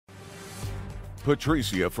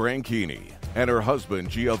Patricia Franchini and her husband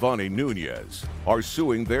Giovanni Nunez are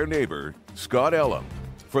suing their neighbor, Scott Elam,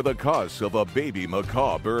 for the cost of a baby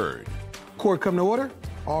macaw bird. Court come to order.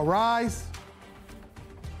 All rise.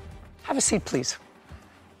 Have a seat, please.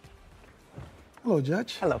 Hello,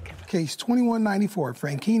 Judge. Hello, Kevin. Case 2194,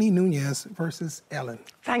 Franchini Nunez versus Ellen.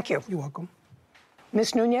 Thank you. You're welcome.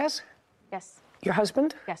 Miss Nunez? Yes. Your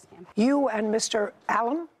husband? Yes, ma'am. You and Mr.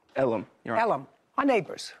 Elam? Elam, Your Honor. Elam are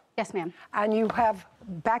neighbors. Yes, ma'am. And you have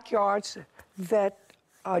backyards that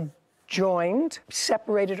are joined,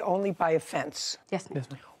 separated only by a fence. Yes, ma'am.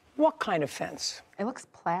 Yes, ma'am. What kind of fence? It looks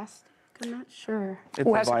plastic. I'm not sure. It's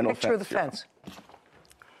Who a has a vinyl picture of the Your Honor. fence?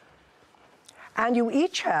 And you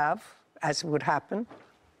each have, as would happen,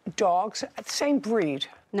 dogs, same breed.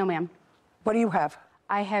 No, ma'am. What do you have?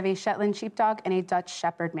 I have a Shetland sheepdog and a Dutch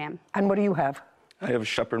shepherd, ma'am. And what do you have? I have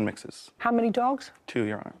shepherd mixes. How many dogs? 2,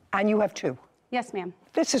 Your Honor. And you have 2. Yes, ma'am.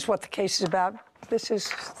 This is what the case is about. This is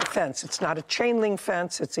the fence. It's not a chain link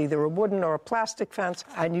fence. It's either a wooden or a plastic fence.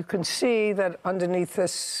 And you can see that underneath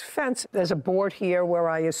this fence, there's a board here where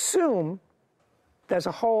I assume there's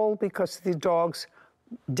a hole because the dogs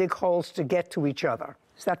dig holes to get to each other.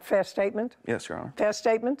 Is that a fair statement? Yes, Your Honor. Fair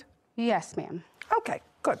statement? Yes, ma'am. Okay,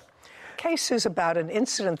 good. Case is about an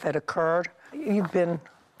incident that occurred. You've been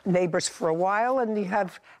neighbors for a while, and you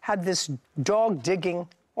have had this dog digging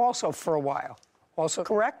also for a while. Also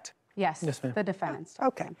correct? Yes. Yes, ma'am. The defendant's dog.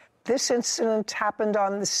 Okay. This incident happened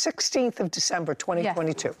on the 16th of December,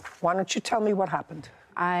 2022. Yes. Why don't you tell me what happened?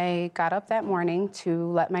 I got up that morning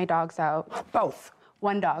to let my dogs out. Both.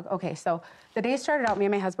 One dog. Okay, so the day started out, me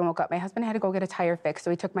and my husband woke up. My husband had to go get a tire fixed,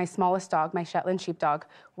 so he took my smallest dog, my Shetland sheepdog,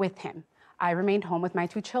 with him. I remained home with my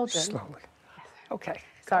 2 children. Slowly. Okay.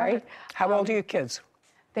 Sorry. Go ahead. How old are your kids?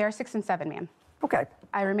 They are 6 and 7, ma'am. Okay.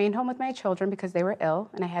 I remained home with my children because they were ill,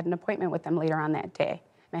 and I had an appointment with them later on that day.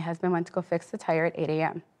 My husband went to go fix the tire at 8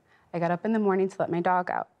 a.m. I got up in the morning to let my dog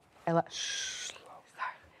out. Got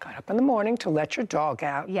up in the morning to let your dog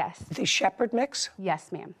out. Yes. The shepherd mix?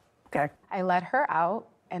 Yes, ma'am. Okay. I let her out,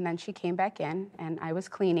 and then she came back in, and I was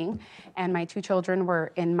cleaning, and my 2 children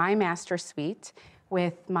were in my master suite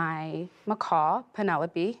with my macaw,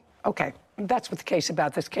 Penelope. Okay. That's what the case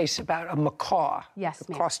about. This case is about a macaw. Yes,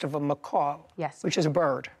 the ma'am. cost of a macaw. Yes, Which is a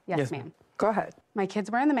bird. Yes, ma'am. Go ahead. My kids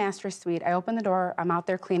were in the master suite. I opened the door. I'm out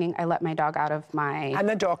there cleaning. I let my dog out of my And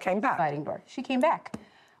the dog came back. sliding door. She came back.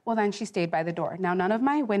 Well, then she stayed by the door. Now, none of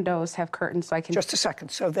my windows have curtains, so I can... Just a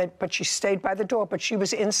second. But she stayed by the door, but she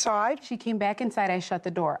was inside? She came back inside. I shut the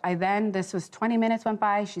door. This was 20 minutes went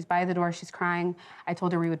by. She's by the door. She's crying. I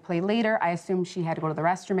told her we would play later. I assumed she had to go to the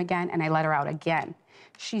restroom again, and I let her out again.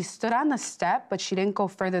 She stood on the step, but she didn't go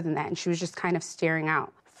further than that, and she was just kind of staring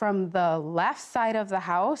out. From the left side of the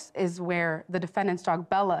house is where the defendant's dog,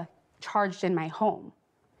 Bella, charged in my home.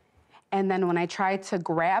 And then when I tried to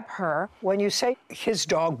grab her... When you say his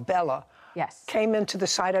dog, Bella, Yes. came into the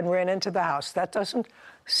side and ran into the house, that doesn't...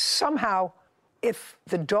 Somehow, if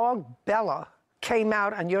the dog, Bella, came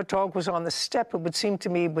out and your dog was on the step, it would seem to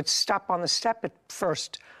me would stop on the step at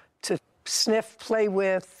first to sniff, play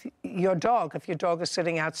with your dog if your dog is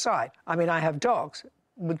sitting outside. I mean, I have dogs.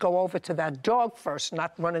 Would go over to that dog first,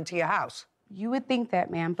 not run into your house. You would think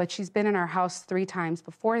that, ma'am, but she's been in our house 3 times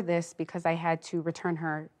before this because I had to return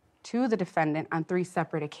her to the defendant on 3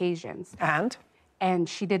 separate occasions. And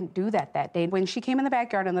she didn't do that day. When she came in the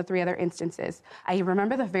backyard on the 3 other instances, I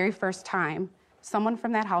remember the very first time someone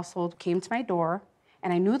from that household came to my door,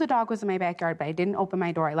 and I knew the dog was in my backyard, but I didn't open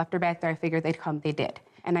my door. I left her back there. I figured they'd come. They did.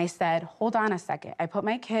 And I said, hold on a second. I put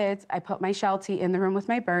my kids, I put my Sheltie in the room with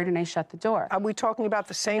my bird, and I shut the door. Are we talking about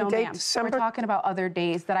the same date, ma'am. December? We're talking about other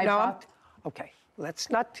days that I brought. Okay,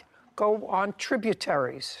 let's not go on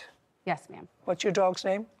tributaries. Yes, ma'am. What's your dog's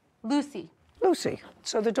name? Lucy. Lucy.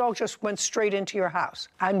 So the dog just went straight into your house.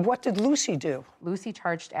 And what did Lucy do? Lucy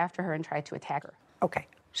charged after her and tried to attack her. Okay,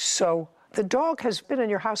 so the dog has been in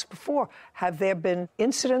your house before. Have there been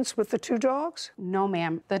incidents with the 2 dogs? No,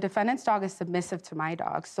 ma'am. The defendant's dog is submissive to my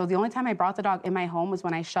dog. So the only time I brought the dog in my home was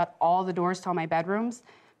when I shut all the doors to all my bedrooms.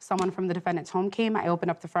 Someone from the defendant's home came. I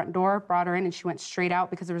opened up the front door, brought her in, and she went straight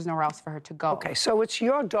out because there was nowhere else for her to go. Okay, so it's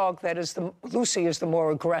your dog that is Lucy is the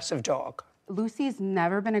more aggressive dog. Lucy's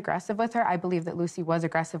never been aggressive with her. I believe that Lucy was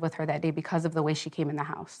aggressive with her that day because of the way she came in the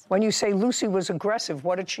house. When you say Lucy was aggressive,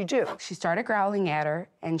 what did she do? She started growling at her,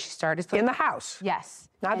 and she started to... In the house? Yes.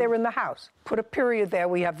 Now they're in the house. Put a period there.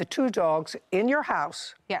 We have the 2 dogs in your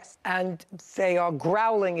house. Yes. And they are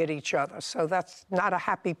growling at each other. So that's not a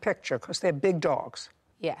happy picture because they're big dogs.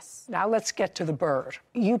 Yes. Now let's get to the bird.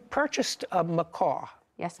 You purchased a macaw.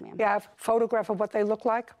 Yes, ma'am. You have a photograph of what they look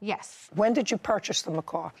like? Yes. When did you purchase the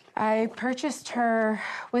macaw? I purchased her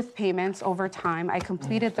with payments over time. I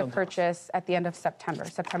completed the purchase at the end of September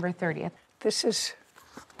 30th. This is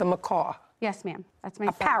the macaw. Yes, ma'am. That's my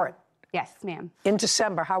A parrot? Yes, ma'am. In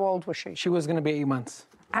December, how old was she? She was going to be 8 months.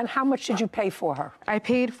 And how much did you pay for her? I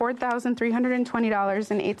paid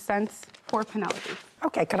 $4,320.08 for Penelope.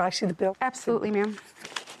 Okay, can I see the bill? Absolutely, ma'am.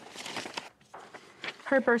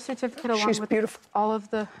 Her birth certificate along She's with beautiful. all of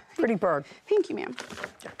the... Pretty bird. Thank you, ma'am.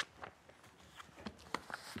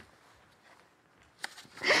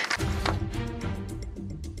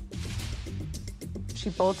 She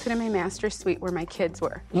bolted in my master suite where my kids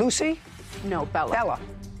were. Lucy? No, Bella. Bella.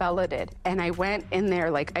 Bella did. And I went in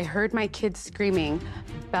there, like, I heard my kids screaming,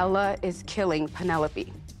 Bella is killing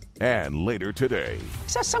Penelope. And later today.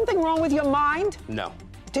 Is there something wrong with your mind? No.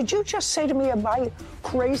 Did you just say to me, am I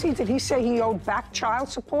crazy? Did he say he owed back child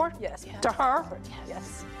support? Yes. To her?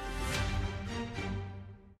 Yes.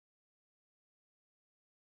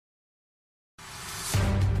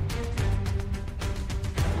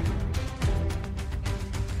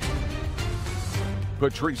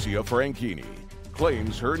 Patricia Franchini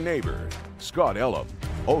claims her neighbor, Scott Ellum,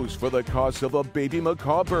 owes for the cost of a baby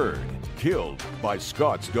macaw bird killed by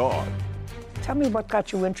Scott's dog. Tell me what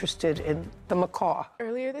got you interested in the macaw.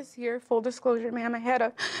 Earlier this year, full disclosure, ma'am,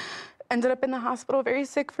 ended up in the hospital very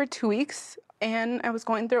sick for 2 weeks, and I was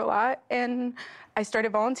going through a lot, and I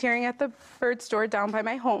started volunteering at the bird store down by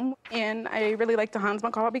my home, and I really liked the Hans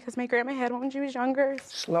macaw because my grandma had one when she was younger.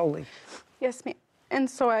 Slowly. Yes, ma'am. And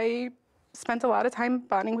so I spent a lot of time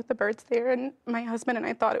bonding with the birds there, and my husband and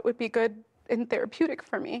I thought it would be good and therapeutic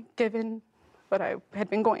for me, given what I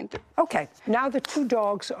had been going through. Okay, now the two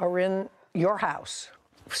dogs are in your house,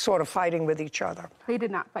 sort of fighting with each other. They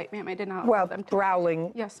did not fight, ma'am. I did not allow Well, them to.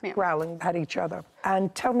 growling. Yes, ma'am. Growling at each other.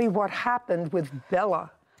 And tell me what happened with Bella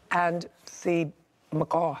and the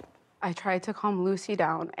macaw. I tried to calm Lucy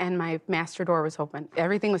down, and my master door was open.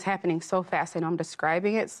 Everything was happening so fast. I know I'm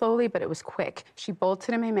describing it slowly, but it was quick. She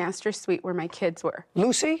bolted in my master suite where my kids were.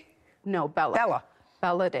 Lucy? No, Bella. Bella.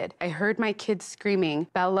 Bella did. I heard my kids screaming,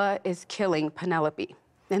 Bella is killing Penelope.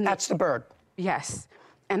 And That's the bird. Yes.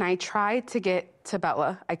 And I tried to get to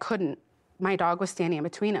Bella. I couldn't. My dog was standing in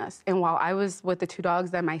between us. And while I was with the two dogs,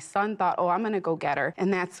 then my son thought, oh, I'm going to go get her.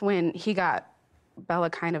 And that's when Bella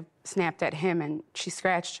kind of snapped at him and she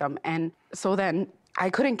scratched him. And so then I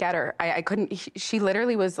couldn't get her. I couldn't. She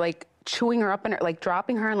literally was like chewing her up and like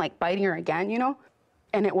dropping her and like biting her again, you know?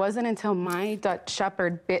 And it wasn't until my Dutch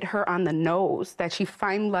Shepherd bit her on the nose that she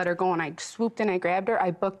finally let her go. And I swooped and I grabbed her.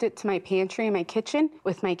 I booked it to my pantry in my kitchen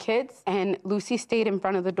with my kids. And Lucy stayed in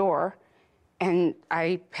front of the door. And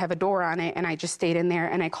I have a door on it. And I just stayed in there.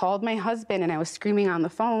 And I called my husband and I was screaming on the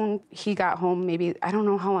phone. He got home maybe, I don't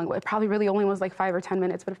know how long. It probably really only was like 5 or 10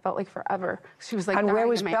 minutes, but it felt like forever. She was like And where dying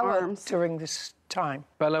was in my Bella arms. during this time?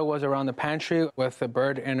 Bella was around the pantry with the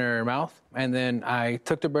bird in her mouth. And then I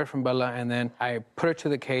took the bird from Bella and then I put her to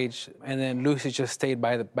the cage. And then Lucy just stayed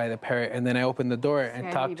by the parrot. And then I opened the door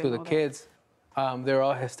and talked to the kids. They were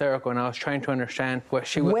all hysterical and I was trying to understand what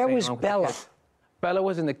she was saying. Where was Bella? Bella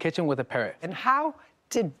was in the kitchen with a parrot. And how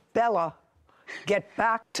did Bella get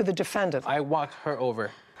back to the defendant? I walked her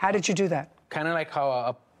over. How did you do that? Kind of like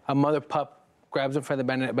how a mother pup grabs her by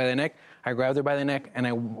the neck. I grabbed her by the neck and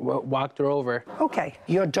I walked her over. Okay,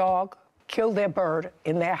 your dog killed their bird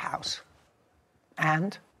in their house.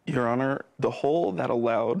 And? Your Honor, the hole that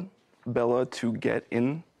allowed Bella to get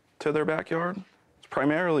into their backyard was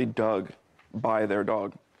primarily dug by their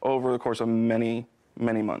dog over the course of many,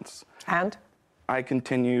 many months. And? I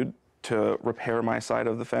continued to repair my side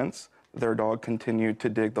of the fence. Their dog continued to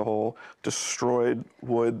dig the hole, destroyed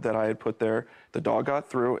wood that I had put there. The dog got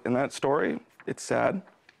through. In that story, it's sad,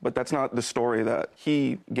 but that's not the story that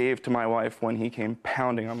he gave to my wife when he came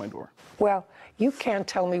pounding on my door. Well, you can't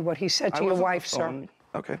tell me what he said to your wife, sir.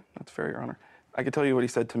 Okay, that's fair, Your Honor. I can tell you what he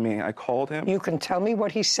said to me. I called him. You can tell me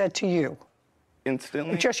what he said to you.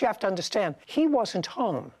 Instantly? Just you have to understand, he wasn't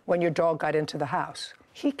home when your dog got into the house.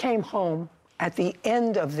 He came home at the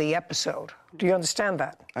end of the episode. Do you understand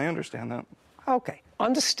that? I understand that. Okay.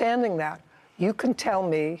 Understanding that, you can tell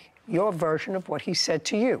me your version of what he said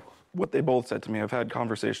to you. What they both said to me, I've had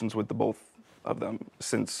conversations with the both of them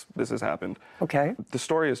since this has happened. Okay. The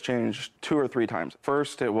story has changed 2 or 3 times.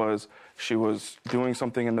 First, it was she was doing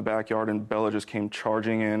something in the backyard and Bella just came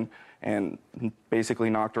charging in and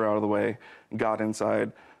basically knocked her out of the way, got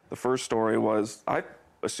inside. The first story was, I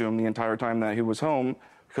assumed the entire time that he was home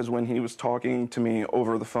because when he was talking to me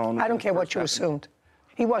over the phone... I don't care what you assumed.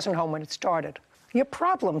 He wasn't home when it started. Your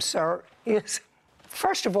problem, sir, is,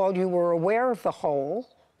 first of all, you were aware of the hole.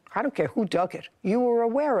 I don't care who dug it. You were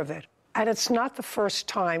aware of it. And it's not the first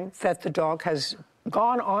time that the dog has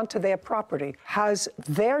gone onto their property. Has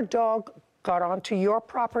their dog got onto your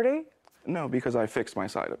property? No, because I fixed my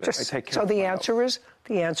side of it. I take care so of the my answer house.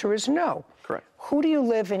 the answer is no. Correct. Who do you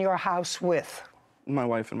live in your house with? My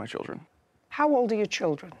wife and my children. How old are your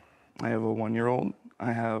children? I have a 1-year-old.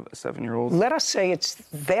 I have a 7-year-old. Let us say it's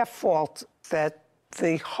their fault that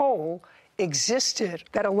the hole existed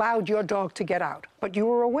that allowed your dog to get out. But you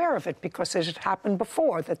were aware of it because it had happened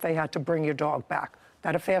before that they had to bring your dog back.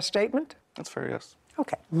 That a fair statement? That's fair, yes.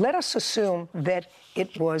 Okay. Let us assume that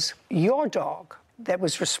it was your dog that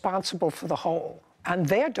was responsible for the hole. And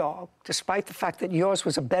their dog, despite the fact that yours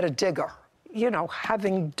was a better digger, you know,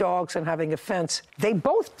 having dogs and having a fence, they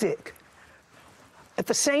both dig at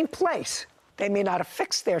the same place. They may not have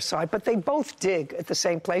fixed their side, but they both dig at the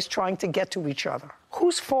same place, trying to get to each other.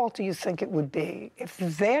 Whose fault do you think it would be if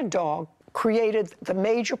their dog created the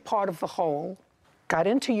major part of the hole, got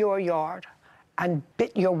into your yard, and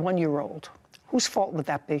bit your 1-year-old? Whose fault would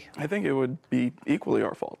that be? I think it would be equally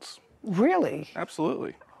our faults. Really?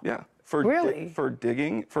 Absolutely, yeah. Really? For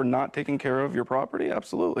digging, for not taking care of your property,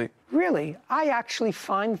 absolutely. Really? I actually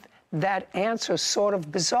find that answer sort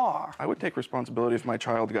of bizarre. I would take responsibility if my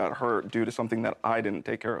child got hurt due to something that I didn't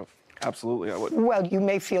take care of. Absolutely, I would. Well, you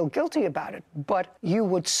may feel guilty about it, but you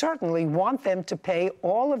would certainly want them to pay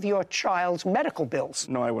all of your child's medical bills.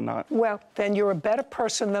 No, I would not. Well, then you're a better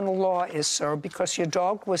person than the law is, sir, because your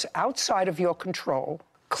dog was outside of your control,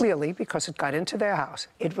 clearly, because it got into their house.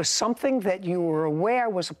 It was something that you were aware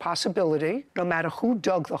was a possibility, no matter who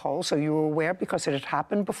dug the hole, so you were aware because it had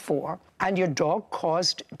happened before, and your dog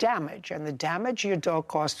caused damage. And the damage your dog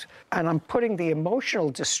caused, and I'm putting the emotional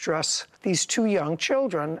distress, these 2 young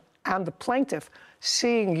children and the plaintiff,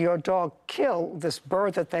 seeing your dog kill this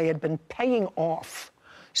bird that they had been paying off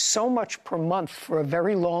so much per month for a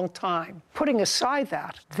very long time. Putting aside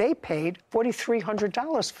that, they paid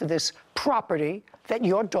 $4,300 for this property that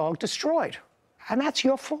your dog destroyed. And that's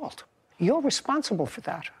your fault. You're responsible for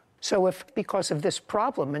that. So if, because of this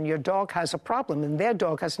problem, and your dog has a problem, and their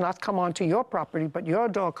dog has not come onto your property, but your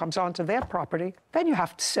dog comes onto their property, then you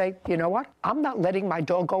have to say, you know what? I'm not letting my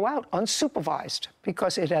dog go out unsupervised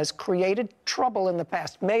because it has created trouble in the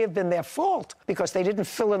past. May have been their fault because they didn't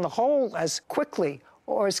fill in the hole as quickly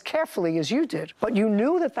or as carefully as you did. But you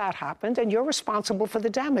knew that that happened, and you're responsible for the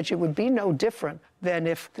damage. It would be no different than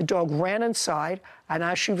if the dog ran inside, and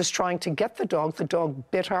as she was trying to get the dog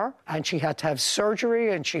bit her, and she had to have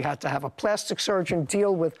surgery, and she had to have a plastic surgeon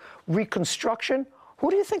deal with reconstruction. Who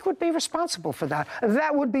do you think would be responsible for that?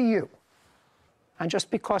 That would be you. And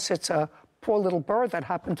just because it's a poor little bird that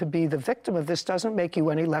happened to be the victim of this doesn't make you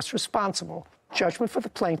any less responsible. Judgment for the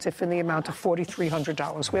plaintiff in the amount of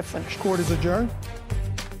 $4,300. We're finished. Court is adjourned.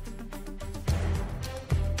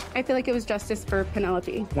 I feel like it was justice for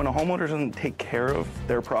Penelope. When a homeowner doesn't take care of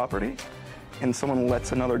their property and someone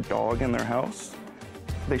lets another dog in their house,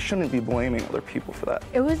 they shouldn't be blaming other people for that.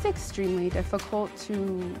 It was extremely difficult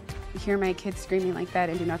to hear my kids screaming like that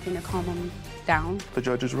and do nothing to calm them down. The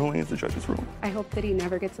judge's ruling is the judge's ruling. I hope that he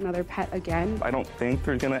never gets another pet again. I don't think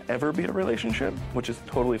there's gonna ever be a relationship, which is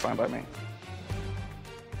totally fine by me.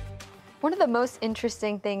 One of the most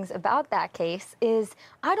interesting things about that case is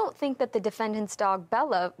I don't think that the defendant's dog,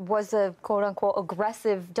 Bella, was a quote-unquote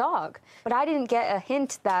aggressive dog. But I didn't get a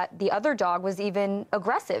hint that the other dog was even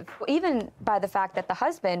aggressive, even by the fact that the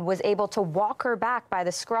husband was able to walk her back by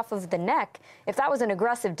the scruff of the neck. If that was an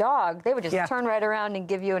aggressive dog, they would just turn right around and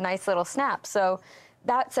give you a nice little snap. So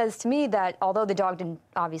that says to me that although the dog didn't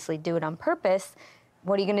obviously do it on purpose,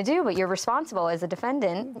 what are you going to do? But you're responsible as a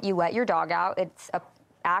defendant. You let your dog out. It's a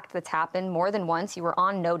act that's happened more than once. You were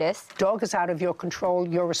on notice. Dog is out of your control.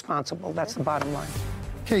 You're responsible. That's the bottom line.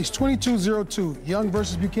 Case 2202, Young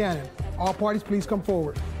versus Buchanan. All parties, please come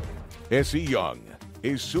forward. Essie Young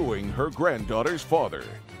is suing her granddaughter's father,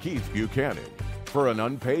 Keith Buchanan, for an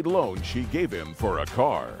unpaid loan she gave him for a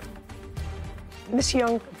car. Miss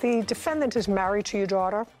Young, the defendant is married to your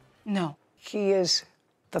daughter? No. He is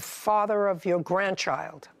the father of your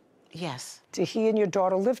grandchild? Yes. Do he and your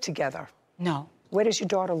daughter live together? No. Where does your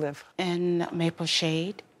daughter live? In Maple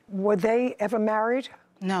Shade. Were they ever married?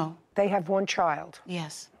 No. They have one child?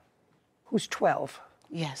 Yes. Who's 12?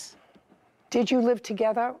 Yes. Did you live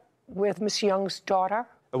together with Miss Young's daughter?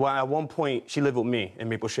 Well, at one point, she lived with me in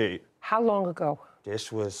Maple Shade. How long ago?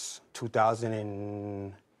 This was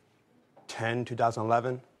 2010,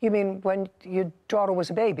 2011. You mean when your daughter was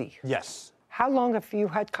a baby? Yes. How long have you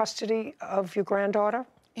had custody of your granddaughter?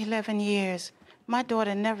 11 years. My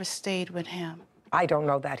daughter never stayed with him. I don't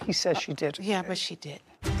know that. He says she did. Yeah, but she did.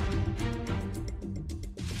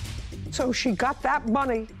 So she got that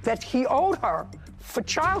money that he owed her for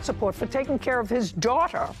child support, for taking care of his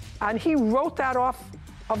daughter, and he wrote that off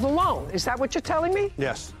of the loan. Is that what you're telling me?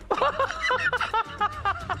 Yes.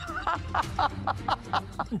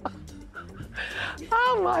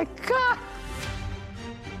 Oh, my God.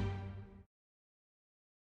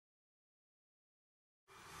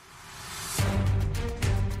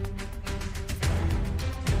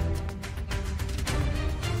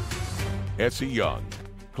 Essie Young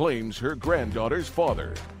claims her granddaughter's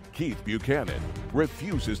father, Keith Buchanan,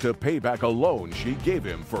 refuses to pay back a loan she gave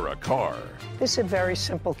him for a car. This is a very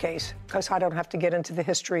simple case, because I don't have to get into the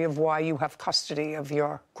history of why you have custody of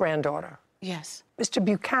your granddaughter. Yes. Mr.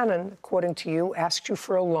 Buchanan, according to you, asked you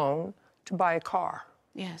for a loan to buy a car.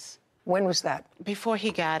 Yes. When was that? Before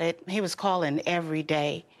he got it, he was calling every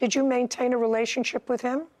day. Did you maintain a relationship with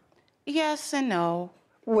him? Yes and no.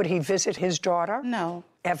 Would he visit his daughter? No.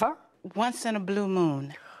 Ever? Once in a blue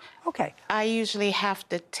moon. Okay. I usually have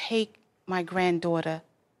to take my granddaughter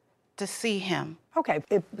to see him. Okay.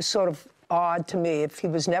 It was sort of odd to me if he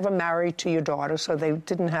was never married to your daughter, so they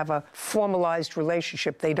didn't have a formalized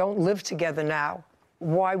relationship. They don't live together now.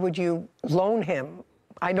 Why would you loan him?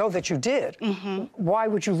 I know that you did. Mm-hmm. Why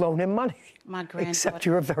would you loan him money? My granddaughter. Except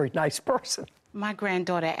you're a very nice person. My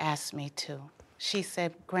granddaughter asked me to. She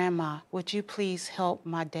said, "Grandma, would you please help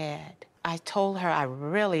my dad?" I told her I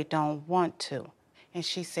really don't want to. And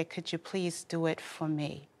she said, "Could you please do it for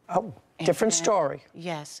me?" Oh, different story.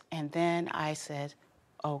 Yes. And then I said,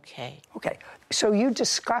 okay. Okay. So you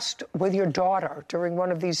discussed with your daughter during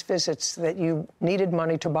one of these visits that you needed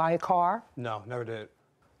money to buy a car? No, never did.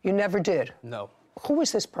 You never did? No. Who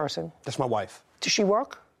is this person? That's my wife. Does she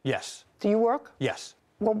work? Yes. Do you work? Yes.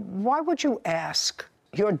 Well, why would you ask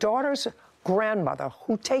your daughter's grandmother,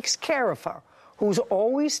 who takes care of her, who's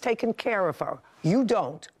always taken care of her? You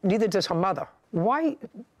don't. Neither does her mother. Why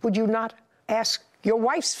would you not ask your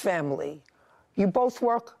wife's family? You both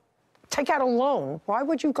work. Take out a loan. Why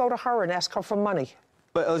would you go to her and ask her for money?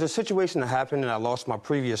 But it was a situation that happened, and I lost my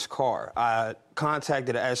previous car. I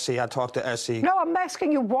contacted Essie. I talked to Essie. No, I'm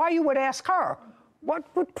asking you why you would ask her. What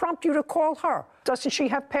would prompt you to call her? Doesn't she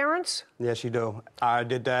have parents? Yes, she do. I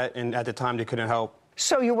did that, and at the time, they couldn't help.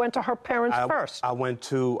 So you went to her parents first? I went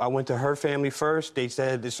to her family first. They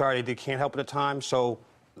said, sorry, they can't help at the time. So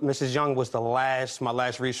Mrs. Young was my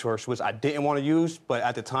last resource, which I didn't want to use, but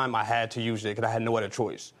at the time, I had to use it because I had no other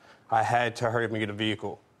choice. I had to hurry up and get a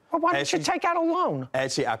vehicle. Well, why didn't you take out a loan?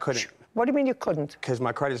 Actually, I couldn't. What do you mean you couldn't? Because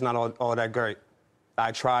my credit's not all that great.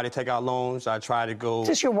 I tried to take out loans. I tried to go...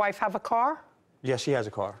 Does your wife have a car? Yes, she has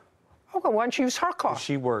a car. Okay, why don't you use her car?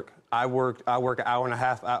 She worked. I work an hour and a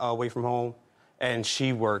half away from home, and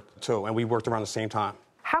she worked, too, and we worked around the same time.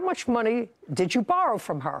 How much money did you borrow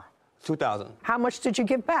from her? $2,000. How much did you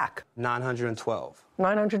give back? $912.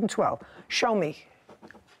 $912. Show me.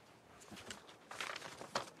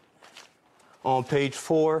 On page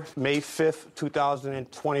 4, May 5th,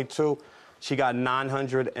 2022, she got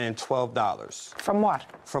 $912. From what?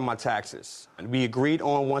 From my taxes. And we agreed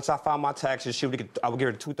on once I filed my taxes, I would give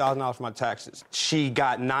her $2,000 for my taxes. She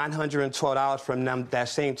got $912 from them, that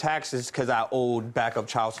same taxes, because I owed backup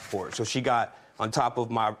child support. So she got on top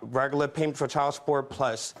of my regular payment for child support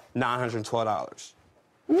plus $912.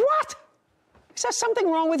 What? Is there something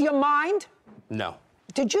wrong with your mind? No.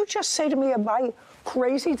 Did you just say to me, am I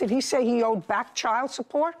crazy? Did he say he owed back child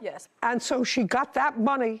support? Yes. And so she got that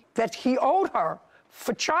money that he owed her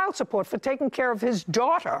for child support, for taking care of his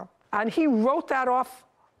daughter, and he wrote that off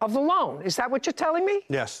of the loan. Is that what you're telling me?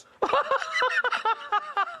 Yes.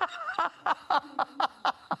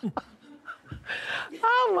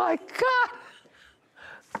 Oh, my God.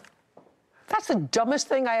 That's the dumbest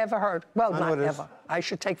thing I ever heard. Well, not ever. I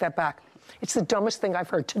should take that back. It's the dumbest thing I've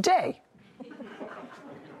heard today.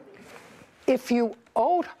 If you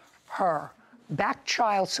owed her back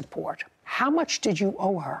child support, how much did you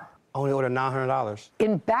owe her? I only owed her $900.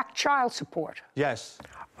 In back child support? Yes.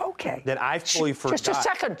 Okay. That I fully forgot.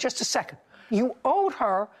 Just a second. You owed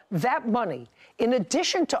her that money. In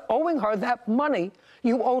addition to owing her that money,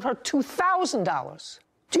 you owed her $2,000.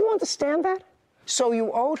 Do you understand that? So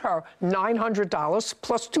you owed her $900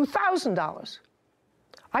 plus $2,000.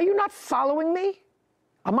 Are you not following me?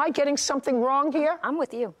 Am I getting something wrong here? I'm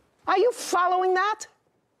with you. Are you following that?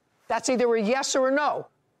 That's either a yes or a no.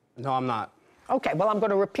 No, I'm not. Okay, well, I'm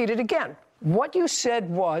going to repeat it again. What you said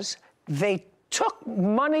was they took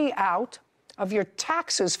money out of your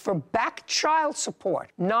taxes for back child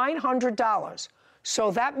support, $900.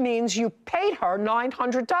 So that means you paid her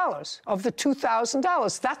 $900 of the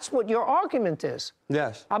 $2,000. That's what your argument is.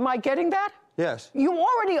 Yes. Am I getting that? Yes. You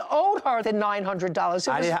already owed her the $900.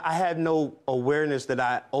 I had no awareness that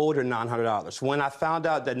I owed her $900. When I found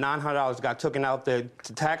out that $900 got taken out the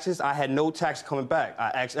taxes, I had no tax coming back.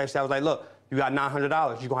 I was like, look, you got $900. You're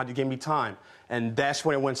going to have to give me time. And that's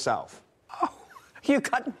when it went south. Oh, you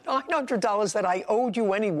got $900 that I owed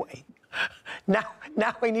you anyway. Now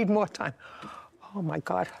I need more time. Oh, my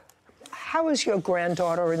God. How is your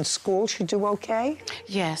granddaughter in school? She do okay?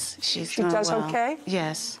 Yes, she does well. Okay?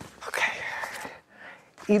 Yes. Okay.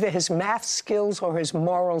 Either his math skills or his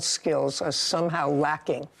moral skills are somehow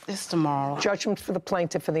lacking. It's the moral. Judgment for the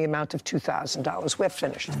plaintiff in the amount of $2,000. We're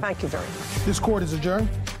finished. Thank you very much. This court is adjourned.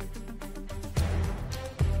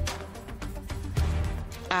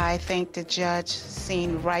 I think the judge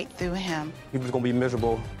seen right through him. He was going to be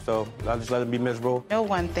miserable, so I just let him be miserable. No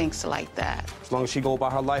one thinks like that. As long as she go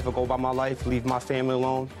about her life, I go about my life, leave my family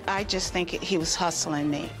alone. I just think he was hustling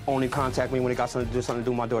me. Only contact me when he got something to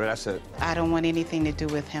do with my daughter, that's it. I don't want anything to do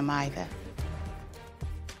with him either.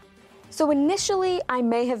 So initially, I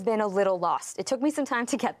may have been a little lost. It took me some time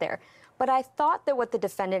to get there. But I thought that what the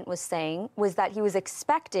defendant was saying was that he was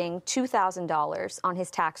expecting $2,000 on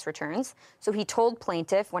his tax returns. So he told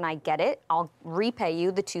plaintiff, when I get it, I'll repay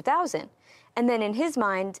you the $2,000. And then in his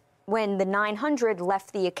mind, when the $900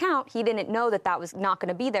 left the account, he didn't know that that was not going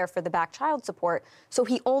to be there for the back child support. So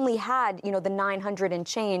he only had, the $900 and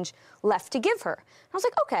change left to give her. I was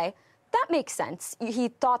like, okay, that makes sense. He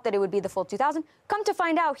thought that it would be the full $2,000. Come to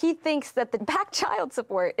find out, he thinks that the back child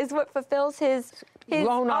support is what fulfills his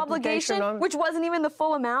loan obligation, which wasn't even the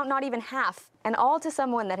full amount, not even half. And all to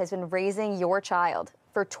someone that has been raising your child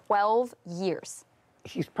for 12 years.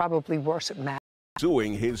 He's probably worse at math.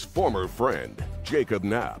 Suing his former friend, Jacob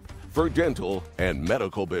Knapp, for dental and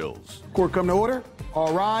medical bills. Court come to order.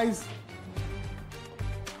 All rise.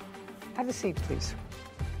 Have a seat, please.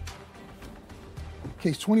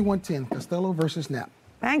 Case 2110, Costello versus Knapp.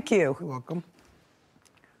 Thank you. You're welcome.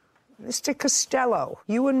 Mr. Costello,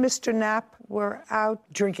 you and Mr. Knapp were out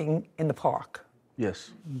drinking in the park. Yes.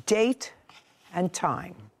 Date and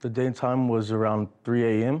time. The date and time was around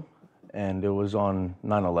 3 a.m., and it was on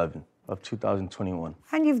 9/11 of 2021.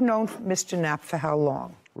 And you've known Mr. Knapp for how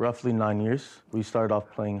long? Roughly 9 years. We started off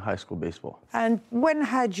playing high school baseball. And when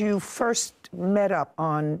had you first met up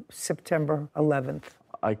on September 11th?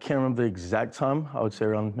 I can't remember the exact time. I would say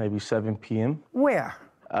around maybe 7 p.m. Where?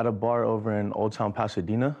 At a bar over in Old Town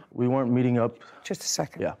Pasadena. We weren't meeting up. Just a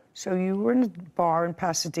second. Yeah. So you were in a bar in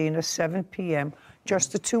Pasadena, 7 p.m.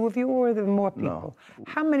 Just the two of you, or were there more people? No.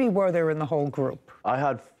 How many were there in the whole group? I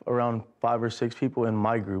had around 5 or 6 people in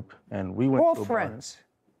my group, and we went all to a friends?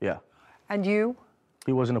 Bar. Yeah. And you?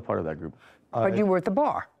 He wasn't a part of that group. But you were at the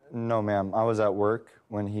bar? No, ma'am. I was at work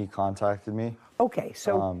when he contacted me. Okay,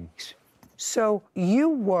 so... So you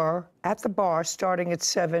were at the bar starting at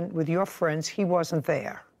 7 with your friends. He wasn't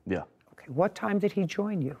there. Yeah. Okay. What time did he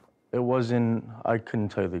join you? It wasn't, I couldn't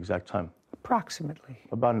tell you the exact time. Approximately.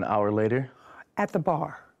 About an hour later. At the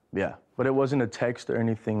bar? Yeah. But it wasn't a text or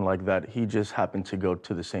anything like that. He just happened to go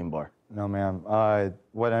to the same bar. No, ma'am.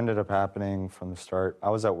 What ended up happening from the start, I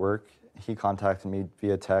was at work. He contacted me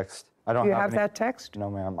via text. I don't Do you have that text? No,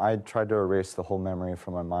 ma'am. I tried to erase the whole memory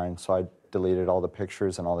from my mind, so I deleted all the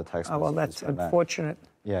pictures and all the text messages. Oh, well, that's unfortunate.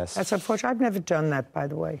 Yes. That's unfortunate. I've never done that, by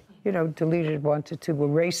the way. Wanted to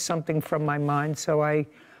erase something from my mind, so I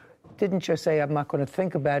didn't just say I'm not going to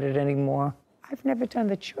think about it anymore. I've never done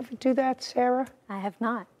that. Did you ever do that, Sarah? I have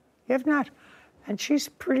not. You have not? And she's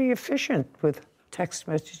pretty efficient with text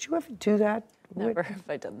messages. Did you ever do that? Never have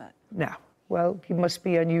I done that. No. Well, you must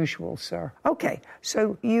be unusual, sir. Okay,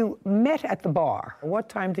 so you met at the bar. What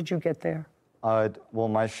time did you get there? Well,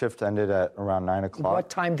 my shift ended at around 9 o'clock. What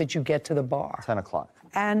time did you get to the bar? 10 o'clock.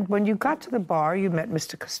 And when you got to the bar, you met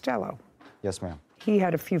Mr. Costello. Yes, ma'am. He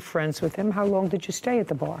had a few friends with him. How long did you stay at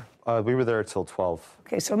the bar? We were there till 12.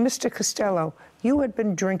 Okay, so Mr. Costello, you had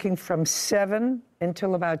been drinking from 7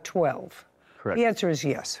 until about 12. Correct. The answer is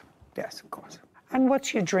yes. Yes, of course. And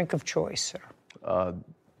what's your drink of choice, sir?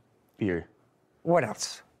 Beer. What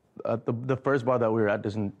else? The first bar that we were at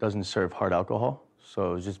doesn't serve hard alcohol,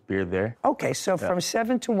 so it was just beer there. Okay, so from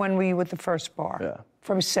 7 to when were you at the first bar? Yeah.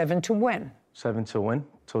 From 7 to when? 7 to when?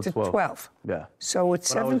 Till 12. 12. Yeah. So it's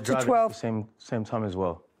 7 to 12. At the same time as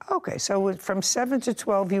well. Okay, so from 7 to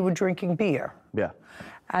 12 you were drinking beer. Yeah.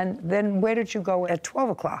 And then where did you go at 12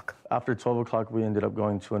 o'clock? After 12 o'clock, we ended up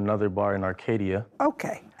going to another bar in Arcadia.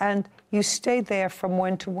 Okay, and you stayed there from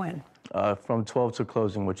when to when? From 12 to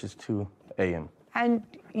closing, which is 2 a.m. And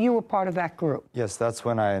you were part of that group? Yes, that's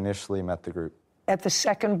when I initially met the group. At the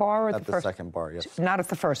second bar or At the first? second bar, yes. Not at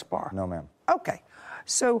the first bar? No, ma'am. Okay.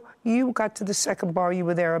 So you got to the second bar, you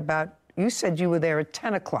were there you said you were there at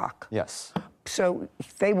 10 o'clock. Yes. So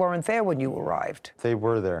they weren't there when you arrived? They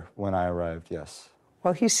were there when I arrived, yes.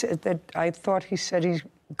 Well, he said that, I thought he said he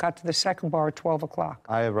got to the second bar at 12 o'clock.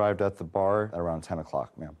 I arrived at the bar at around 10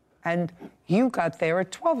 o'clock, ma'am. And you got there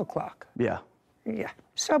at 12 o'clock? Yeah. Yeah.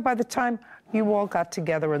 So by the time you all got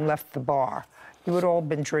together and left the bar, you had all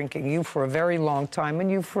been drinking, you for a very long time and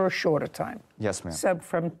you for a shorter time. Yes, ma'am. So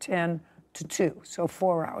from 10 to 2, so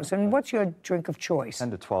 4 hours. And what's your drink of choice?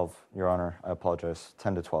 10 to 12, Your Honor. I apologize.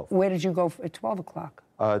 10 to 12. Where did you go at 12 o'clock?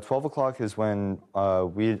 12 o'clock is when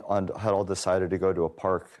we had all decided to go to a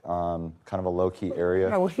park, kind of a low-key area.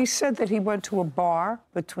 No, well, he said that he went to a bar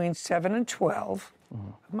between 7 and 12.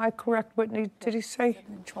 Am I correct, Whitney? Did he say? 7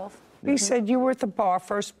 and 12. He said you were at the bar,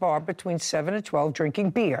 first bar, between 7 and 12,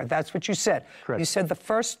 drinking beer. That's what you said. Correct. You said the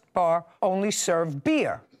first bar only served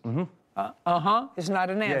beer. Mm-hmm. Is not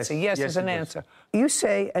an answer. Yes is an answer. You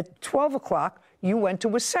say at 12 o'clock, you went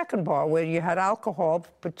to a second bar where you had alcohol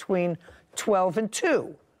between 12 and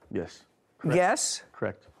 2. Yes. Correct. Yes?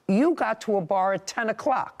 Correct. You got to a bar at 10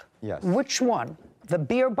 o'clock. Yes. Which one? The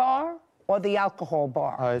beer bar or the alcohol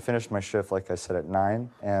bar? I finished my shift, like I said, at 9,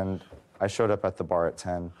 and I showed up at the bar at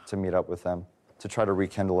 10 to meet up with them, to try to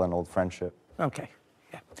rekindle an old friendship. Okay.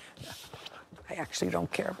 Yeah. I actually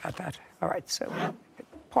don't care about that. All right, so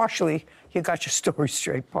partially you got your story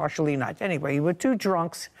straight, partially not. Anyway, you were two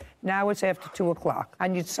drunks. Now it's after 2 o'clock,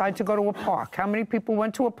 and you decide to go to a park. How many people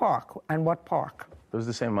went to a park, and what park? It was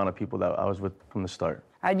the same amount of people that I was with from the start.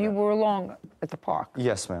 And you were along at the park?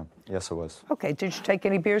 Yes, ma'am. Yes, it was. Okay, did you take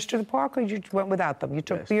any beers to the park, or you went without them? You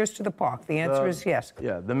took beers to the park. The answer is yes.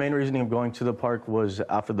 Yeah, the main reasoning of going to the park was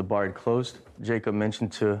after the bar had closed. Jacob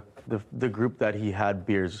mentioned to the group that he had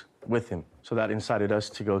beers with him. So that incited us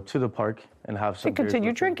to go to the park and have some beers. To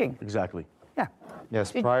continue drinking. Exactly. Yeah.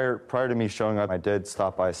 Yes, prior to me showing up, I did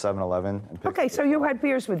stop by 7-Eleven and pick Okay, so you had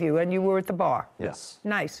beers with you, and you were at the bar? Yes.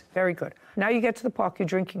 Nice, very good. Now you get to the park, you're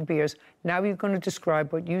drinking beers. Now you're going to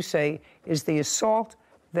describe what you say is the assault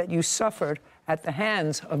that you suffered at the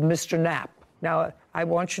hands of Mr. Knapp. Now, I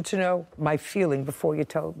want you to know my feeling before you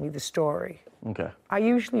tell me the story. Okay. I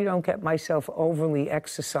usually don't get myself overly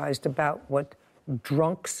exercised about what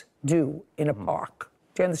drunks do in a park.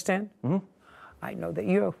 Do you understand? Mm-hmm. I know that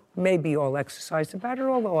you may be all exercised about it,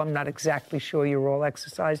 although I'm not exactly sure you're all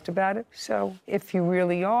exercised about it. So if you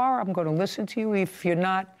really are, I'm going to listen to you. If you're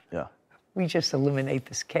not, we just eliminate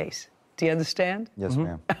this case. Do you understand? Yes,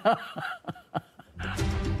 ma'am.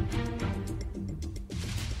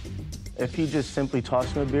 If he just simply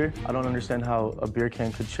tossed me a beer, I don't understand how a beer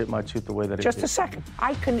can could chip my tooth the way that it did. Just a second.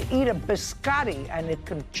 I can eat a biscotti and it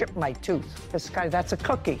can chip my tooth. Biscotti, that's a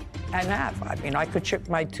cookie. And have. I mean, I could chip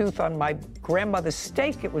my tooth on my grandmother's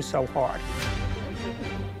steak. It was so hard.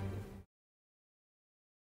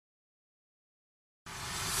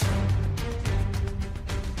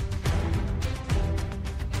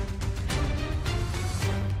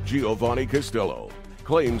 Giovanni Costello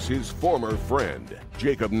claims his former friend,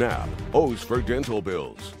 Jacob Knapp, owes for dental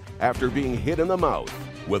bills after being hit in the mouth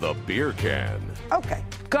with a beer can. Okay,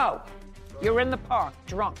 go. You're in the park,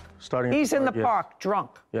 drunk. He's in the park,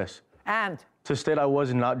 drunk. Yes. And? To state I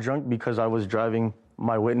was not drunk because I was driving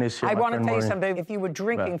my witness here. I want to tell you something. If you were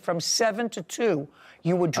drinking from 7 to 2,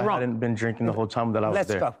 you were drunk. I hadn't been drinking the whole time that I was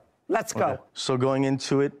there. Let's go. So going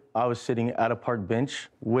into it, I was sitting at a park bench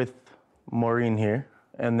with Maureen here.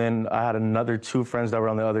 And then I had another 2 friends that were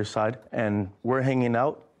on the other side, and we're hanging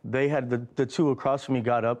out. They had the 2 across from me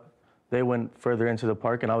got up. They went further into the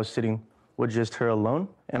park, and I was sitting with just her alone.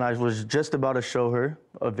 And I was just about to show her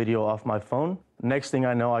a video off my phone. Next thing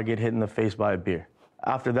I know, I get hit in the face by a beer.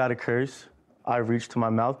 After that occurs, I reach to my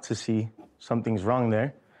mouth to see something's wrong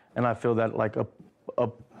there, and I feel that like a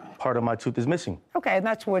part of my tooth is missing. Okay, and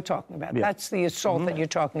that's what we're talking about. Yeah. That's the assault that you're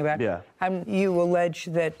talking about. Yeah. And you allege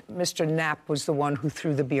that Mr. Knapp was the one who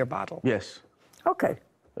threw the beer bottle. Yes. Okay.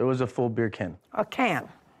 It was a full beer can. A can?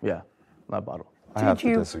 Yeah, not bottle. Did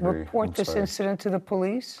you report this incident to the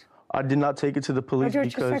police? I did not take it to the police Just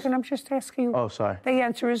because... a second, I'm just asking you. Oh, sorry. The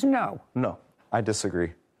answer is no. No. I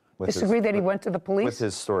disagree. Disagree that he went to the police? With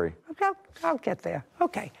his story. Okay, I'll get there.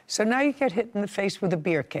 Okay, so now you get hit in the face with a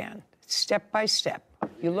beer can, step by step.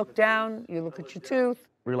 You look down, you look at your tooth.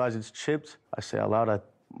 Realize it's chipped. I say out loud,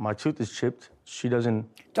 my tooth is chipped. She doesn't.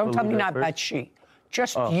 Don't tell me not about she.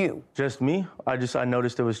 Just you. Just me. I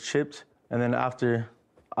noticed it was chipped. And then after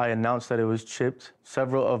I announced that it was chipped,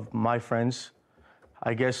 several of my friends,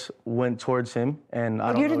 I guess, went towards him. And I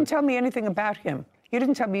don't know. You didn't tell me anything about him. You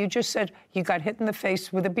didn't tell me. You just said you got hit in the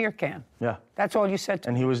face with a beer can. Yeah. That's all you said to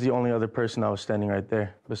me. And he was the only other person that was standing right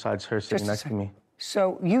there, besides her sitting next to me.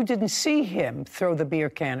 So you didn't see him throw the beer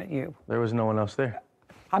can at you? There was no one else there.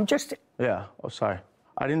 I'm just... Yeah, oh, sorry.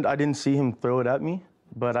 I didn't see him throw it at me,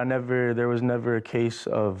 but there was never a case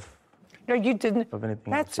of... No, you didn't. Of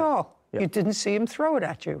anything That's else. all. Yeah. You didn't see him throw it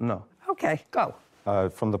at you? No. Okay, go.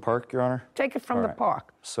 From the park, Your Honor? Take it from the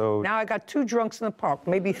park. So now I got 2 drunks in the park,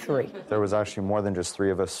 maybe 3. There was actually more than just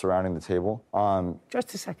 3 of us surrounding the table.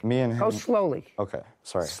 Just a second. Me and him. Go slowly. Okay,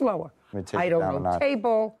 sorry. Slower. Let me take I it don't down a know notch.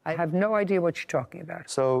 table. I have no idea what you're talking about.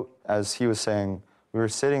 So, as he was saying, we were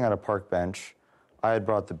sitting at a park bench. I had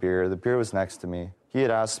brought the beer. The beer was next to me. He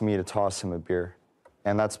had asked me to toss him a beer.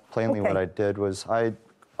 And that's plainly what I did, was I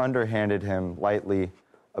underhanded him lightly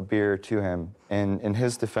a beer to him. And in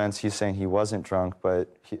his defense, he's saying he wasn't drunk, but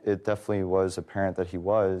it definitely was apparent that he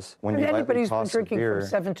was. When you Anybody lightly who's been toss a drinking beer, from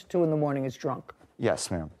 7 to 2 in the morning is drunk. Yes,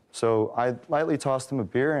 ma'am. So I lightly tossed him a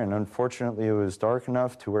beer, and unfortunately it was dark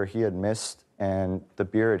enough to where he had missed, and the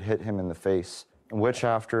beer had hit him in the face. In which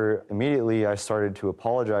after, immediately I started to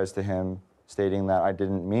apologize to him, stating that I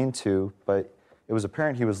didn't mean to, but it was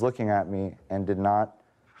apparent he was looking at me and did not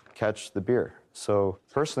catch the beer. So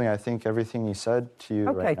personally, I think everything he said to you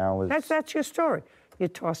right now was... That's your story. You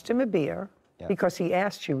tossed him a beer because he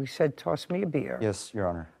asked you. He said, toss me a beer. Yes, Your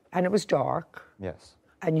Honor. And it was dark. Yes.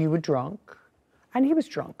 And you were drunk. And he was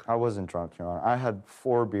drunk. I wasn't drunk, Your Honor. I had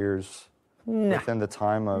 4 beers within the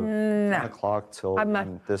time of 10 o'clock till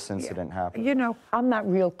when this incident happened. You know, I'm not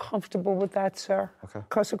real comfortable with that, sir. Okay.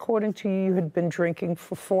 Because according to you, you had been drinking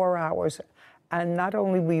for 4 hours. And not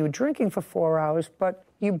only were you drinking for 4 hours, but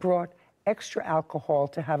you brought extra alcohol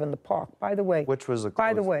to have in the park. By the way... Which was a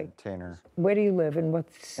closed container. Where do you live? In what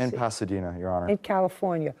city? In Pasadena, Your Honor. In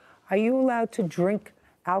California. Are you allowed to drink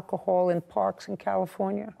alcohol in parks in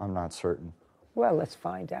California? I'm not certain. Well, let's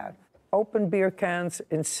find out. Open beer cans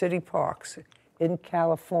in city parks in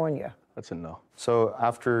California. That's a no. So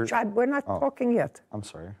after... We're not talking yet. I'm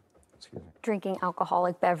sorry. Excuse me. Drinking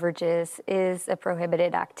alcoholic beverages is a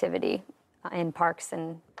prohibited activity in parks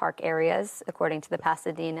and park areas, according to the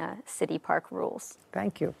Pasadena City Park rules.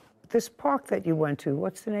 Thank you. This park that you went to,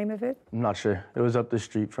 what's the name of it? I'm not sure. It was up the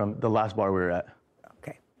street from the last bar we were at.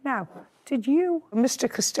 Okay. Now, did you, Mr.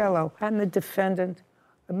 Costello, and the defendant,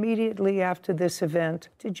 immediately after this event,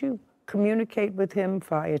 did you communicate with him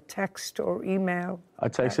via text or email? I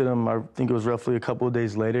texted him, I think it was roughly a couple of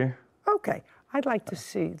days later. Okay. I'd like to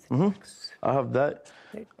see the text. I have that.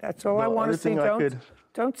 That's all I want to see.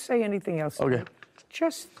 Don't say anything else. Okay.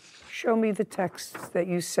 Just show me the texts that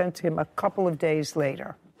you sent him a couple of days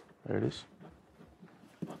later. There it is.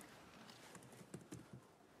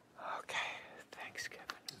 Okay, thanks, Kevin.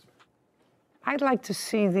 I'd like to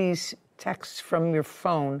see these texts from your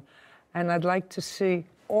phone, and I'd like to see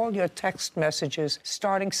all your text messages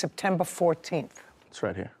starting September 14th. It's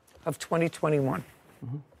right here. Of 2021.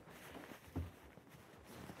 Mm-hmm.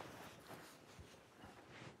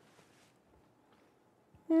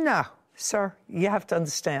 No, sir, you have to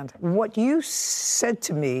understand. What you said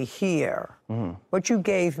to me here, what you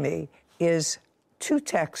gave me, is 2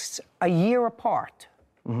 texts a year apart.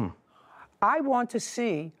 I want to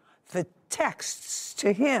see the texts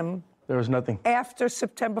to him. There was nothing. After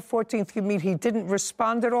September 14th, you mean he didn't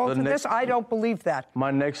respond at all to this? I don't believe that.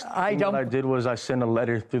 My next thing that I did was I sent a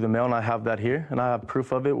letter through the mail, and I have that here, and I have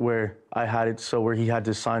proof of it where I had it so where he had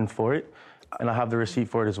to sign for it, and I have the receipt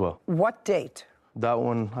for it as well. What date? That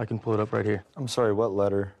one, I can pull it up right here. I'm sorry, what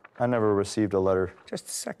letter? I never received a letter. Just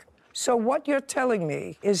a second. So what you're telling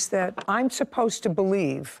me is that I'm supposed to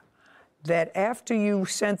believe that after you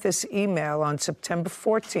sent this email on September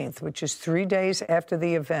 14th, which is 3 days after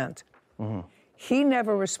the event, he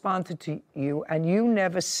never responded to you, and you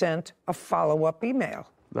never sent a follow-up email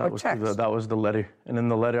or text. That was the letter. And in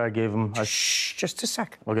the letter I gave him... Shh, just a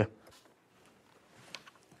second. Okay.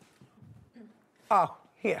 Oh,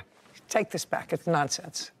 here. Take this back. It's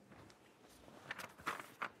nonsense.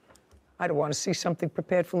 I don't want to see something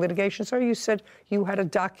prepared for litigation, sir. You said you had a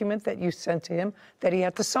document that you sent to him that he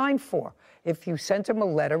had to sign for. If you sent him a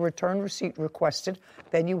letter, return receipt requested,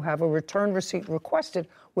 then you have a return receipt requested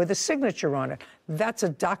with a signature on it. That's a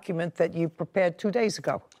document that you prepared 2 days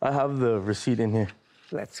ago. I have the receipt in here.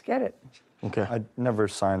 Let's get it. Okay. I never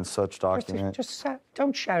signed such document. Just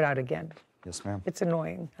don't shout out again. Yes, ma'am. It's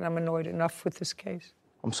annoying, and I'm annoyed enough with this case.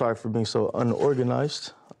 I'm sorry for being so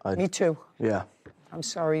unorganized. Me too. Yeah. I'm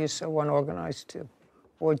sorry you're so unorganized, too,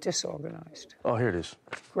 or disorganized. Oh, here it is.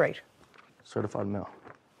 Great. Certified mail.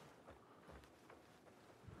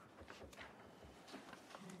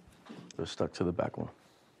 It was stuck to the back one.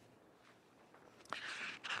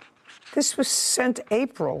 This was sent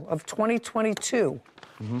April of 2022.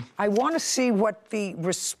 I want to see what the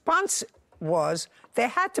response was. There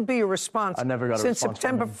had to be a response. I never got a since response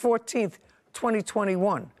September from him. 14th,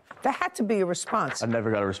 2021. There had to be a response. I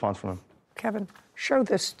never got a response from him. Kevin, show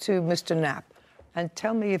this to Mr. Knapp and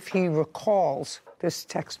tell me if he recalls this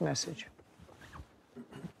text message.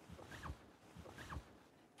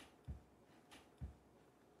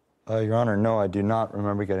 Your Honor, no, I do not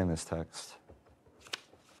remember getting this text.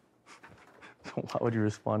 Why would you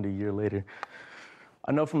respond a year later?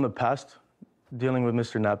 I know from the past, dealing with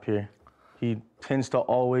Mr. Knapp here, he tends to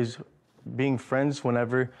always, being friends,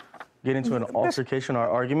 whenever get into an altercation or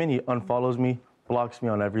argument, he unfollows me, blocks me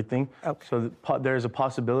on everything. Okay. So there's a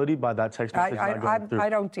possibility by that text message not going through. I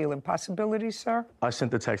don't deal in possibilities, sir. I sent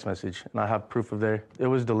the text message, and I have proof of there. It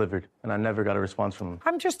was delivered, and I never got a response from him.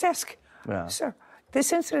 I'm just asking. Yeah. Sir,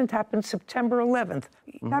 this incident happened September 11th.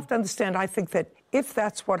 You have to understand, I think that if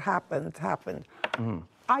that's what happened.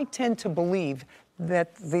 I tend to believe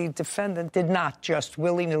that the defendant did not just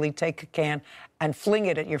willy-nilly take a can and fling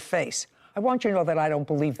it at your face. I want you to know that I don't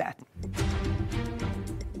believe that.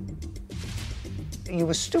 You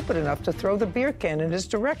were stupid enough to throw the beer can in his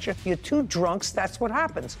direction. You're two drunks, that's what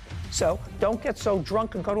happens. So don't get so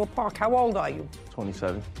drunk and go to a park. How old are you?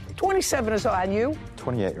 27. 27 is old, and you?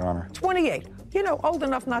 28, Your Honor. 28. You know, old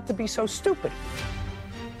enough not to be so stupid.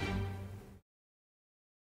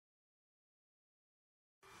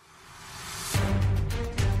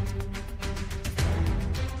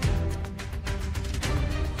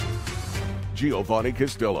 Giovanni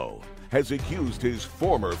Castillo has accused his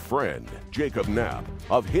former friend, Jacob Knapp,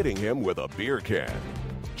 of hitting him with a beer can.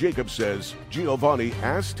 Jacob says Giovanni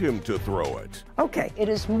asked him to throw it. Okay, it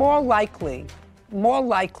is more likely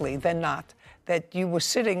than not that you were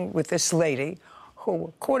sitting with this lady who,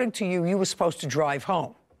 according to you, you were supposed to drive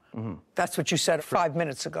home. That's what you said 5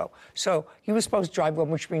 minutes ago. So you were supposed to drive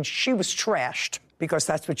home, which means she was trashed, because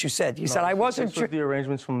that's what you said. You said, I wasn't... This was the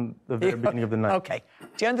arrangements from the very beginning of the night. Okay.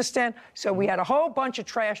 Do you understand? So we had a whole bunch of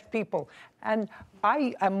trashed people. And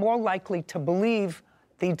I am more likely to believe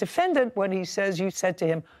the defendant when he says you said to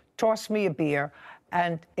him, toss me a beer,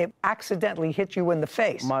 and it accidentally hit you in the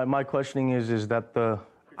face. My questioning is that the...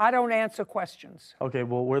 I don't answer questions. Okay,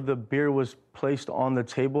 well, where the beer was placed on the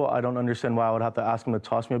table, I don't understand why I would have to ask him to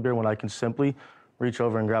toss me a beer when I can simply reach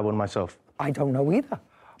over and grab one myself. I don't know either.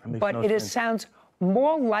 But no it sense. sounds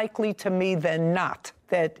more likely to me than not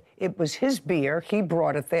that it was his beer, he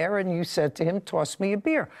brought it there, and you said to him, toss me a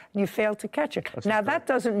beer, and you failed to catch it. Now, that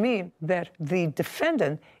doesn't mean that the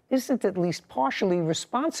defendant isn't at least partially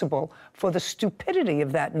responsible for the stupidity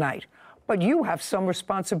of that night. But you have some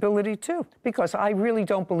responsibility, too, because I really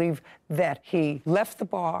don't believe that he left the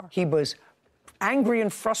bar. He was angry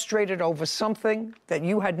and frustrated over something that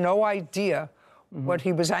you had no idea what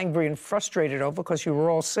he was angry and frustrated over, because you were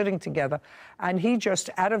all sitting together, and he just,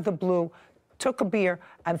 out of the blue, took a beer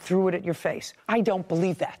and threw it at your face. I don't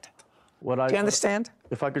believe that. Do you understand?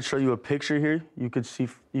 If I could show you a picture here, you could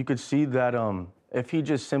see that if he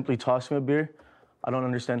just simply tossed me a beer, I don't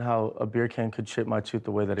understand how a beer can could chip my tooth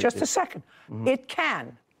the way that it did. Just a second. It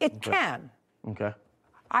can. It can. Okay.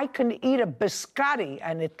 I can eat a biscotti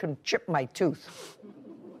and it can chip my tooth.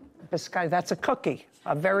 Biscotti, that's a cookie,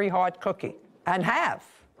 a very hard cookie. And have.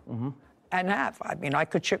 And have. I mean, I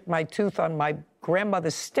could chip my tooth on my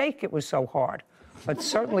grandmother's steak, it was so hard. But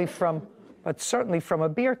certainly from a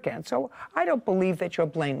beer can. So I don't believe that you're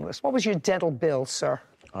blameless. What was your dental bill, sir?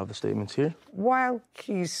 I have the statements here. While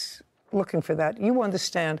he's looking for that, you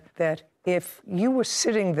understand that if you were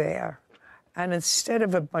sitting there and instead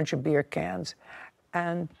of a bunch of beer cans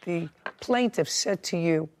and the plaintiff said to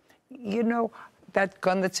you, you know, that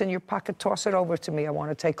gun that's in your pocket, toss it over to me. I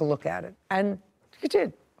want to take a look at it. And you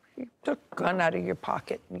did. You took a gun out of your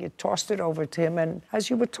pocket and you tossed it over to him. And as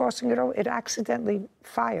you were tossing it over, it accidentally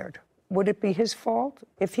fired. Would it be his fault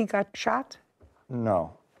if he got shot?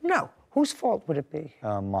 No. No. Whose fault would it be?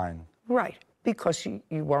 Mine. Right. Because you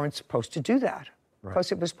weren't supposed to do that. Right.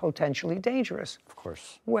 Because it was potentially dangerous. Of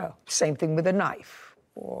course. Well, same thing with a knife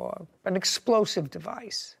or an explosive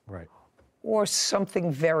device. Right. Or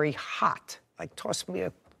something very hot, like toss me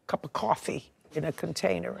a cup of coffee in a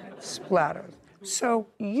container and it splatters. So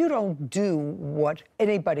you don't do what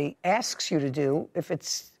anybody asks you to do if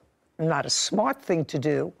it's not a smart thing to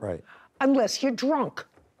do. Right. Unless you're drunk.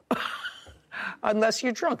 Unless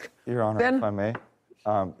you're drunk. Your Honor, then, if I may.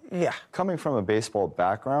 Yeah. Coming from a baseball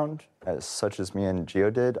background, such as me and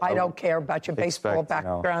Gio did, I don't care about your baseball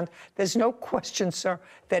background. There's no question, sir,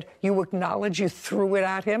 that you acknowledge you threw it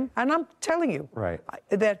at him. And I'm telling you right.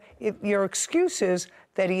 that if your excuse is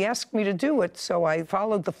that he asked me to do it, so I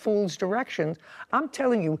followed the fool's directions. I'm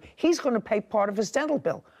telling you, he's going to pay part of his dental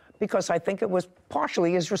bill because I think it was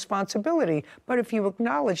partially his responsibility. But if you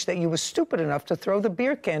acknowledge that you were stupid enough to throw the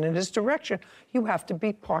beer can in his direction, you have to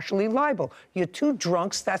be partially liable. You're two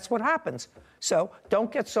drunks, that's what happens. So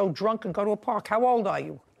don't get so drunk and go to a park. How old are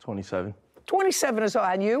you? 27. 27 is,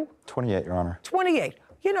 and you? 28, Your Honor. 28.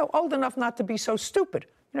 You know, old enough not to be so stupid.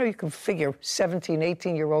 You know, you can figure 17,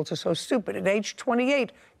 18-year-olds are so stupid. At age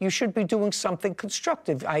 28, you should be doing something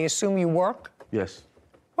constructive. I assume you work? Yes.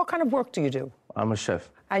 What kind of work do you do? I'm a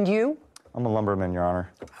chef. And you? I'm a lumberman, Your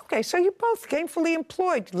Honor. Okay, so you're both gainfully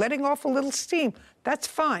employed, letting off a little steam. That's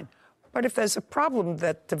fine. But if there's a problem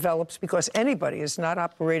that develops because anybody is not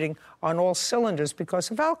operating on all cylinders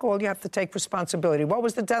because of alcohol, you have to take responsibility. What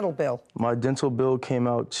was the dental bill? My dental bill came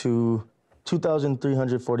out to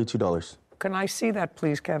 $2,342. Can I see that,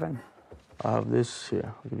 please, Kevin? I have this here.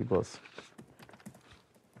 I'll give you both.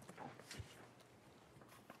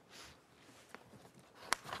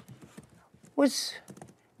 Was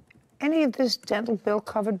any of this dental bill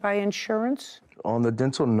covered by insurance? On the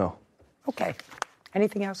dental, no. Okay.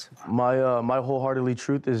 Anything else? My wholeheartedly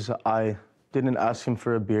truth is I didn't ask him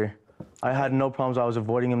for a beer. I had no problems. I was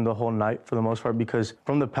avoiding him the whole night for the most part because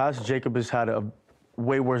from the past, Jacob has had a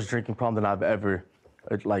way worse drinking problem than I've ever,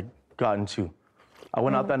 gotten to. I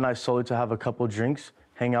went out that night solely to have a couple drinks,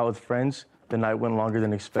 hang out with friends. The night went longer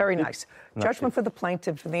than expected. Very nice. Judgment for the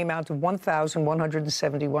plaintiff in the amount of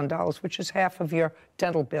 $1,171, which is half of your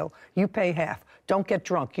dental bill. You pay half. Don't get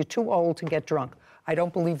drunk. You're too old to get drunk. I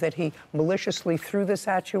don't believe that he maliciously threw this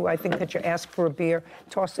at you. I think that you asked for a beer,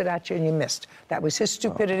 tossed it at you, and you missed. That was his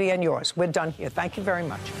stupidity and yours. We're done here. Thank you very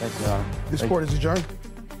much. Thank you, Your Honor. This court is adjourned.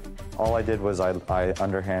 All I did was I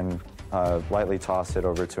underhand lightly tossed it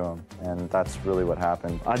over to him, and that's really what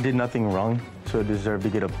happened. I did nothing wrong to deserve to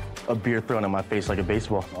get a beer thrown in my face like a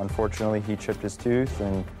baseball. Unfortunately, he chipped his tooth,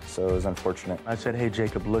 and so it was unfortunate. I said, hey,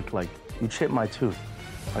 Jacob, look, you chipped my tooth.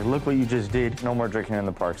 Look what you just did. No more drinking in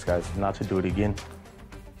the parks, guys. Not to do it again.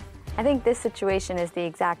 I think this situation is the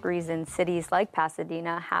exact reason cities like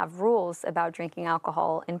Pasadena have rules about drinking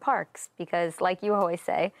alcohol in parks, because like you always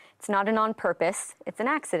say, it's not an on purpose, it's an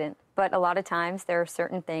accident. But a lot of times there are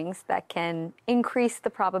certain things that can increase the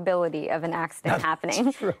probability of an accident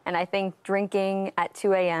happening. True. And I think drinking at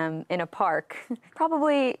 2 a.m. in a park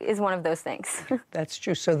probably is one of those things. That's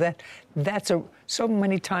true. So so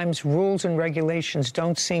many times rules and regulations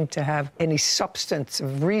don't seem to have any substance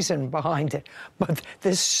of reason behind it. But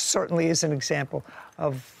this certainly is an example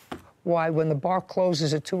of why when the bar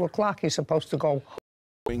closes at 2 o'clock, you're supposed to go.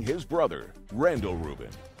 His brother, Randall Rubin,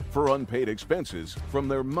 for unpaid expenses from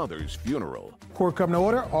their mother's funeral. Court come to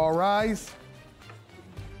order. All rise.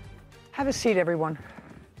 Have a seat, everyone.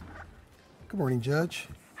 Good morning, Judge.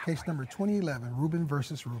 Case number 2011, Rubin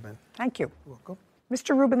versus Rubin. Thank you. You're welcome.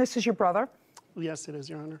 Mr. Rubin, this is your brother. Yes, it is,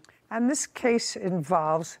 Your Honor. And this case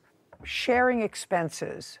involves sharing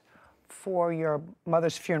expenses for your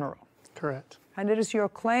mother's funeral. Correct. And it is your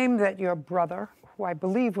claim that your brother, who I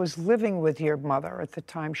believe was living with your mother at the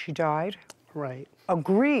time she died, Right.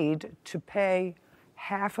 agreed to pay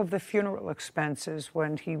half of the funeral expenses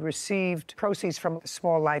when he received proceeds from a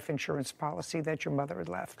small life insurance policy that your mother had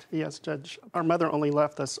left. Yes, Judge. Our mother only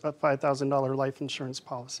left us a $5,000 life insurance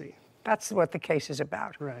policy. That's what the case is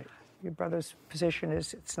about. Right. Your brother's position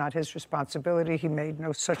is it's not his responsibility. He made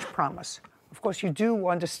no such promise. Of course, you do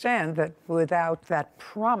understand that without that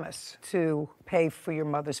promise to pay for your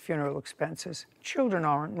mother's funeral expenses, children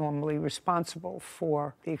aren't normally responsible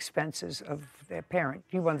for the expenses of their parent.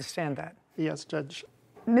 You understand that? Yes, Judge.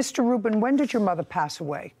 Mr. Rubin, when did your mother pass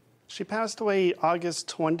away? She passed away August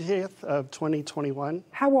 20th of 2021.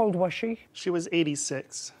 How old was she? She was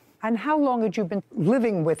 86. And how long had you been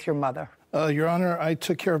living with your mother? Your Honor, I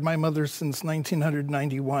took care of my mother since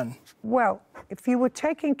 1991. Well, if you were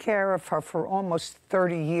taking care of her for almost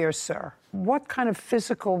 30 years, sir, what kind of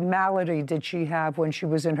physical malady did she have when she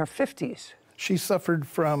was in her 50s? She suffered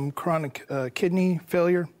from chronic kidney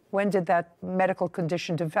failure. When did that medical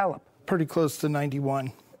condition develop? Pretty close to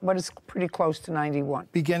 91. What is pretty close to 91?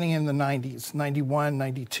 Beginning in the 90s, 91,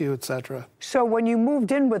 92, etc. So when you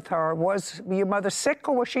moved in with her, was your mother sick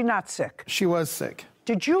or was she not sick? She was sick.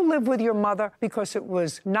 Did you live with your mother because it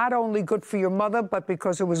was not only good for your mother, but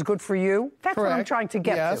because it was good for you? That's Correct. what I'm trying to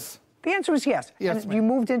get Yes. to. The answer is yes. Yes, and you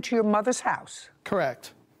moved into your mother's house?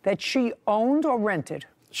 Correct. That she owned or rented?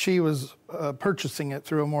 She was purchasing it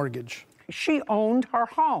through a mortgage. She owned her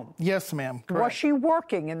home? Yes, ma'am. Correct. Was she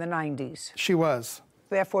working in the 90s? She was.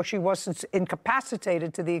 Therefore, she wasn't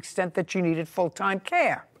incapacitated to the extent that she needed full-time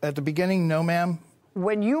care. At the beginning, no, ma'am.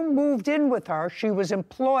 When you moved in with her, she was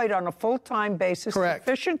employed on a full-time basis, Correct.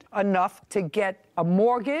 Sufficient enough to get a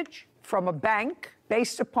mortgage from a bank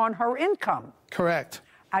based upon her income. Correct.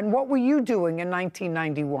 And what were you doing in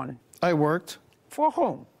 1991? I worked. For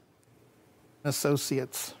whom?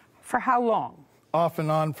 Associates. For how long? Off and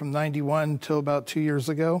on from 91 till about 2 years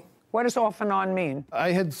ago. What does off and on mean?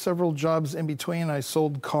 I had several jobs in between. I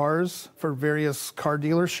sold cars for various car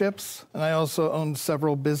dealerships, and I also owned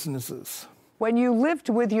several businesses. When you lived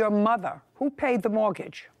with your mother, who paid the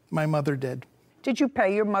mortgage? My mother did. Did you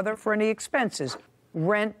pay your mother for any expenses?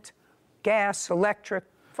 Rent, gas, electric,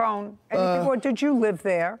 phone, anything? Or did you live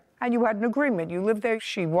there and you had an agreement? You lived there,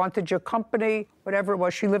 she wanted your company, whatever it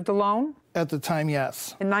was. She lived alone? At the time,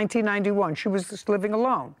 yes. In 1991, she was just living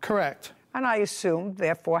alone? Correct. And I assume,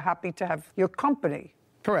 therefore, happy to have your company.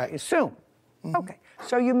 Correct. I assume. Mm-hmm. Okay.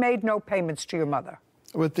 So you made no payments to your mother?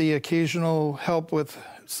 With the occasional help with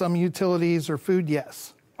some utilities or food,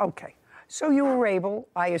 yes. Okay. So you were able,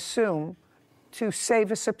 I assume, to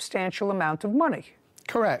save a substantial amount of money?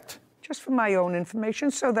 Correct. Just for my own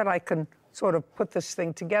information, so that I can sort of put this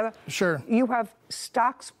thing together. Sure. You have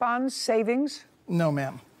stocks, bonds, savings? No,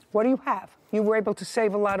 ma'am. What do you have? You were able to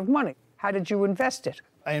save a lot of money. How did you invest it?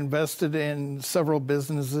 I invested in several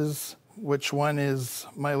businesses, which one is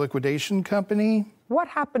my liquidation company. What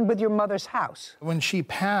happened with your mother's house? When she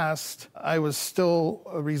passed, I was still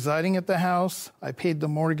residing at the house. I paid the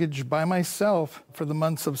mortgage by myself for the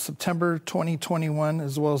months of September 2021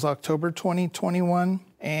 as well as October 2021.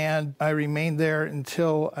 And I remained there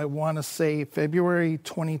until, I want to say, February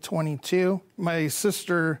 2022. My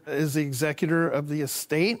sister is the executor of the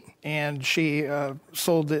estate, and she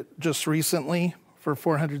sold it just recently for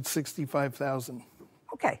 $465,000.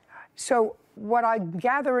 Okay, so what I'm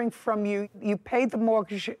gathering from you, you paid the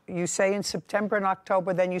mortgage, you say, in September and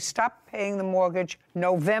October, then you stopped paying the mortgage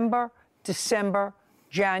November, December,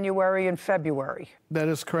 January, and February. That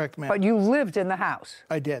is correct, ma'am. But you lived in the house?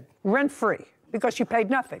 I did. Rent-free, because you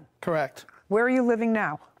paid nothing? Correct. Where are you living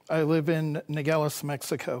now? I live in Nogales,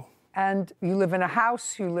 Mexico. And you live in a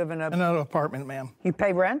house, you live in an apartment, ma'am. You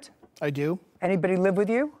pay rent? I do. Anybody live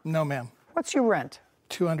with you? No, ma'am. What's your rent?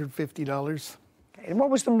 $250. Okay. And what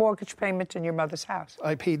was the mortgage payment in your mother's house?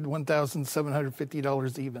 I paid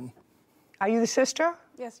 $1,750 even. Are you the sister?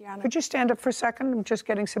 Yes, Your Honor. Could you stand up for a second? I'm just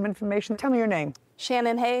getting some information. Tell me your name.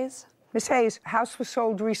 Shannon Hayes. Miss Hayes, house was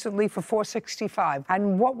sold recently for $465,000.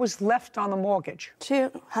 And what was left on the mortgage?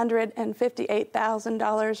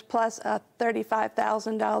 $258,000 plus a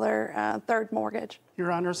 $35,000 third mortgage.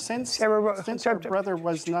 Your Honor, since our brother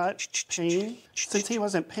was not paying, since he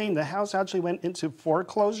wasn't paying, the house actually went into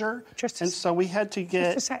foreclosure, and so we had to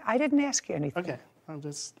get... Just a sec, I didn't ask you anything. Okay, I'm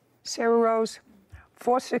just... Sarah Rose,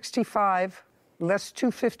 $465,000 less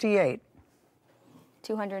 $258,000.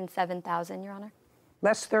 $207,000, Your Honor.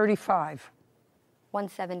 Less $35,000.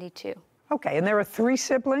 $172,000. Okay, and there are 3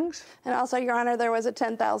 siblings? And also, Your Honor, there was a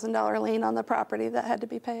 $10,000 lien on the property that had to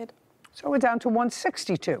be paid. So we're down to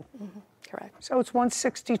 $162,000. Mm-hmm. Correct. So it's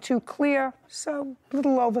 $162,000 clear, so a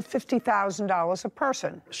little over $50,000 a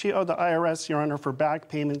person. She owed the IRS, Your Honor, for back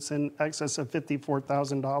payments in excess of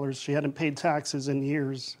 $54,000. She hadn't paid taxes in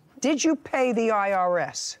years. Did you pay the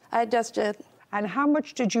IRS? I just did. And how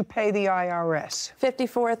much did you pay the IRS?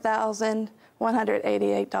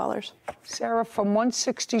 $54,188. Sarah, from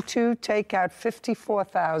 $162,000, take out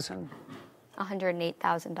 $54,000.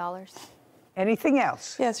 $108,000. Anything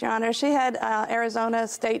else? Yes, Your Honor. She had Arizona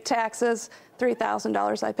state taxes,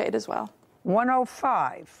 $3,000 I paid as well.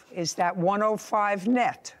 105. Is that 105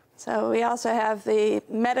 net? So we also have the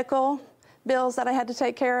medical bills that I had to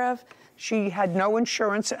take care of. She had no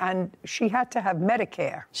insurance, and she had to have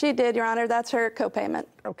Medicare. She did, Your Honor. That's her copayment.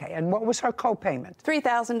 Okay, and what was her copayment?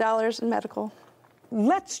 $3,000 in medical.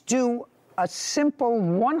 Let's do a simple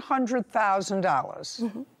 $100,000.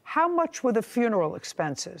 Mm-hmm. How much were the funeral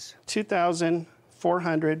expenses?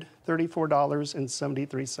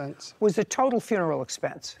 $2,434.73. Was the total funeral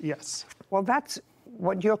expense? Yes. Well, that's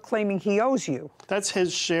what you're claiming he owes you. That's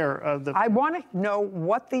his share of the... I want to know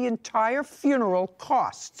what the entire funeral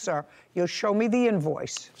cost, sir. You'll show me the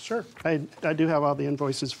invoice. Sure. I do have all the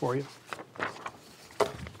invoices for you.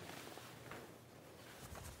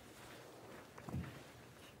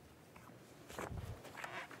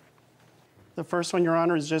 The first one, Your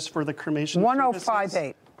Honor, is just for the cremation.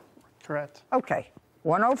 1058. Correct. Okay.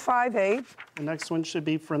 1058. The next one should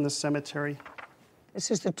be from the cemetery.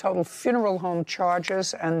 This is the total funeral home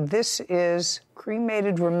charges, and this is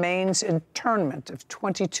cremated remains internment of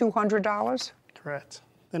 $2,200. Correct.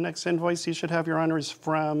 The next invoice you should have, Your Honor, is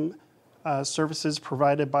from services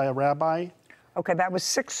provided by a rabbi. Okay, that was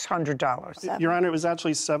 $600. Your Honor, it was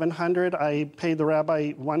actually $700. I paid the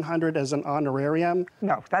rabbi $100 as an honorarium.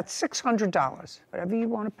 No, that's $600. Whatever you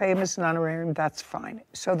want to pay him as an honorarium, that's fine.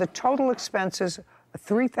 So the total expenses are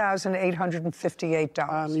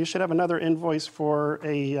 $3,858. You should have another invoice for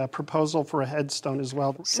a proposal for a headstone as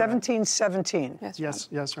well. $1,717. Yes,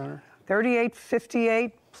 Your Honor.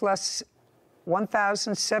 $3,858 plus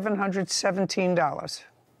 $1,717.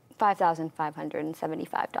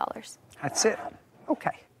 $5,575. That's it.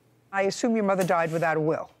 Okay. I assume your mother died without a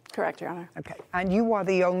will. Correct, Your Honor. Okay. And you are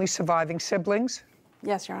the only surviving siblings?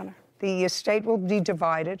 Yes, Your Honor. The estate will be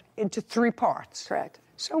divided into 3 parts. Correct.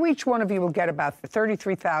 So each one of you will get about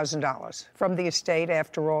 $33,000 from the estate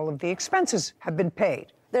after all of the expenses have been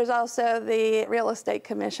paid. There's also the real estate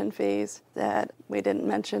commission fees that we didn't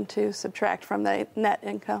mention to subtract from the net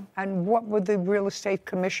income. And what were the real estate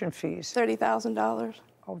commission fees? $30,000.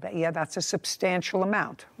 Oh, that's a substantial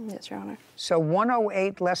amount. Yes, Your Honor. So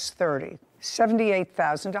 108 less 30,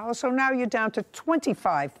 $78,000. So now you're down to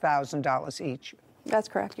 $25,000 each. That's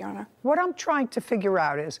correct, Your Honor. What I'm trying to figure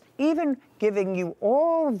out is, even giving you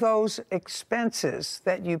all those expenses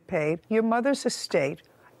that you paid, your mother's estate,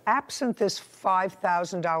 absent this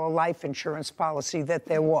 $5,000 life insurance policy that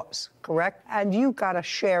there was, correct? And you got a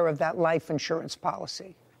share of that life insurance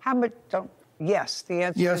policy. How much? Yes, the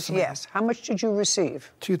answer is yes. How much did you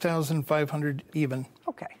receive? $2,500 even.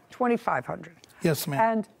 Okay, $2,500. Yes, ma'am.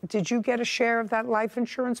 And did you get a share of that life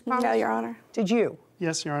insurance policy? No, Your Honor. Did you?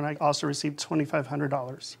 Yes, Your Honor. I also received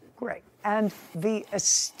 $2,500. Great. And the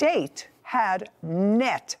estate had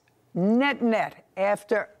net,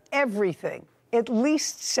 after everything, at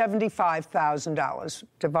least $75,000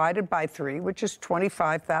 divided by 3, which is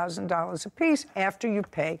 $25,000 apiece after you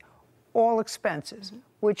pay all expenses,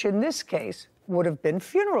 which in this case would have been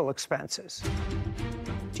funeral expenses.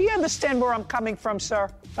 Do you understand where I'm coming from, sir?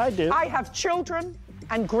 I do. I have children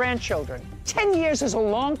and grandchildren. 10 years is a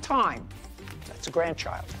long time. That's a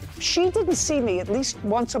grandchild. If she didn't see me at least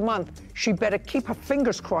once a month, she better keep her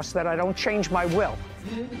fingers crossed that I don't change my will.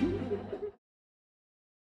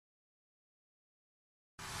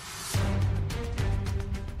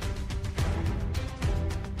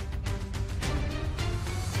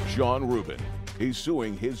 Sean Rubin. He's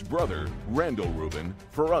suing his brother, Randall Rubin,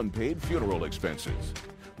 for unpaid funeral expenses.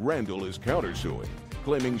 Randall is countersuing,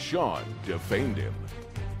 claiming Sean defamed him.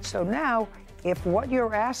 So now, if what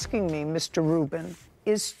you're asking me, Mr. Rubin,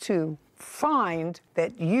 is to find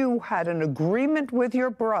that you had an agreement with your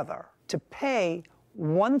brother to pay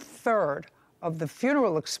 1/3 of the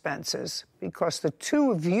funeral expenses because the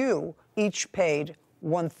two of you each paid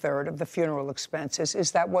 1/3 of the funeral expenses. Is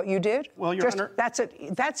that what you did? Well, Your Honor,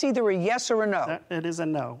 that's either a yes or a no. It is a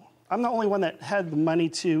no. I'm the only one that had the money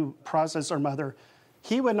to process our mother.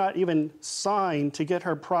 He would not even sign to get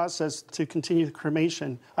her processed to continue the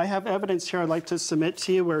cremation. I have evidence here I'd like to submit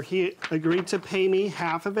to you where he agreed to pay me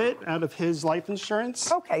half of it out of his life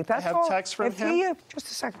insurance. Okay, that's all. I have text from him. Just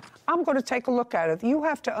a second. I'm going to take a look at it. You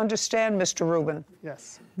have to understand, Mr. Rubin,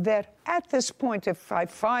 yes, that at this point, if I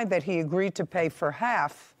find that he agreed to pay for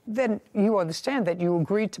half, then you understand that you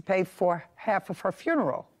agreed to pay for half of her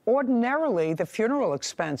funeral. Ordinarily, the funeral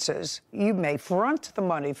expenses, you may front the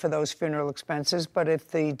money for those funeral expenses, but if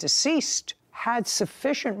the deceased had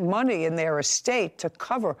sufficient money in their estate to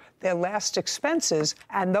cover their last expenses,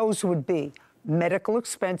 and those would be medical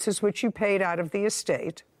expenses, which you paid out of the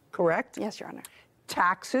estate, correct? Yes, Your Honor.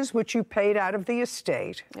 Taxes, which you paid out of the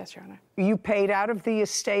estate. Yes, Your Honor. You paid out of the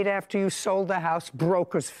estate after you sold the house,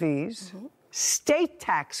 broker's fees. Mm-hmm. State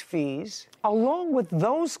tax fees, along with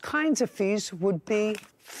those kinds of fees, would be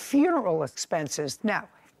funeral expenses. Now,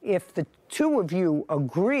 if the two of you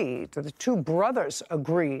agreed, or the two brothers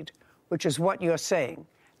agreed, which is what you're saying,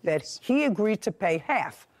 that he agreed to pay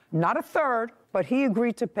half, not 1/3, but he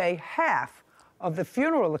agreed to pay half of the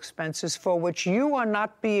funeral expenses for which you are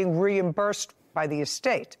not being reimbursed by the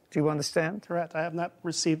estate. Do you understand? Correct. I have not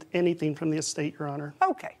received anything from the estate, Your Honor.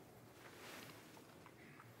 Okay.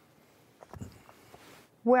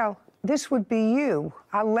 Well, this would be you.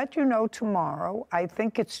 I'll let you know tomorrow. I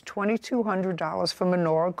think it's $2,200 for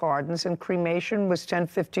Menorah Gardens, and cremation was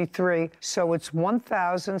 $1,053, so it's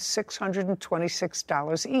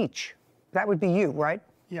 $1,626 each. That would be you, right?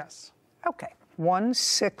 Yes. Okay,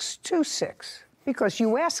 1,626, because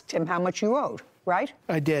you asked him how much you owed, right?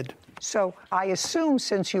 I did. So I assume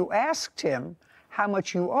since you asked him how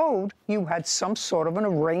much you owed, you had some sort of an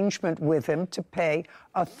arrangement with him to pay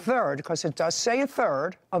 1/3, because it does say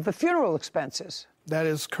 1/3 of the funeral expenses. That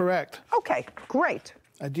is correct. Okay, great.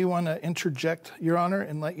 I do want to interject, Your Honor,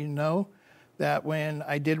 and let you know that when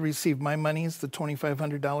I did receive my monies, the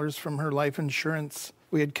 $2,500 from her life insurance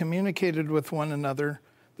We had communicated with one another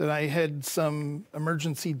that I had some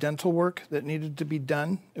emergency dental work that needed to be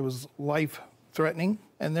done. It was life-threatening.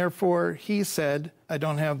 And therefore, he said, I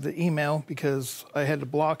don't have the email because I had to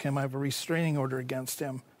block him. I have a restraining order against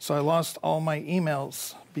him. So I lost all my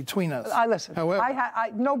emails between us. Listen, however,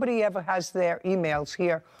 nobody ever has their emails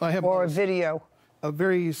here or a video. A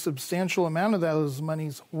very substantial amount of those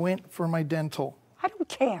monies went for my dental. I don't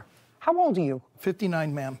care. How old are you?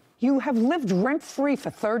 59, ma'am. You have lived rent-free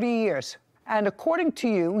for 30 years. And according to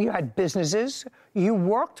you, you had businesses. You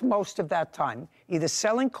worked most of that time, either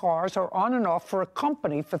selling cars or on and off for a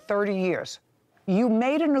company for 30 years. You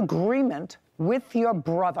made an agreement with your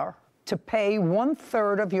brother to pay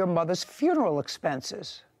 1/3 of your mother's funeral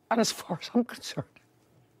expenses. And as far as I'm concerned,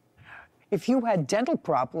 if you had dental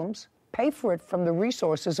problems, pay for it from the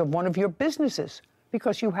resources of one of your businesses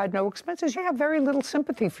because you had no expenses. You have very little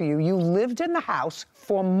sympathy for you. You lived in the house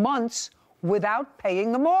for months without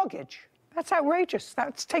paying the mortgage. That's outrageous.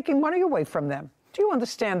 That's taking money away from them. Do you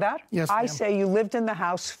understand that? Yes, ma'am. I say you lived in the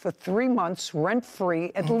house for 3 months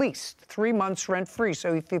rent-free, at least 3 months rent-free.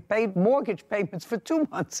 So if you paid mortgage payments for 2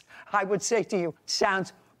 months, I would say to you,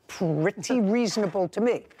 sounds pretty reasonable to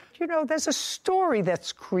me. You know, there's a story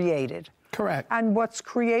that's created. Correct. And what's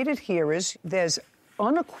created here is there's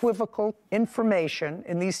unequivocal information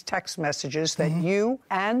in these text messages that you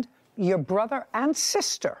and your brother and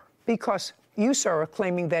sister, because you, sir, are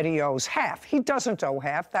claiming that he owes half. He doesn't owe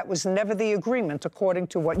half. That was never the agreement, according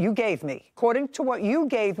to what you gave me. According to what you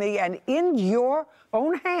gave me, and in your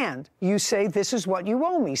own hand, you say this is what you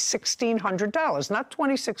owe me, $1,600, not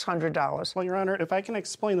 $2,600. Well, Your Honor, if I can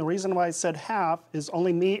explain, the reason why I said half is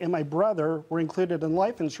only me and my brother were included in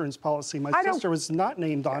life insurance policy. My sister was not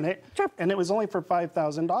named on it, and it was only for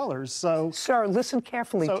 $5,000. So, sir, listen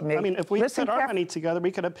carefully to me. I mean, if we put our money together,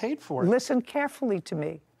 we could have paid for it. Listen carefully to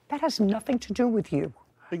me. That has nothing to do with you.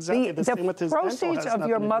 Exactly. The same with his dental proceeds has of nothing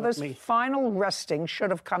your to do with mother's me. final resting should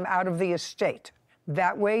have come out of the estate.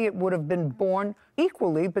 That way it would have been borne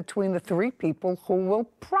equally between the 3 people who will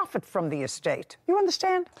profit from the estate. You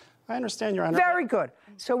understand? I understand, Your Honor. Very good.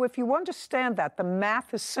 So if you understand that, the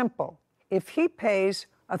math is simple. If he pays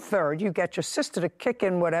 1/3, you get your sister to kick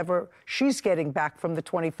in whatever she's getting back from the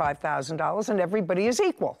 $25,000, and everybody is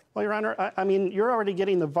equal. Well, Your Honor, I mean, you're already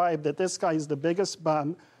getting the vibe that this guy's the biggest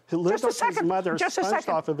bum who lived off his mother, sponged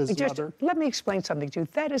off of his mother. Let me explain something to you.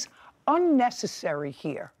 That is unnecessary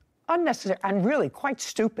here. Unnecessary and really quite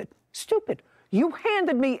stupid. Stupid. You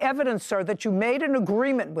handed me evidence, sir, that you made an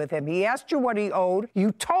agreement with him. He asked you what he owed.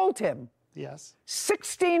 You told him. Yes.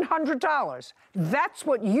 $1,600. That's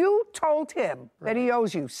what you told him, that he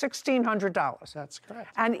owes you, $1,600. That's correct.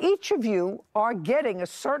 And each of you are getting a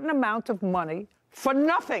certain amount of money for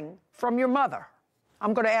nothing from your mother.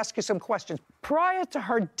 I'm going to ask you some questions. Prior to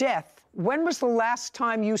her death, when was the last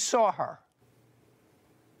time you saw her?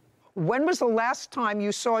 When was the last time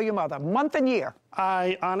you saw your mother? Month and year?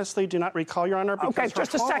 I honestly do not recall, Your Honor. Okay,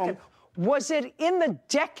 just a second. Was it in the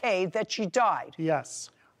decade that she died? Yes.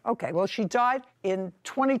 Okay, well, she died in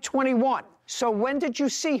 2021. So when did you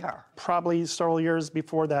see her? Probably several years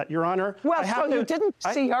before that, Your Honor. Well, so you didn't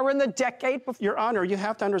see her in the decade before? Your Honor, you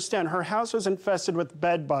have to understand, her house was infested with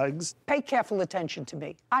bed bugs. Pay careful attention to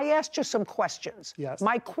me. I asked you some questions. Yes.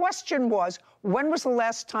 My question was, when was the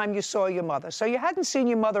last time you saw your mother? So you hadn't seen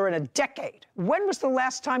your mother in a decade. When was the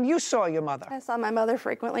last time you saw your mother? I saw my mother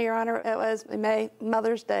frequently, Your Honor. It was in May,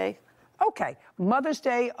 Mother's Day. Okay, Mother's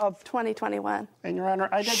Day of 2021. And Your Honor,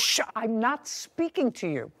 I did... Shh, I'm not speaking to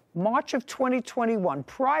you. March of 2021.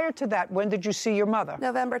 Prior to that, when did you see your mother?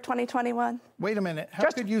 November 2021. Wait a minute.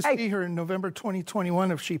 How could you see her in November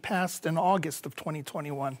 2021 if she passed in August of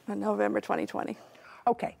 2021? November 2020.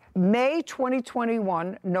 Okay. May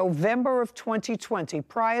 2021, November of 2020.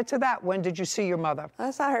 Prior to that, when did you see your mother?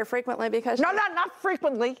 I saw her frequently because... No, not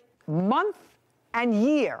frequently. Month and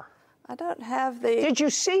year. I don't have the... Did you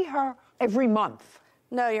see her every month?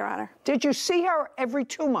 No, Your Honor. Did you see her every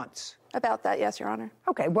 2 months? About that, yes, Your Honor.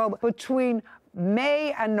 Okay, well, between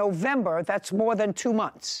May and November, that's more than 2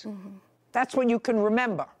 months. That's what you can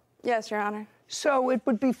remember. Yes, Your Honor. So it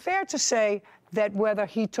would be fair to say that whether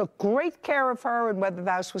he took great care of her and whether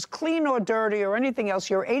the house was clean or dirty or anything else,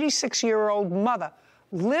 your 86-year-old mother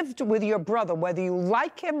lived with your brother, whether you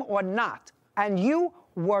like him or not, and you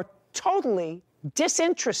were totally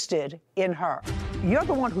disinterested in her. You're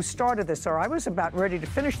the one who started this, sir. I was about ready to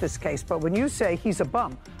finish this case, but when you say he's a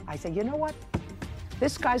bum, I say, you know what?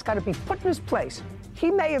 This guy's got to be put in his place. He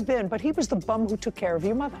may have been, but he was the bum who took care of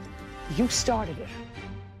your mother. You started it.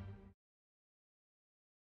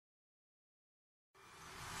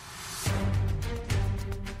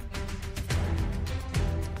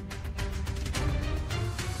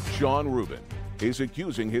 Sean Rubin is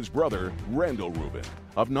accusing his brother, Randall Rubin,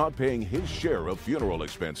 of not paying his share of funeral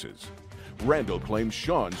expenses. Randall claims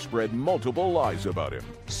Sean spread multiple lies about him.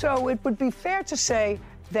 So it would be fair to say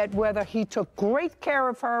that whether he took great care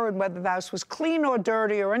of her and whether the house was clean or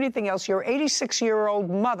dirty or anything else, your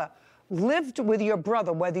 86-year-old mother lived with your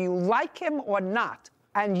brother, whether you like him or not,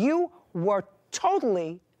 and you were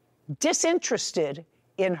totally disinterested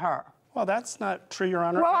in her. Well, that's not true, Your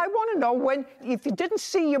Honor. Well, I want to know if you didn't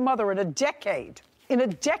see your mother in a decade,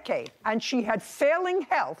 and she had failing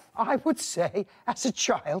health, I would say, as a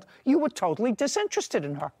child, you were totally disinterested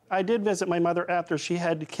in her. I did visit my mother after she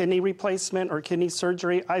had kidney replacement or kidney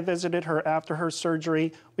surgery. I visited her after her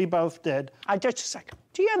surgery. We both did. Just a second.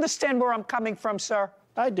 Do you understand where I'm coming from, sir?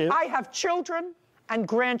 I do. I have children and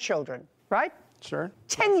grandchildren, right? Sure.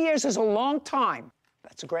 10 years is a long time.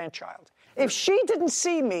 That's a grandchild. If she didn't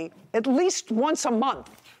see me at least once a month,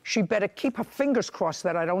 she better keep her fingers crossed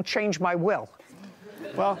that I don't change my will.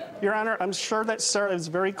 Well, Your Honor, I'm sure that Sarah is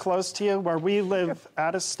very close to you, where we live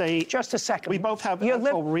out of state. Just a second. We both have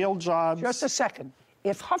real jobs. Just a second.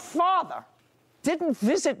 If her father didn't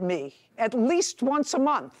visit me at least once a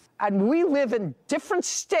month, and we live in different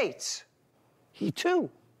states, he too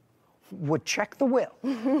would check the will.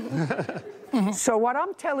 So what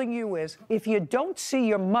I'm telling you is, if you don't see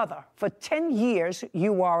your mother for 10 years,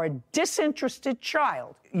 you are a disinterested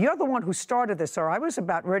child. You're the one who started this, sir. I was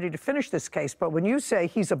about ready to finish this case, but when you say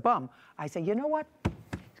he's a bum, I say, you know what?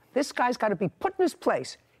 This guy's got to be put in his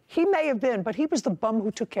place. He may have been, but he was the bum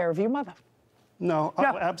who took care of your mother. No, No.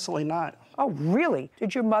 Oh, absolutely not. Oh, really?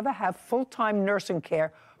 Did your mother have full-time nursing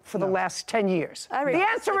care for the last 10 years? The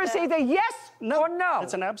answer is either yes or no.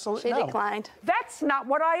 It's an absolute She no. declined. That's not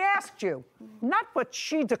what I asked you. Not what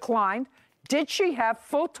she declined. Did she have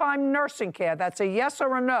full-time nursing care? That's a yes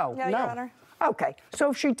or a no? Yeah, Your Honor. Okay, so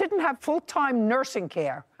if she didn't have full-time nursing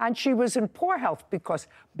care and she was in poor health because,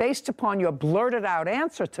 based upon your blurted-out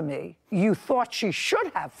answer to me, you thought she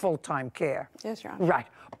should have full-time care. Yes, Your Honor. Right,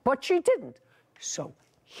 but she didn't. So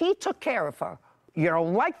he took care of her. You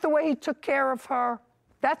don't like the way he took care of her.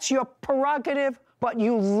 That's your prerogative, but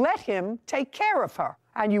you let him take care of her.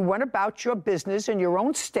 And you went about your business in your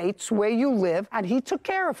own states where you live, and he took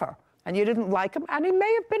care of her. And you didn't like him, and he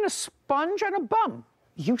may have been a sponge and a bum.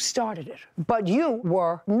 You started it. But you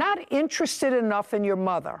were not interested enough in your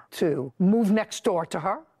mother to move next door to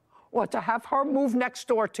her or to have her move next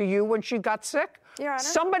door to you when she got sick. Your Honor.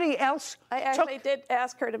 Somebody else I actually did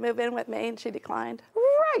ask her to move in with me, and she declined.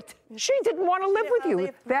 Right. She didn't want to live with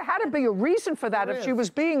you. There had to be a reason for that if she was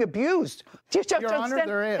being abused. Your Honor,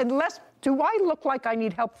 there is. Unless, do I look like I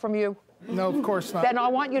need help from you? No, of course not. Then I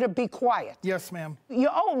want you to be quiet. Yes, ma'am. You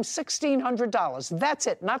owe him $1,600. That's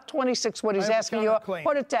it, not $26, what he's asking you.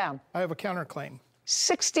 Put it down. I have a counterclaim.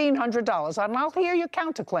 $1,600, and I'll hear your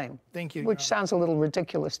counterclaim. Thank you, Which sounds a little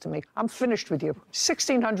ridiculous to me. I'm finished with you.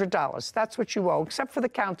 $1,600, that's what you owe, except for the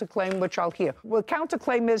counterclaim, which I'll hear. Well, the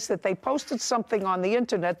counterclaim is that they posted something on the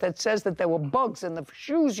internet that says that there were bugs in the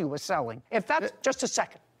shoes you were selling. If that's, just a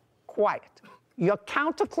second, quiet. Your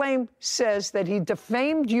counterclaim says that he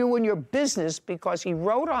defamed you and your business because he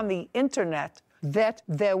wrote on the internet that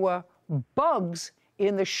there were bugs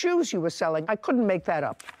in the shoes you were selling. I couldn't make that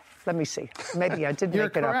up. Let me see. Maybe I did make it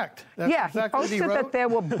up. You're correct. That's yeah, exactly what he he posted wrote. that there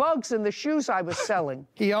were bugs in the shoes I was selling.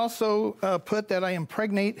 He also put that I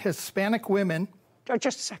impregnate Hispanic women.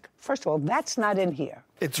 Just a second. First of all, that's not in here.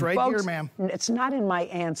 It's right here, ma'am. It's not in my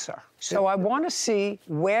answer. So I want to see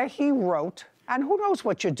where he wrote, and who knows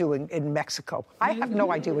what you're doing in Mexico. I have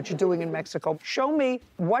no idea what you're doing in Mexico. Show me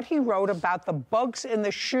what he wrote about the bugs in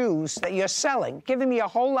the shoes that you're selling, giving me a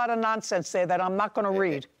whole lot of nonsense there that I'm not going to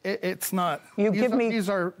read. It's not. You give me... These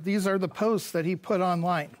are the posts that he put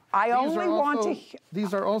online. I only want to...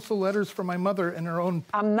 These are also letters from my mother in her own...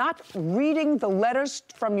 I'm not reading the letters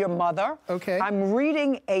from your mother. Okay. I'm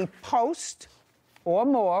reading a post or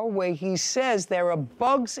more where he says there are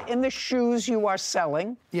bugs in the shoes you are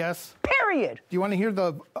selling. Yes. Period. Do you want to hear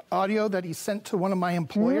the audio that he sent to one of my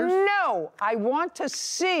employers? No. I want to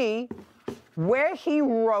see where he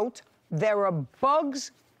wrote there are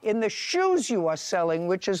bugs in the shoes you are selling,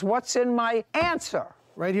 which is what's in my answer.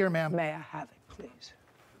 Right here, ma'am. May I have it, please?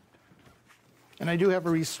 And I do have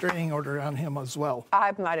a restraining order on him as well.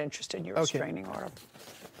 I'm not interested in your restraining order.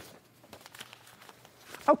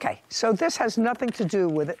 Okay, so this has nothing to do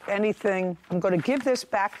with anything. I'm going to give this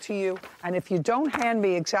back to you, and if you don't hand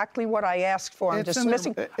me exactly what I asked for, I'm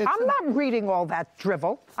dismissing. I'm not reading all that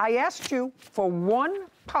drivel. I asked you for one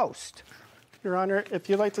post. Your Honor, if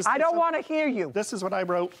you'd like to... I don't want to hear you. This is what I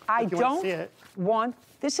wrote. I if you want to see don't it. want...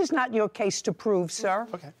 This is not your case to prove, sir.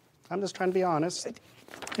 Okay. I'm just trying to be honest.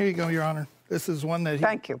 Here you go, Your Honor. This is one that he...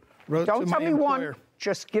 Thank you. Don't tell me one.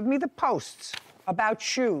 Just give me the posts about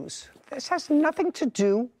shoes. This has nothing to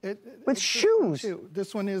do with shoes.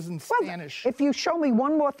 This one is in Spanish. If you show me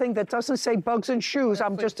one more thing that doesn't say bugs and shoes,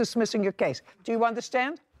 I'm just dismissing your case. Do you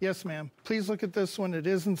understand? Yes, ma'am. Please look at this one. It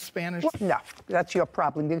is in Spanish. No, that's your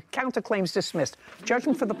problem. The counterclaim's dismissed.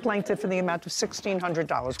 Judgment for the plaintiff in the amount of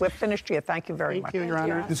 $1,600. We're finished here. Thank you very much. Thank you, Your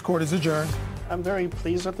Honor. This court is adjourned. I'm very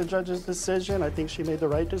pleased with the judge's decision. I think she made the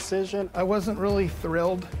right decision. I wasn't really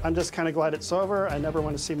thrilled. I'm just kind of glad it's over. I never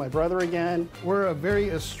want to see my brother again. We're a very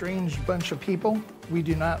estranged bunch of people. We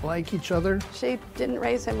do not like each other. She didn't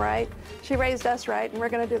raise him right. She raised us right, and we're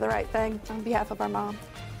going to do the right thing on behalf of our mom.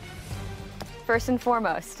 First and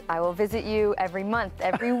foremost, I will visit you every month,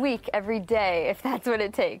 every week, every day, if that's what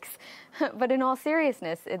it takes. But in all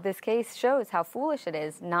seriousness, this case shows how foolish it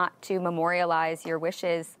is not to memorialize your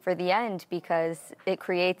wishes for the end, because it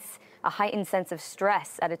creates a heightened sense of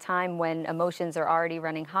stress at a time when emotions are already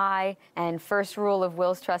running high. And first rule of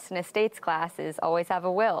wills, trusts, and estates class is always have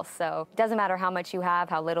a will. So it doesn't matter how much you have,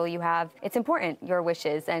 how little you have. It's important, your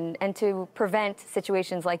wishes, and to prevent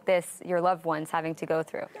situations like this, your loved ones having to go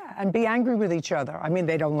through. Yeah, and be angry with each other. I mean,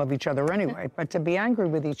 they don't love each other anyway, but to be angry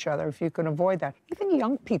with each other, if you can avoid that. Even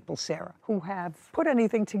young people, Sarah, who have put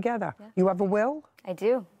anything together. Yeah. You have a will? I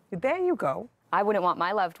do. There you go. I wouldn't want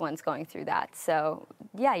my loved ones going through that. So,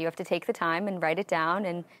 yeah, you have to take the time and write it down.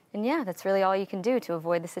 And yeah, that's really all you can do to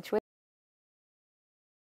avoid the situation.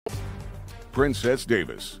 Princess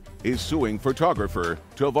Davis is suing photographer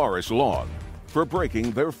Tavares Long for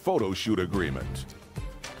breaking their photo shoot agreement.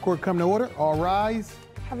 Court come to order. All rise.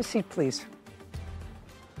 Have a seat, please.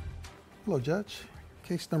 Hello, Judge.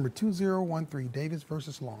 Case number 2013, Davis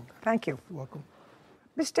versus Long. Thank you. You're welcome.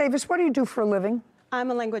 Miss Davis, what do you do for a living?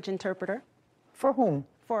 I'm a language interpreter. For whom?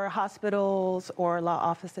 For hospitals or law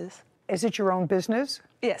offices. Is it your own business?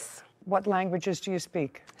 Yes. What languages do you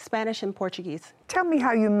speak? Spanish and Portuguese. Tell me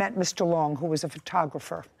how you met Mr. Long, who was a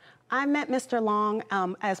photographer. I met Mr. Long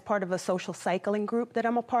as part of a social cycling group that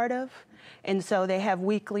I'm a part of. And so they have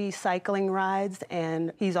weekly cycling rides,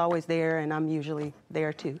 and he's always there, and I'm usually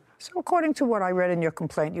there too. So according to what I read in your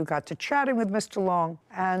complaint, you got to chatting with Mr. Long,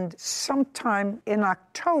 and sometime in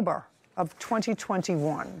October of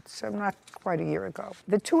 2021, so not quite a year ago,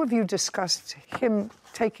 the two of you discussed him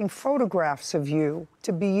taking photographs of you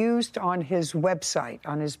to be used on his website,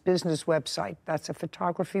 on his business website. That's a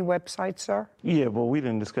photography website, sir? Yeah, but we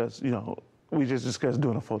didn't discuss, we just discussed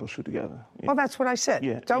doing a photo shoot together. Yeah. Well, that's what I said.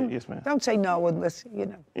 Yeah, yes, ma'am. Don't say no unless,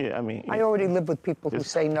 Yeah, I mean. I already live with people who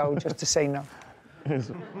say no just to say no.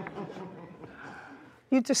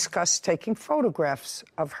 You discussed taking photographs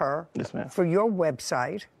of her for your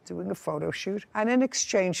website, doing a photo shoot, and in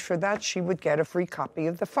exchange for that, she would get a free copy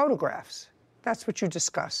of the photographs. That's what you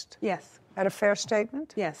discussed. Yes. That a fair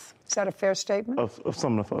statement? Yes. Is that a fair statement? Of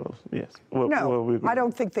some of the photos, yes. I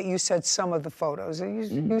don't think that you said some of the photos.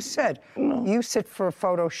 You said, you sit for a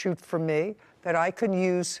photo shoot for me, that I can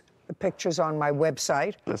use the pictures on my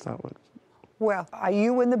website. That's not what. Well, are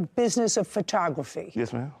you in the business of photography?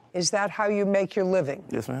 Yes, ma'am. Is that how you make your living?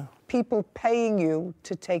 Yes, ma'am. People paying you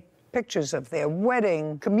to take pictures of their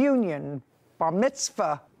wedding, communion, bar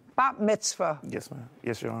mitzvah, bat mitzvah. Yes, ma'am.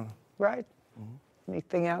 Yes, Your Honor. Right?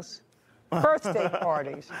 Anything else? Birthday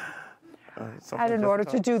parties. And in order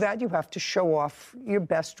to do that, you have to show off your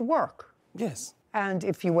best work. Yes. And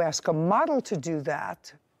if you ask a model to do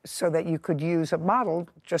that, so that you could use a model,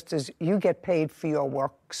 just as you get paid for your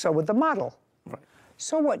work, so would the model. Right.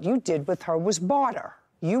 So what you did with her was barter.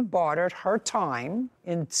 You bartered her time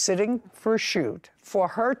in sitting for a shoot for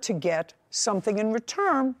her to get something in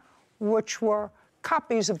return, which were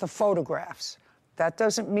copies of the photographs. That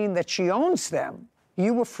doesn't mean that she owns them.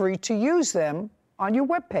 You were free to use them on your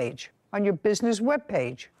webpage, on your business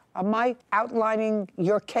webpage. Am I outlining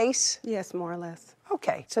your case? Yes, more or less.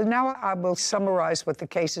 Okay, so now I will summarize what the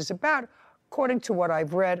case is about. According to what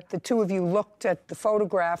I've read, the two of you looked at the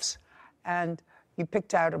photographs and you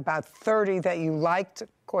picked out about 30 that you liked,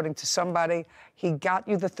 according to somebody. He got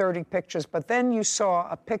you the 30 pictures, but then you saw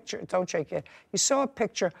a picture, don't shake it, you saw a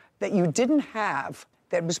picture that you didn't have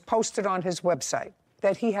that was posted on his website,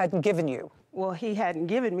 that he hadn't given you. Well, he hadn't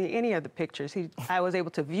given me any of the pictures. I was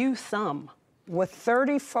able to view some. With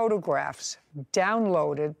 30 photographs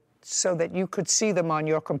downloaded so that you could see them on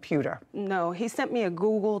your computer? No, he sent me a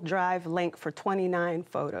Google Drive link for 29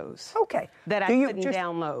 photos. Okay. That I couldn't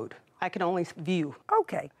download. I could only view.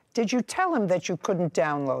 Okay. Did you tell him that you couldn't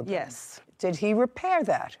download them? Yes. Did he repair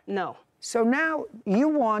that? No. So now you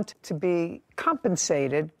want to be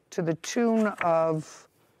compensated to the tune of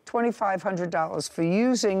 $2,500 for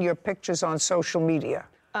using your pictures on social media.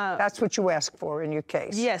 That's what you asked for in your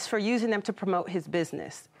case. Yes, for using them to promote his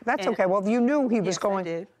business. That's okay. Well, you knew he was going.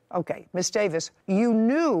 I did. Okay, Ms. Davis, you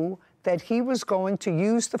knew that he was going to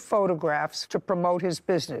use the photographs to promote his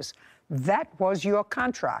business. That was your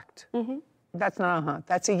contract. Mm-hmm. That's not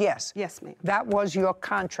that's a yes. Yes, ma'am. That was your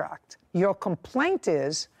contract. Your complaint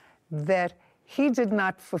is that he did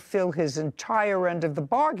not fulfill his entire end of the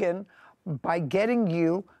bargain by getting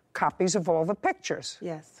you copies of all the pictures.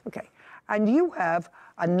 Yes. Okay. And you have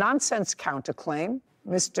a nonsense counterclaim,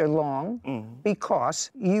 Mr. Long,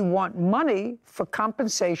 because you want money for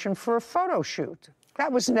compensation for a photo shoot.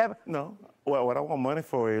 That was never... No. Well, what I want money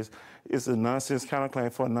for is a nonsense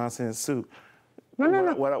counterclaim for a nonsense suit.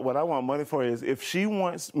 No. What I want money for is if she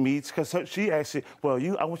wants me, because she actually,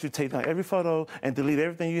 I want you to take down every photo and delete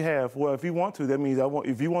everything you have. Well, if you want to, that means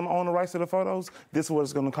if you want to own the rights to the photos, this is what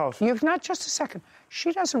it's going to cost you. You've not just a second.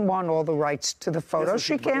 She doesn't want all the rights to the photos.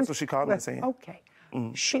 She can't. That's what she called me saying. Okay.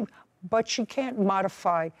 But she can't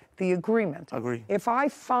modify the agreement. Agree. If I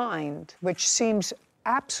find, which seems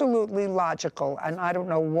absolutely logical, and I don't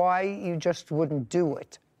know why you just wouldn't do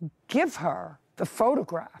it, give her the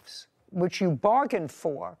photographs, which you bargained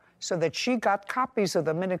for, so that she got copies of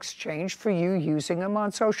them in exchange for you using them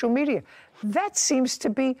on social media. That seems to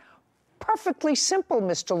be perfectly simple,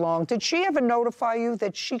 Mr. Long. Did she ever notify you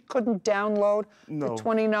that she couldn't download the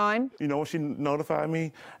 29? You know when she notified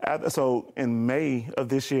me? So in May of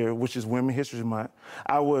this year, which is Women's History Month,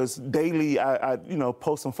 I was daily, I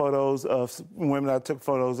post some photos of women I took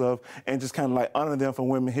photos of and just kind of like honor them for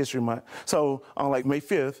Women's History Month. So on like May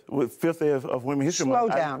 5th, with 5th day of Women's History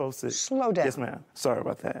Month, I posted. Slow down. Yes, ma'am. Sorry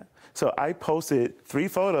about that. So I posted 3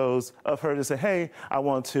 photos of her to say, hey, I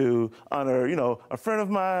want to honor, a friend of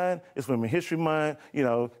mine. It's Women's History Month,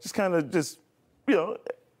 just kind of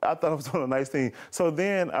I thought I was doing a nice thing. So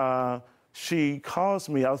then she calls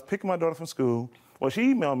me. I was picking my daughter from school. Well,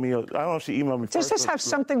 she emailed me. I don't know if she emailed me Does this have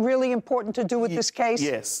something really important to do with this case?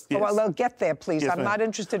 Yes. Well, they'll get there, please. Yes, I'm not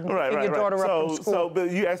interested in picking your daughter up from school.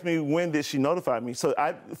 But you asked me when did she notify me. So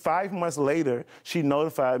 5 months later, she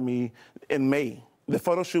notified me in May. The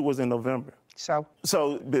photo shoot was in November.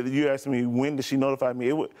 But you asked me when did she notify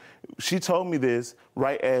me? She told me this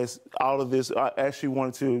right as all of this, as she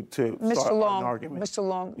wanted to start an argument. Mr.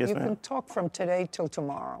 Long, yes, you ma'am. can talk from today till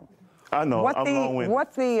tomorrow. I know, I'm long-winded.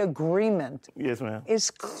 What the agreement yes, ma'am.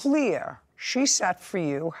 is clear. She sat for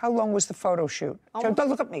you. How long was the photo shoot? Don't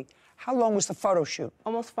look at me. How long was the photo shoot?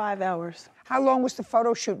 Almost 5 hours. How long was the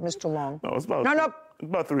photo shoot, Mr. Long? No, it's about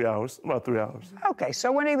about 3 hours. About 3 hours. Okay,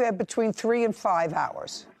 so anywhere between 3 and 5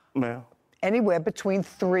 hours. Ma'am. Anywhere between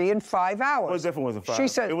 3 and 5 hours. Well, it definitely wasn't 5. She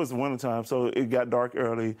said, it was wintertime, so it got dark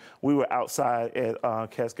early. We were outside at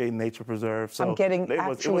Cascade Nature Preserve. So I'm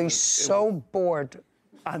getting so bored.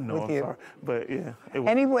 I know, with you. Sorry. But yeah.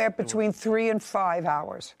 Anywhere between 3 and 5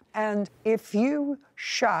 hours. And if you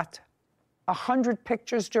shot 100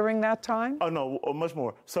 pictures during that time? Oh, no, much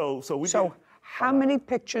more. So how many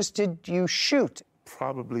pictures did you shoot?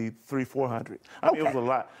 Probably 300-400. I mean, it was a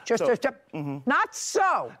lot. Not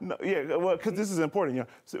so. No, yeah, well, because this is important.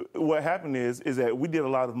 So what happened is that we did a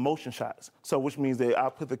lot of motion shots. So which means that I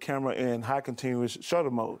put the camera in high continuous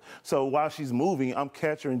shutter mode. So while she's moving, I'm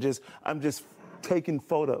capturing I'm just taking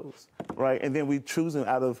photos, right? And then we choosing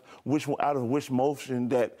out of which motion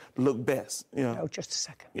that looked best. No, just a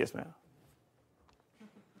second. Yes, ma'am.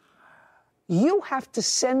 You have to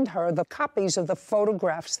send her the copies of the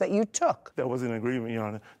photographs that you took. That was an agreement, Your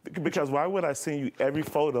Honor. Because why would I send you every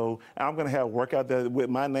photo and I'm going to have work out there with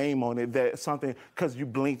my name on it, that something, because you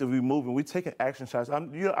blinked and we moving. We taking action shots.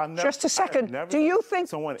 Just a second. Do you think,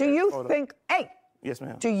 hey. Yes,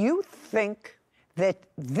 ma'am. Do you think that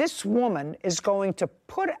this woman is going to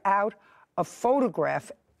put out a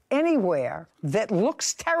photograph anywhere that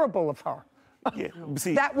looks terrible of her? Yeah,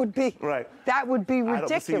 see, that would be right. That would be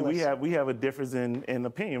ridiculous. See, we have a difference in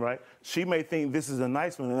opinion, right? She may think this is a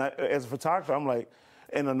nice one, and as a photographer, I'm like,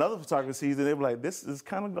 and another photographer sees it, they're like, this is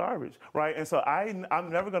kind of garbage, right? And so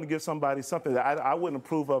I'm never going to give somebody something that I wouldn't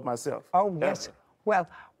approve of myself. Oh yes. Ever. Well,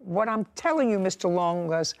 what I'm telling you, Mr. Long,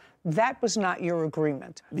 was that was not your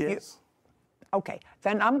agreement. Yes. Okay,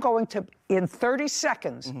 then I'm going to, in 30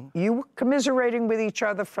 seconds, you commiserating with each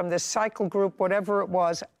other from this cycle group, whatever it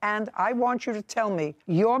was, and I want you to tell me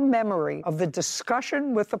your memory of the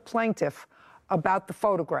discussion with the plaintiff about the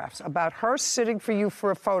photographs, about her sitting for you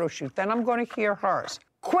for a photo shoot. Then I'm going to hear hers.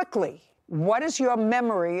 Quickly, what is your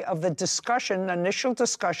memory of the initial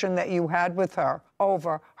discussion that you had with her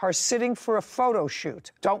over her sitting for a photo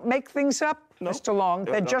shoot? Don't make things up. Mr. Long?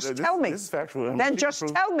 Then just tell me. This is factual. Then just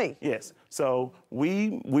tell me. Yes. So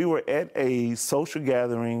we were at a social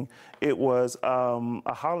gathering. It was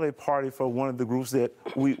a holiday party for one of the groups that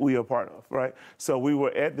we are part of, right? So we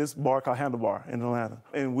were at this bar called Handlebar in Atlanta,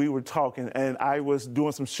 and we were talking, and I was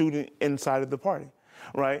doing some shooting inside of the party,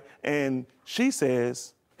 right? And she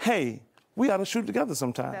says, hey, we ought to shoot together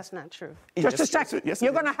sometime. That's not true. Just a second.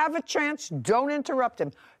 You're going to have a chance. Don't interrupt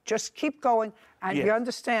him. Just keep going. And you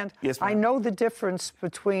understand, I know the difference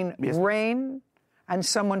between rain and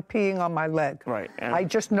someone peeing on my leg. Right. I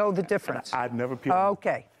just know the difference. I've never peed.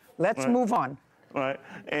 Okay. Let's move on. Right.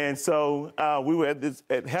 And so we were at this.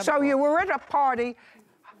 So you were at a party.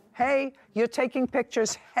 Hey, you're taking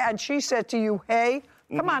pictures. And she said to you, hey,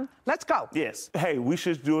 come on, let's go. Yes. Hey, we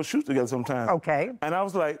should do a shoot together sometime. Okay. And I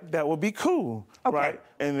was like, that would be cool. Okay. Right.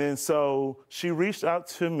 And then so she reached out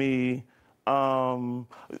to me.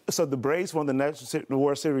 So the Braves won the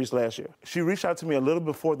World Series last year. She reached out to me a little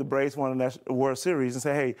before the Braves won the World Series and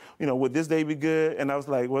said, hey, would this day be good? And I was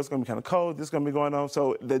like, well, it's going to be kind of cold. This is going to be going on.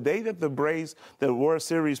 So the day that the World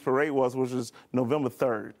Series parade was, which was November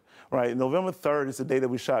 3rd. Right, November 3rd is the day that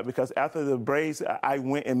we shot, because after the Braves, I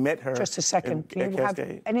went and met her. Just a second. Do you have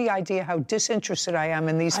any idea how disinterested I am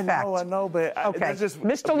in these facts? I know, but okay.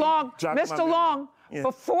 Mr. Long,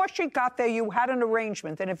 before she got there, you had an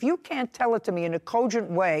arrangement, and if you can't tell it to me in a cogent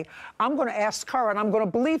way, I'm going to ask her, and I'm going to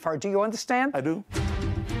believe her. Do you understand? I do.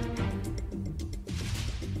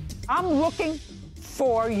 I'm looking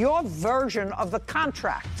for your version of the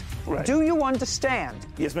contract. Right. Do you understand?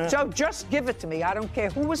 Yes, ma'am. So just give it to me. I don't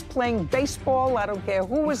care who was playing baseball. I don't care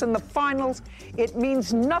who was in the finals. It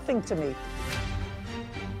means nothing to me.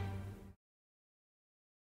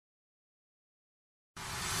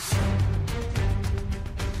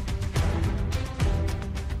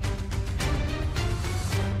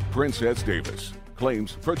 Princess Davis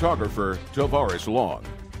claims photographer Tavares Long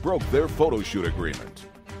broke their photo shoot agreement.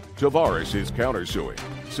 Tavares is countersuing,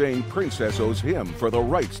 saying Princess owes him for the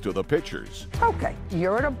rights to the pictures. Okay,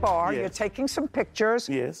 you're at a bar, you're taking some pictures.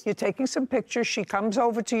 Yes. You're taking some pictures. She comes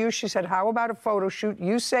over to you. She said, how about a photo shoot?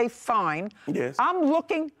 You say, fine. Yes. I'm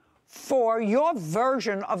looking for your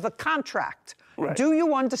version of the contract. Right. Do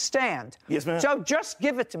you understand? Yes, ma'am. So just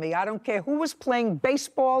give it to me. I don't care who was playing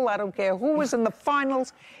baseball. I don't care who was in the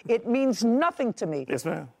finals. It means nothing to me. Yes,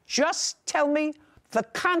 ma'am. Just tell me the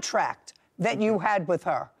contract that you had with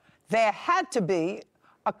her. There had to be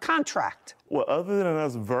a contract. Well, other than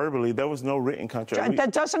us verbally, there was no written contract.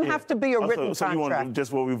 That doesn't have to be a written contract. So you want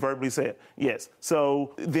just what we verbally said? Yes.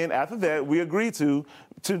 So then after that, we agreed to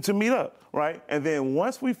meet up, right? And then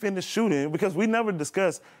once we finished shooting, because we never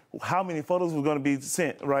discussed how many photos were going to be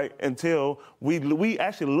sent, right? Until we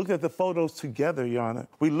actually looked at the photos together, Your Honor.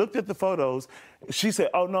 We looked at the photos. She said,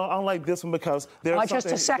 "Oh no, I don't like this one because there's something."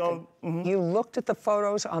 Just a second. You looked at the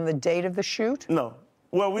photos on the date of the shoot? No.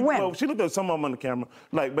 Well, she looked at some of them on the camera,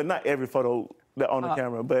 but not every photo on the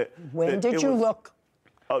camera. But when did you look?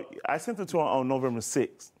 Oh, I sent it to her on November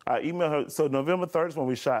 6th. I emailed her. So November 3rd is when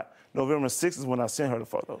we shot. November 6th is when I sent her the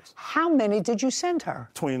photos. How many did you send her?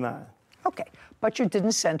 29. Okay, but you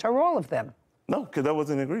didn't send her all of them. No, because that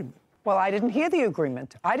wasn't an agreement. Well, I didn't hear the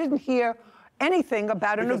agreement. I didn't hear anything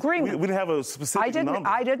about an agreement. We didn't have a specific number.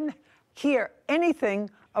 I didn't hear anything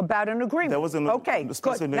about an agreement. That wasn't okay,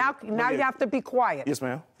 good. Now you have to be quiet. Yes,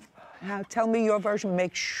 ma'am. Now tell me your version.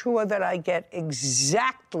 Make sure that I get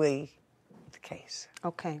exactly the case.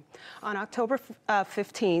 Okay. On October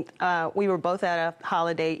 15th, we were both at a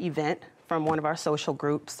holiday event from one of our social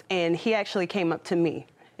groups, and he actually came up to me.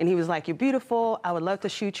 And he was like, "You're beautiful. I would love to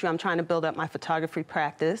shoot you. I'm trying to build up my photography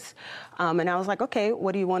practice." And I was like, "Okay,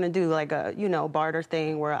 what do you want to do? Like a, barter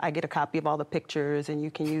thing where I get a copy of all the pictures and you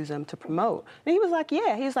can use them to promote." And he was like,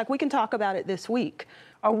 "Yeah." He was like, "We can talk about it this week."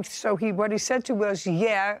 Oh, so what he said to us,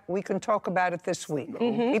 "Yeah, we can talk about it this week."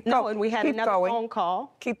 Mm-hmm. No, and we had another phone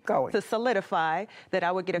call. Keep going. To solidify that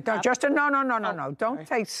I would get a copy. No. Don't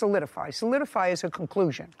say solidify. Solidify is a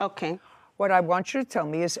conclusion. Okay. What I want you to tell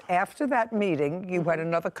me is after that meeting, you had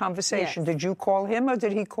another conversation. Yes. Did you call him or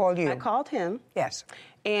did he call you? I called him. Yes.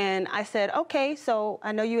 And I said, "Okay, so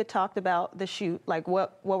I know you had talked about the shoot. Like,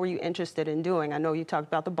 what were you interested in doing? I know you talked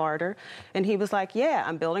about the barter." And he was like, "Yeah,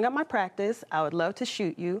 I'm building up my practice. I would love to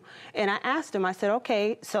shoot you." And I asked him, I said,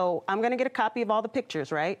 "Okay, so I'm going to get a copy of all the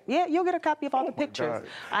pictures, right?" "Yeah, you'll get a copy of all the pictures."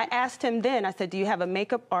 I asked him then, I said, "Do you have a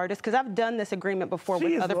makeup artist?" Because I've done this agreement before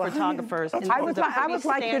with other photographers. I would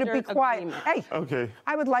like you to be quiet. Hey, okay.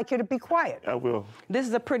 I would like you to be quiet. I will. This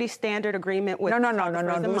is a pretty standard agreement with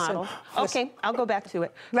photographers and models. Okay, I'll go back to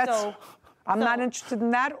it. I'm not interested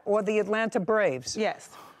in that or the Atlanta Braves. Yes.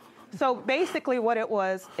 So basically what it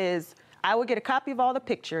was is I would get a copy of all the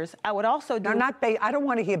pictures. I would also do... No, I don't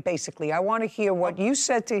want to hear basically. I want to hear what you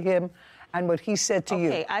said to him and what he said to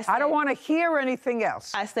you. I don't want to hear anything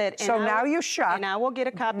else. I said... So now you're shocked. And I will get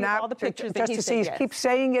a copy of all the pictures, and he said yes. Keep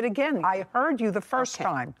saying it again. I heard you the first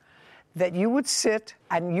time that you would sit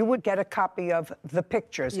and you would get a copy of the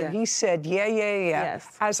pictures. Yes. And he said, yeah.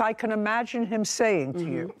 Yes. As I can imagine him saying to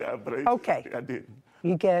you. Yeah, but Okay. I didn't.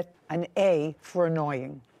 You get an A for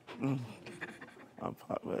annoying.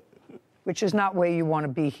 Which is not where you want to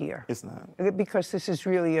be here. It's not. Because this is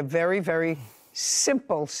really a very, very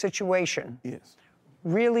simple situation. Yes.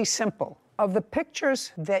 Really simple. Of the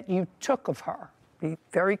pictures that you took of her, be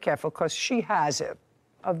very careful because she has it.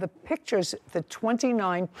 Of the pictures, the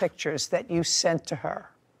 29 pictures that you sent to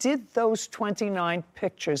her, did those 29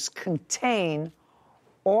 pictures contain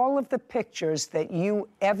all of the pictures that you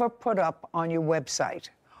ever put up on your website?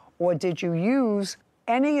 Or did you use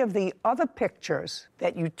any of the other pictures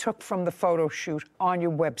that you took from the photo shoot on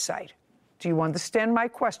your website? Do you understand my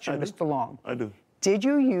question, Mr. Long? I do. Did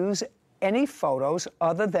you use any photos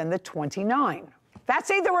other than the 29?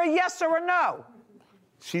 That's either a yes or a no.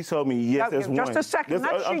 She told me yes, there's one. Just a second,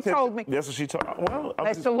 she told me. That's what she told me. Well,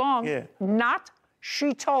 Mr. Long, not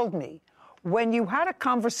she told me. When you had a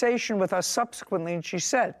conversation with her subsequently and she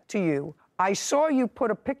said to you, I saw you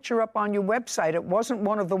put a picture up on your website. It wasn't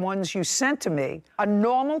one of the ones you sent to me. A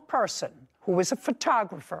normal person who is a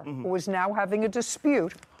photographer, who is now having a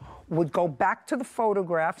dispute, would go back to the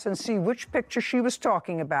photographs and see which picture she was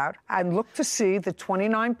talking about and look to see the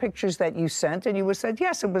 29 pictures that you sent, and you would have said,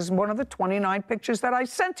 yes, it was one of the 29 pictures that I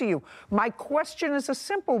sent to you. My question is a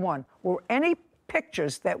simple one. Were any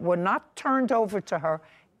pictures that were not turned over to her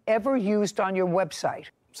ever used on your website?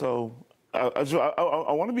 So I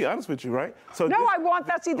want to be honest with you, right? So no,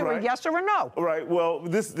 that's either a yes or a no. Right, well,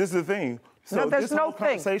 this is the thing. So no, there's this no whole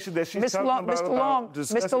conversation that she's talking about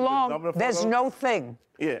Mr. Long, there's no thing.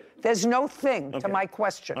 Yeah. There's no thing to my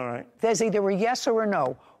question. All right. There's either a yes or a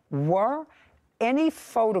no. Were any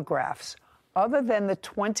photographs other than the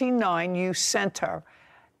 29 you sent her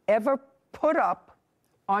ever put up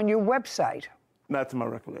on your website? Not to my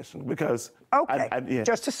recollection, because... Okay,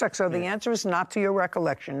 just a sec. So the answer is not to your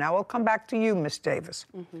recollection. Now I'll come back to you, Miss Davis.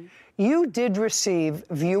 You did receive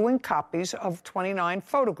viewing copies of 29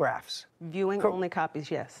 photographs. Viewing only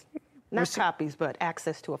copies, yes. Not copies, but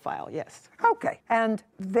access to a file, yes. Okay. And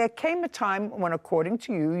there came a time when, according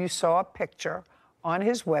to you, you saw a picture on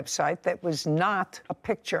his website that was not a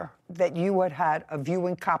picture that you had a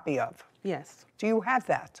viewing copy of. Yes. Do you have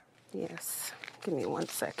that? Yes. Give me 1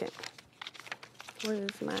 second. Where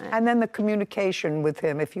is mine? And then the communication with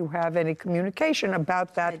him, if you have any communication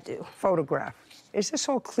about that photograph. Is this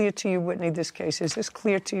all clear to you, Whitney, this case? Is this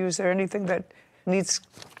clear to you? Is there anything that needs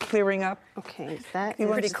clearing up? Okay, that is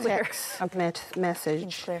pretty clear.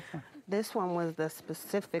 Message. Clear. This one was the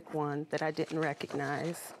specific one that I didn't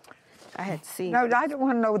recognize. I had seen. No, I don't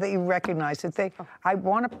want to know that you recognize it. I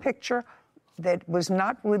want a picture that was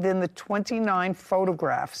not within the 29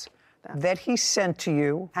 photographs that he sent to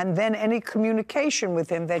you, and then any communication with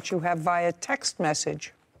him that you have via text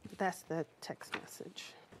message. That's the text message.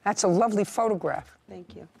 That's a lovely photograph.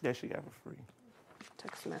 Thank you. Yeah, she got it for free.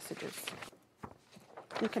 Text messages.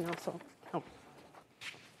 You can also... Oh.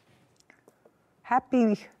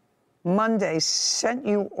 Happy Monday sent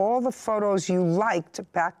you all the photos you liked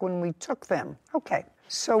back when we took them. Okay.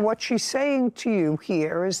 So what she's saying to you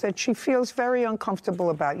here is that she feels very uncomfortable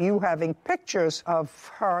about you having pictures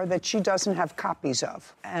of her that she doesn't have copies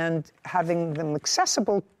of and having them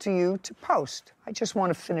accessible to you to post. I just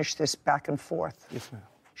want to finish this back and forth. Yes, ma'am.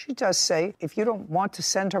 She does say, if you don't want to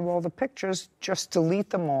send her all the pictures, just delete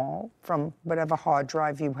them all from whatever hard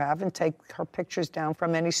drive you have and take her pictures down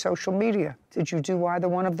from any social media. Did you do either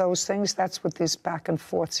one of those things? That's what this back and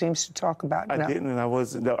forth seems to talk about. I didn't, and I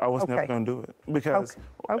was never going to do it. Because...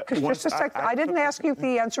 Okay, just a sec. I didn't ask you if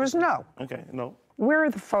the answer is no. Okay, no. Where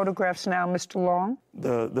are the photographs now, Mr. Long?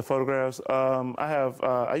 The photographs,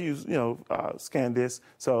 I use, scan discs,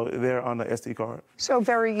 so they're on the SD card. So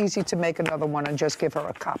very easy to make another one and just give her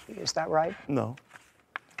a copy, is that right? No.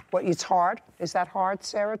 What, it's hard? Is that hard,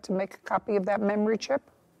 Sarah, to make a copy of that memory chip?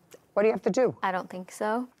 What do you have to do? I don't think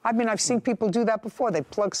so. I mean, I've seen people do that before. They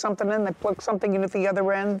plug something in, they plug something in at the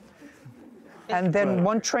other end, and then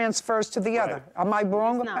one transfers to the other. Am I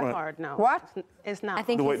wrong? It's not hard, no. What? It's not. I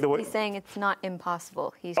think he's saying it's not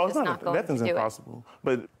impossible. He's just not going to do it. Nothing's impossible.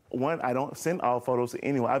 But one, I don't send all photos to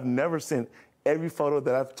anyone. I've never sent every photo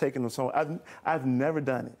that I've taken of someone. I've never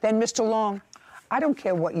done it. Then, Mr. Long, I don't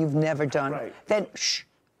care what you've never done. Right. Then, shh.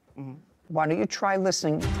 Mm-hmm. Why don't you try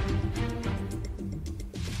listening?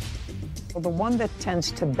 Well, the one that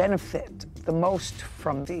tends to benefit, the most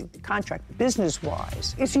from the contract,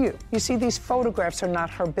 business-wise, is you. You see, these photographs are not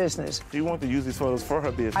her business. Do you want to use these photos for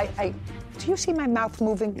her business? Do you see my mouth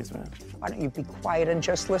moving? Yes, ma'am. Why don't you be quiet and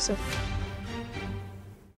just listen?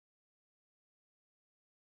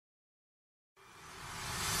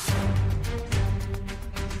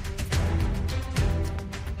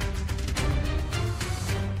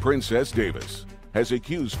 Princess Davis has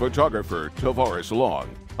accused photographer Tavares Long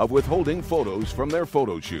of withholding photos from their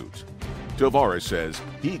photo shoot. Tavares says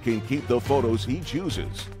he can keep the photos he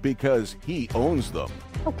chooses because he owns them.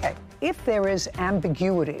 Okay, if there is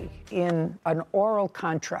ambiguity in an oral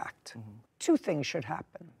contract, two things should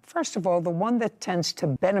happen. First of all, the one that tends to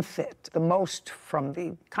benefit the most from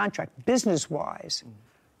the contract, business-wise,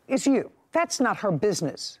 is you. That's not her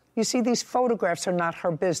business. You see, these photographs are not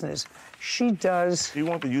her business. She does... You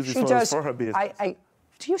want to use these photos for her business?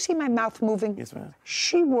 Do you see my mouth moving? Yes, ma'am.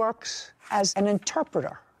 She works as an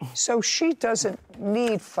interpreter. So she doesn't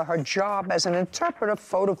need for her job as an interpreter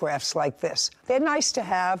photographs like this. They're nice to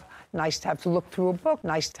have to look through a book,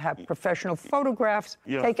 nice to have professional photographs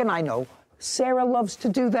taken. I know Sarah loves to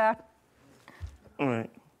do that. All right.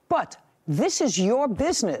 But this is your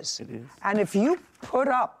business. It is. And if you put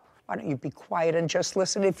up, why don't you be quiet and just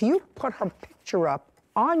listen? If you put her picture up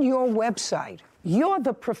on your website, you're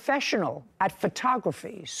the professional at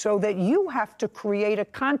photography, so that you have to create a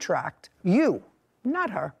contract. You, not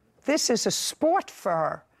her. This is a sport for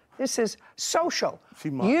her. This is social. She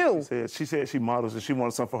said she models and she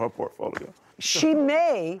wanted something for her portfolio. She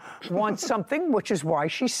may want something, which is why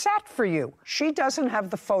she sat for you. She doesn't have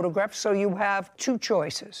the photograph, so you have two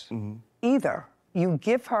choices. Either you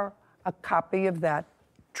give her a copy of that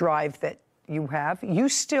drive that you have. You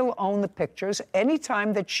still own the pictures.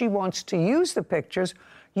 Anytime that she wants to use the pictures,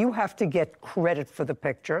 you have to get credit for the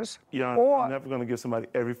pictures. I'm never going to give somebody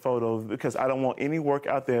every photo because I don't want any work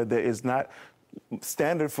out there that is not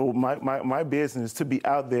standard for my business to be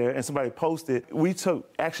out there and somebody post it. We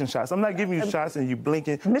took action shots. I'm not giving you shots and you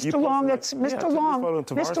blinking. Mr. Long,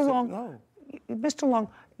 Mr. Long,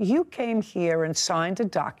 you came here and signed a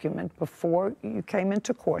document before you came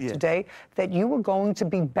into court today that you were going to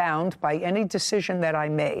be bound by any decision that I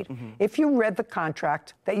made. If you read the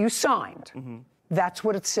contract that you signed, that's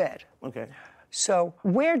what it said. Okay. So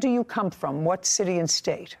where do you come from? What city and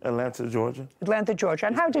state? Atlanta, Georgia. Atlanta, Georgia.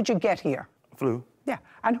 And how did you get here? Flew. Yeah.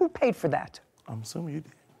 And who paid for that? I'm assuming you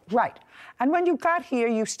did. Right. And when you got here,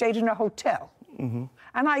 you stayed in a hotel. And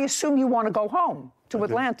I assume you want to go home to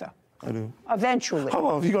Atlanta. I do. Eventually. Hold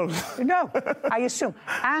on, you gonna... No, I assume.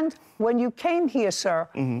 And when you came here, sir,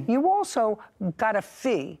 you also got a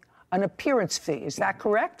fee, an appearance fee. Is that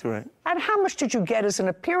correct? Correct. And how much did you get as an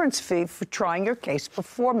appearance fee for trying your case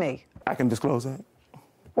before me? I can disclose that.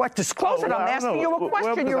 What, disclose it? I'm asking you a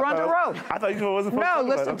question. You're under oath. I thought you wasn't supposed to.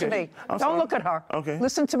 No, listen to me. Don't look at her. Okay.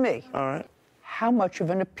 Listen to me. All right. How much of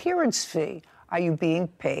an appearance fee are you being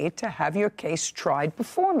paid to have your case tried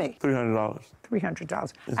before me? $300.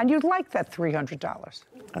 $300. And you'd like that $300?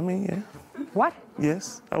 I mean, yeah. What?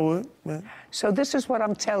 Yes, I would. Man. So this is what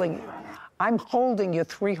I'm telling you. I'm holding your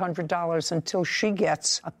 $300 until she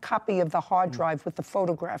gets a copy of the hard drive with the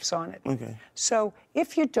photographs on it. Okay. So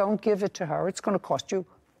if you don't give it to her, it's going to cost you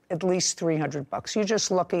at least $300. You're just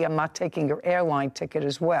lucky I'm not taking your airline ticket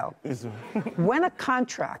as well. Yes, sir. When a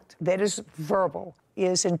contract that is verbal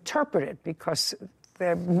is interpreted, because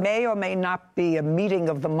there may or may not be a meeting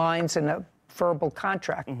of the minds in a verbal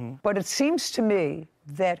contract, but it seems to me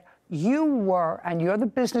that you were, and you're the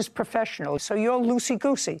business professional, so you're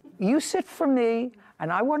loosey-goosey. You sit for me,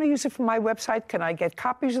 and I want to use it for my website. Can I get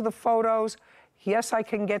copies of the photos? Yes, I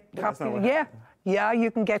can get copies. Yeah, you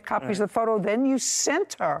can get copies of the photo. Then you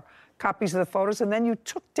sent her copies of the photos, and then you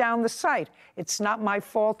took down the site. It's not my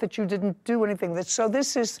fault that you didn't do anything. So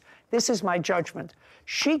this is my judgment.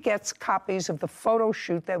 She gets copies of the photo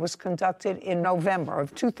shoot that was conducted in November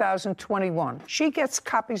of 2021. She gets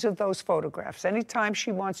copies of those photographs. Anytime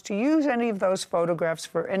she wants to use any of those photographs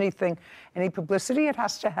for anything, any publicity, it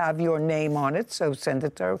has to have your name on it, so send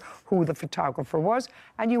it to her, who the photographer was,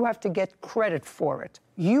 and you have to get credit for it.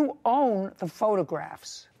 You own the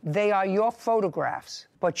photographs. They are your photographs,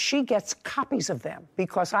 but she gets copies of them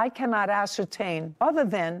because I cannot ascertain, other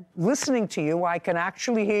than listening to you, I can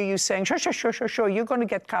actually hear you saying, sure, you're going to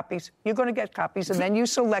get copies. You're going to get copies, and then you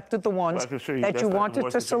selected the ones that you wanted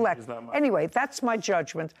to select. Anyway, that's my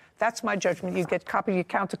judgment. That's my judgment. You get copy, your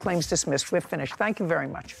counterclaims dismissed. We're finished. Thank you very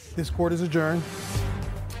much. This court is adjourned.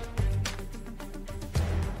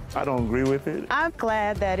 I don't agree with it. I'm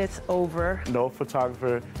glad that it's over. No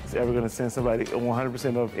photographer is ever going to send somebody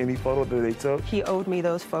 100% of any photo that they took. He owed me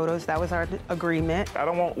those photos. That was our agreement. I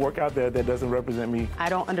don't want work out there that doesn't represent me. I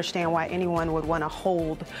don't understand why anyone would want to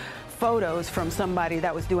hold photos from somebody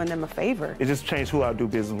that was doing them a favor. It just changed who I do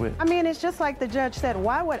business with. I mean, it's just like the judge said,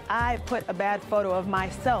 why would I put a bad photo of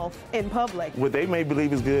myself in public? What they may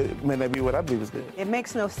believe is good may not be what I believe is good. It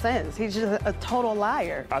makes no sense. He's just a total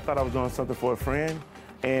liar. I thought I was doing something for a friend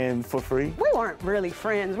and for free. We weren't really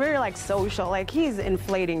friends. We were like social. Like, he's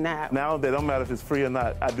inflating that. Now that don't matter if it's free or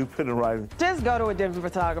not, I do put it in writing. Just go to a different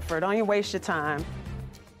photographer. Don't you waste your time.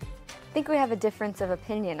 I think we have a difference of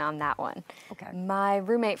opinion on that one. Okay. My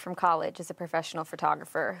roommate from college is a professional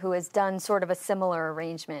photographer who has done sort of a similar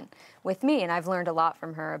arrangement with me, and I've learned a lot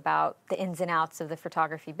from her about the ins and outs of the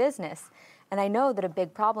photography business. And I know that a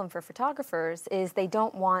big problem for photographers is they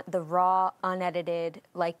don't want the raw, unedited,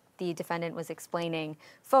 like the defendant was explaining,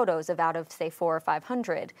 photos of out of, say, 400 or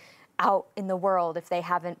 500 out in the world if they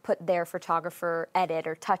haven't put their photographer edit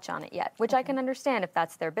or touch on it yet, which I can understand if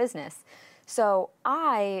that's their business. So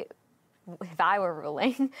if I were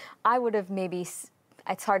ruling, I would have maybe,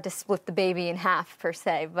 it's hard to split the baby in half per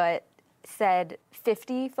se, but said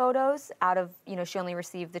 50 photos out of, she only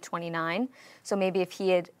received the 29. So maybe if he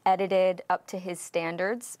had edited up to his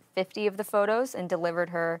standards, 50 of the photos and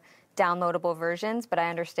delivered her downloadable versions, but I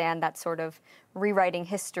understand that's sort of rewriting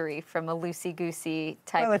history from a loosey-goosey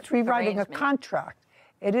type. Well, it's rewriting arrangement. A contract.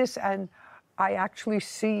 It is, and I actually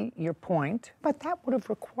see your point, but that would have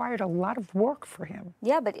required a lot of work for him.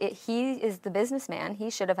 Yeah, but he is the businessman. He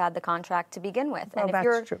should have had the contract to begin with. Well, and if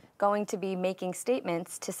you're going to be making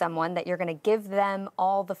statements to someone that you're going to give them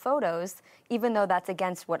all the photos, even though that's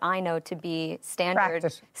against what I know to be standard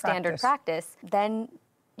practice, then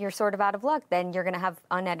you're sort of out of luck. Then you're going to have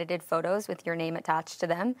unedited photos with your name attached to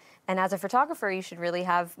them. And as a photographer, you should really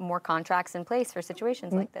have more contracts in place for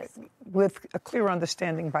situations like this. With a clear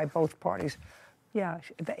understanding by both parties. Yeah,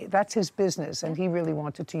 that's his business, and he really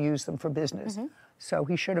wanted to use them for business. Mm-hmm. So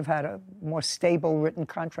he should have had a more stable written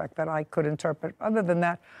contract that I could interpret. Other than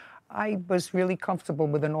that, I was really comfortable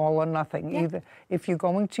with an all or nothing. Yeah. Either if you're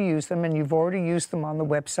going to use them and you've already used them on the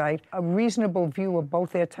website, a reasonable view of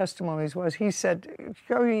both their testimonies was he said,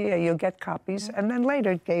 oh, yeah, you'll get copies, and then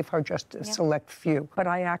later gave her just a select few. But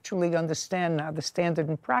I actually understand now the standard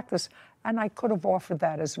in practice, and I could have offered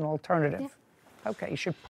that as an alternative. Yeah. Okay, you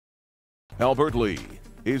should. Albert Lee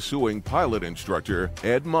is suing pilot instructor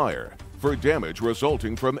Ed Meyer for damage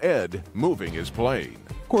resulting from Ed moving his plane.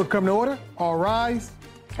 Court come to order. All rise.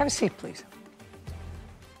 Have a seat, please.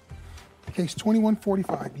 Case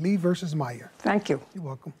 2145, Lee versus Meyer. Thank you. You're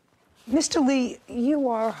welcome. Mr. Lee, you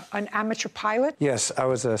are an amateur pilot? Yes, I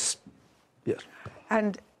was yes.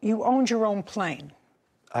 And you owned your own plane?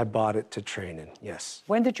 I bought it to train in, yes.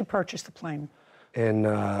 When did you purchase the plane? In,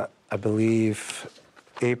 I believe,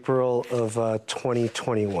 April of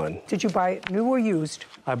 2021. Did you buy it new or used?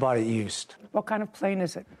 I bought it used. What kind of plane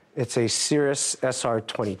is it? It's a Cirrus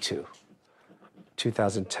SR-22,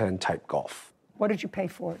 2010 type Golf. What did you pay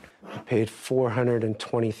for it? I paid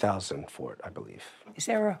 $420,000 for it, I believe. Is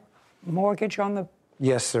there a mortgage on the?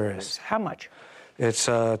 Yes, there is. How much? It's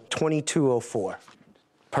 $2,204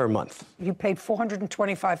 per month. You paid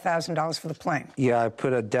 $425,000 for the plane? Yeah, I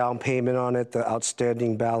put a down payment on it. The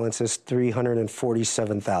outstanding balance is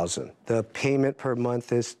 $347,000. The payment per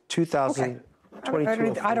month is $2,022.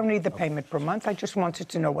 I don't need the payment per month. I just wanted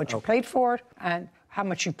to know what you paid for it and how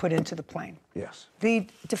much you put into the plane. Yes. The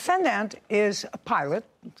defendant is a pilot,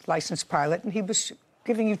 licensed pilot, and he was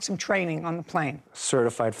giving you some training on the plane.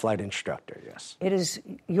 Certified flight instructor, yes. It is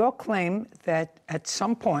your claim that at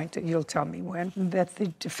some point, you'll tell me when, that the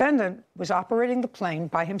defendant was operating the plane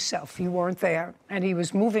by himself. You weren't there. And he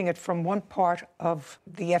was moving it from one part of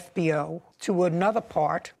the FBO to another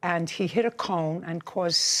part, and he hit a cone and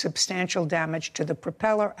caused substantial damage to the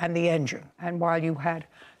propeller and the engine. And while you had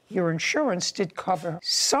your insurance did cover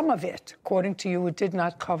some of it, according to you, it did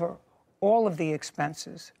not cover all of the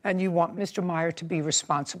expenses, and you want Mr. Meyer to be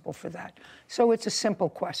responsible for that. So it's a simple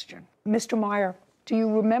question. Mr. Meyer, do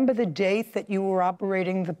you remember the date that you were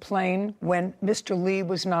operating the plane when Mr. Lee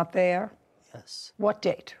was not there? Yes. What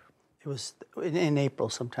date? It was in April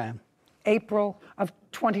sometime. April of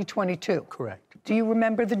 2022? Correct. Do you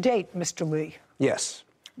remember the date, Mr. Lee? Yes.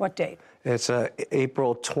 What date? It's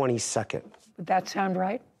April 22nd. Would that sound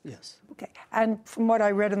right? Yes. Okay. And from what I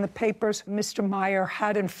read in the papers, Mr. Meyer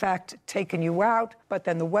had, in fact, taken you out, but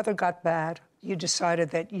then the weather got bad. You decided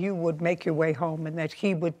that you would make your way home and that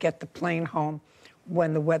he would get the plane home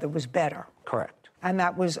when the weather was better. Correct. And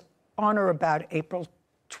that was on or about April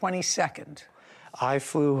 22nd. I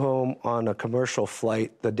flew home on a commercial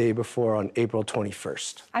flight the day before on April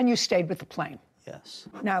 21st. And you stayed with the plane? Yes.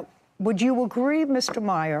 Now, would you agree, Mr.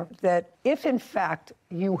 Meyer, that if in fact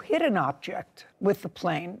you hit an object with the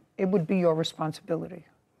plane, it would be your responsibility?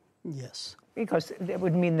 Yes. Because it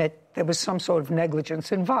would mean that there was some sort of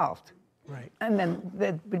negligence involved. Right. And then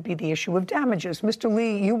there would be the issue of damages. Mr.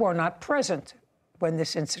 Lee, you were not present when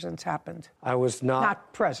this incident happened. I was not.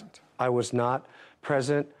 Not present. I was not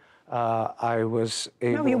present. I was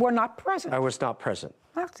able... No, you were not present. I was not present.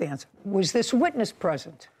 That's the answer. Was this witness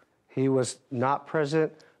present? He was not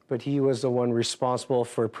present, but he was the one responsible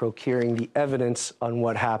for procuring the evidence on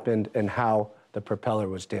what happened and how the propeller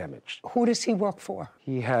was damaged. Who does he work for?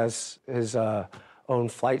 He has his own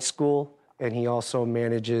flight school, and he also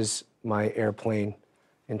manages my airplane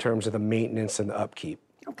in terms of the maintenance and the upkeep.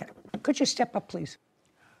 Okay. Could you step up, please?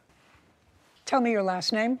 Tell me your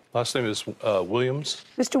last name. Last name is Williams.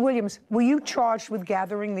 Mr. Williams, were you charged with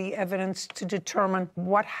gathering the evidence to determine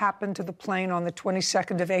what happened to the plane on the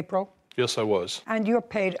 22nd of April? Yes, I was. And you're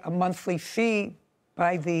paid a monthly fee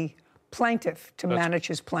by the plaintiff to manage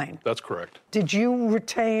his plane? That's correct. Did you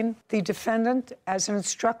retain the defendant as an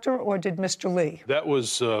instructor, or did Mr. Lee? That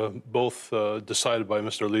was both decided by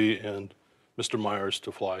Mr. Lee and Mr. Myers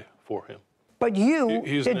to fly for him. But you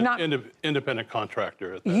He's did an not... independent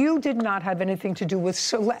contractor. At that. You did not have anything to do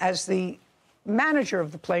with, as the manager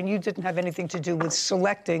of the plane, you didn't have anything to do with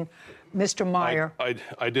selecting Mr. Meyer.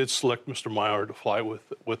 I did select Mr. Meyer to fly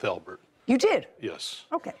with Albert. You did? Yes.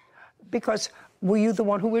 Okay. Because were you the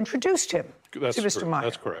one who introduced him to Mr. Meyer?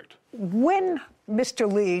 That's correct. When,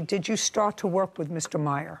 Mr. Lee, did you start to work with Mr.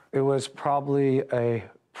 Meyer? It was probably a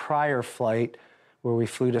prior flight where we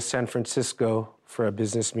flew to San Francisco for a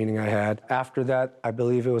business meeting I had. After that, I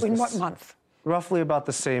believe it was... In what month? Roughly about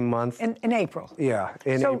the same month. In April? Yeah,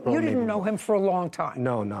 in April. So you didn't know him for a long time?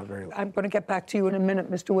 No, not very long. I'm going to get back to you in a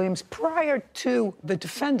minute, Mr. Williams. Prior to the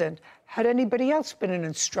defendant, had anybody else been an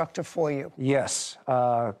instructor for you? Yes.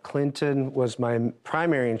 Clinton was my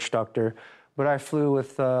primary instructor, but I flew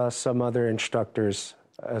with some other instructors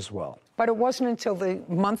as well. But it wasn't until the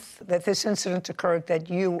month that this incident occurred that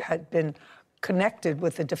you had been connected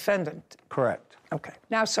with the defendant? Correct. Okay.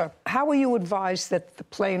 Now, sir, how were you advised that the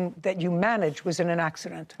plane that you managed was in an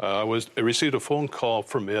accident? I received a phone call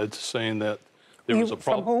from Ed saying that there was a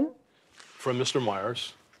problem. From whom? From Mr.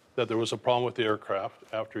 Myers, that there was a problem with the aircraft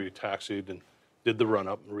after he taxied and did the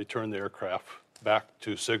run-up and returned the aircraft back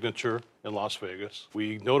to Signature in Las Vegas.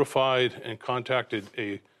 We notified and contacted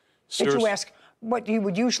a... Did you ask, what you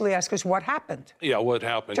would usually ask is what happened? Yeah, what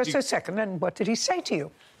happened? Just a second, and what did he say to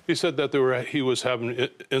you? He said that he was having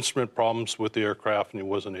instrument problems with the aircraft and he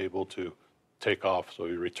wasn't able to take off, so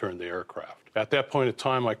he returned the aircraft. At that point in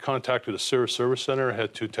time, I contacted a Cirrus Service Center. I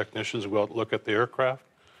had 2 technicians go out and look at the aircraft,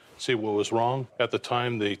 see what was wrong. At the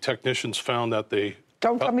time, the technicians found that they...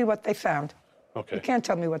 Don't tell me what they found. Okay. You can't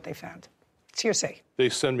tell me what they found. It's hearsay. They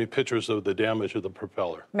send me pictures of the damage of the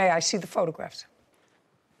propeller. May I see the photographs?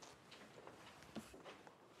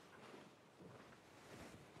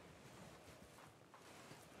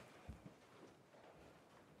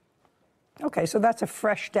 Okay, so that's a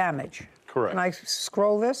fresh damage. Correct. Can I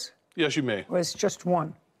scroll this? Yes, you may. Or it's just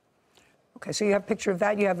one? Okay, so you have a picture of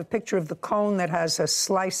that. You have a picture of the cone that has a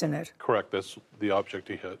slice in it. Correct. That's the object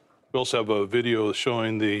he hit. We also have a video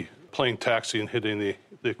showing the plane taxiing and hitting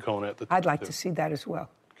the cone at the top. I'd like to see that as well.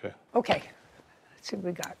 Okay. Okay. Let's see what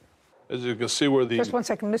we got. As you can see where the... Just one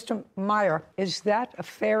second. Mr. Meyer, is that a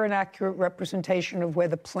fair and accurate representation of where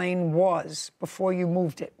the plane was before you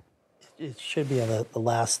moved it? It should be on the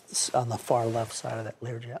last, on the far left side of that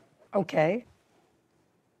Learjet. Okay.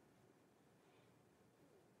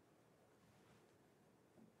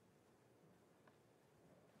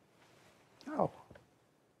 Oh.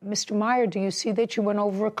 Mr. Meyer, do you see that you went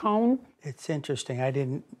over a cone? It's interesting. I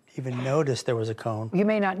didn't even notice there was a cone. You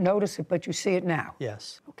may not notice it, but you see it now.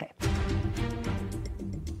 Yes. Okay.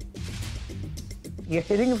 Your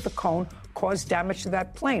hitting of the cone caused damage to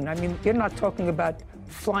that plane. I mean, you're not talking about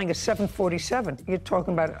flying a 747. You're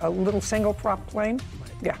talking about a little single-prop plane?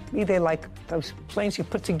 Right. Yeah, me, they like those planes you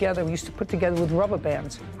put together, we used to put together with rubber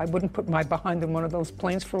bands. I wouldn't put my behind in one of those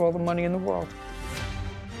planes for all the money in the world.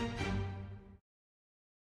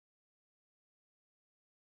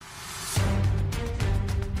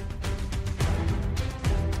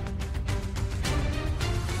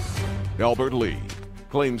 Albert Lee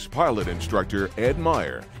claims pilot instructor Ed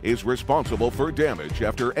Meyer is responsible for damage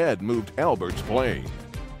after Ed moved Albert's plane.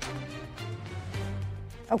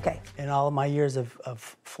 Okay. In all of my years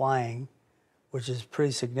of flying, which is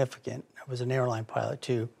pretty significant, I was an airline pilot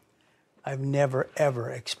too, I've never,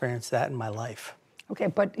 ever experienced that in my life. Okay,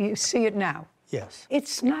 but you see it now? Yes.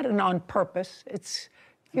 It's not an on purpose. It's,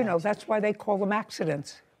 you know, that's why they call them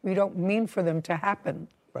accidents. We don't mean for them to happen.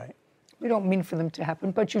 Right. We don't mean for them to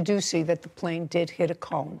happen, but you do see that the plane did hit a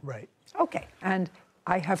cone. Right. Okay. And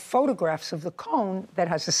I have photographs of the cone that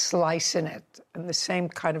has a slice in it, and the same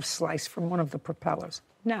kind of slice from one of the propellers.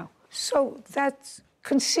 Now, so that's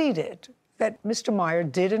conceded that Mr. Meyer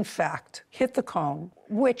did, in fact, hit the cone,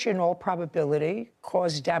 which in all probability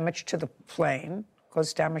caused damage to the plane,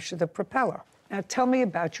 caused damage to the propeller. Now, tell me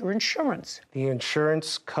about your insurance. The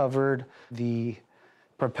insurance covered the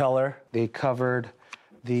propeller. They covered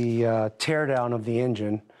the teardown of the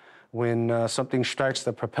engine. When something strikes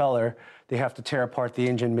the propeller, they have to tear apart the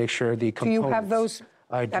engine, make sure the components... Do you have those,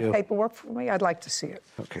 that paperwork for me? I'd like to see it.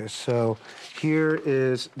 Okay, so here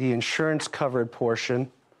is the insurance-covered portion,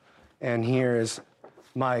 and here is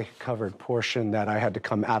my covered portion that I had to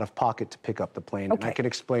come out of pocket to pick up the plane. Okay. And I can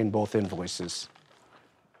explain both invoices.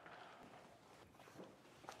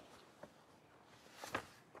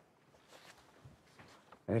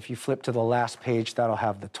 And if you flip to the last page, that'll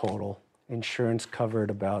have the total. Insurance covered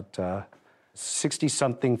about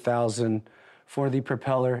 60-something thousand for the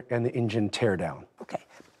propeller and the engine teardown. Okay.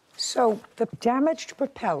 So the damaged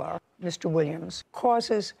propeller, Mr. Williams,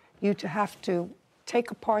 causes you to have to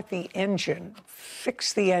take apart the engine,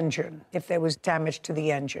 fix the engine if there was damage to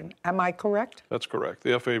the engine. Am I correct? That's correct.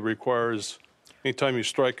 The FAA requires anytime you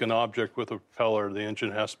strike an object with a propeller, the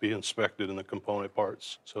engine has to be inspected in the component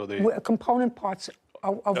parts. So they component parts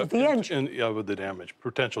of the engine. Of the damage,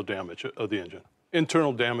 potential damage of the engine.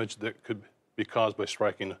 Internal damage that could be caused by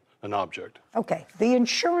striking an object. Okay. The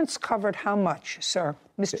insurance covered how much, sir?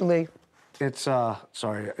 Mr. Lee? It's,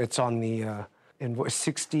 it's on the invoice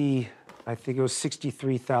 60, I think it was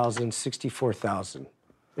 63,000, 64,000.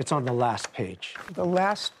 It's on the last page. The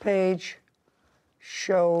last page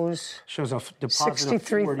shows a deposit of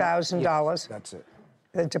 $63,000. Yes, that's it.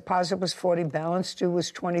 The deposit was 40, balance due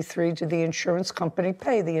was 23. Did the insurance company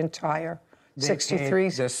pay the entire 63?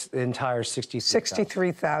 This entire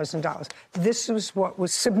 $63,000. This was what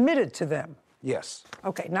was submitted to them. Yes.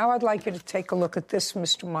 Okay, now I'd like you to take a look at this,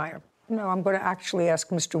 Mr. Meyer. No, I'm going to actually ask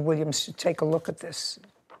Mr. Williams to take a look at this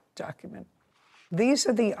document. These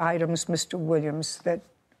are the items, Mr. Williams, that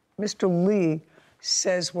Mr. Lee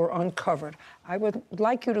says were uncovered. I would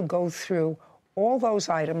like you to go through all those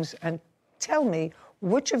items and tell me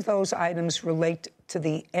which of those items relate to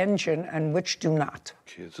the engine and which do not.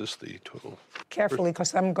 Okay, is this the total? Carefully,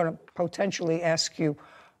 because I'm going to potentially ask you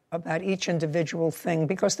about each individual thing,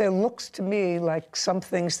 because there looks to me like some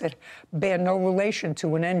things that bear no relation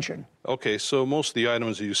to an engine. Okay, so most of the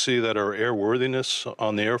items that you see that are airworthiness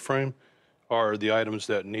on the airframe are the items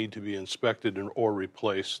that need to be inspected or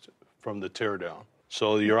replaced from the teardown.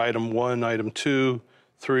 So your item 1, item 2,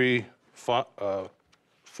 3,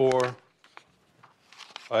 4,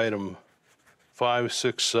 item 5,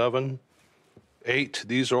 6, 7, 8.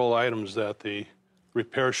 These are all items that the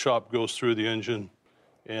repair shop goes through the engine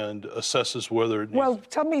and assesses whether it needs. Well,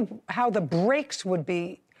 tell me how the brakes would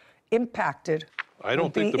be impacted. I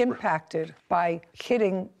don't think impacted by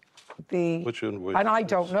hitting the. Which invoice? And I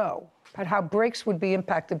don't know, but how brakes would be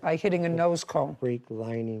impacted by hitting a nose cone. Brake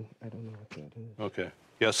lining. I don't know what that is. Okay.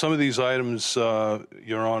 Yeah, some of these items,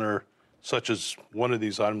 Your Honor, such as one of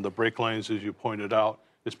these items, the brake lines, as you pointed out,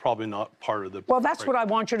 is probably not part of the. Well, that's what I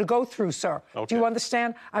want you to go through, sir. Okay. Do you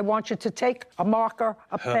understand? I want you to take a marker,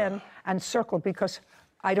 a pen, and circle, because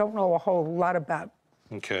I don't know a whole lot about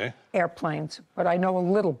airplanes, but I know a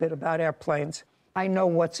little bit about airplanes. I know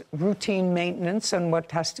what's routine maintenance and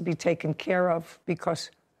what has to be taken care of,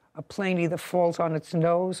 because a plane either falls on its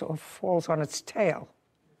nose or falls on its tail,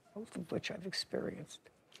 both of which I've experienced.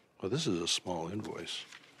 Well, this is a small invoice.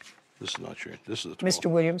 This is not your. This is a 12.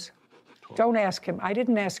 Mr. Williams, don't ask him. I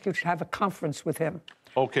didn't ask you to have a conference with him.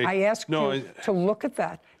 Okay. I asked you to look at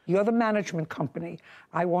that. You're the management company.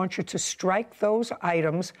 I want you to strike those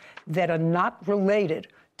items that are not related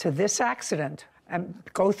to this accident and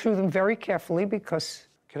go through them very carefully, because...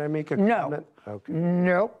 Can I make a comment? Okay.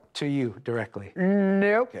 Nope. To you directly?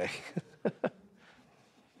 Nope. Okay.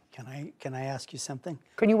 Can I ask you something?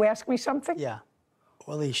 Can you ask me something? Yeah.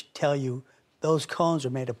 Well, they should tell you those cones are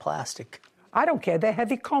made of plastic. I don't care. They're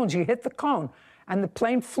heavy cones. You hit the cone, and the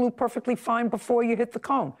plane flew perfectly fine before you hit the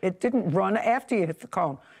cone. It didn't run after you hit the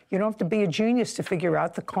cone. You don't have to be a genius to figure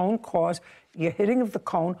out the cone caused, your hitting of the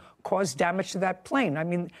cone caused damage to that plane. I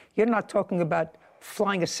mean, you're not talking about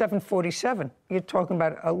flying a 747. You're talking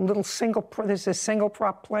about a little this is a single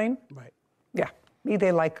prop plane. Right. Yeah. Me,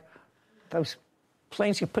 they're like those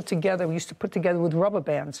planes you put together, we used to put together with rubber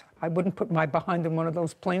bands. I wouldn't put my behind in one of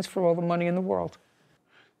those planes for all the money in the world.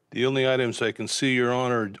 The only items I can see, Your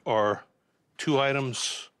Honor, are two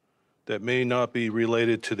items that may not be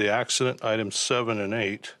related to the accident, items 7 and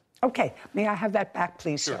 8. Okay, may I have that back,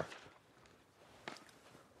 please, sir?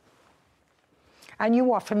 And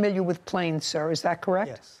you are familiar with planes, sir, is that correct?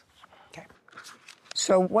 Yes. Okay.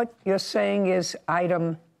 So what you're saying is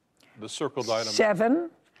item... The circled item.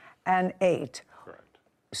 7 and 8. Correct.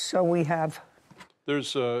 So we have...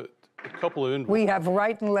 There's a couple of... We have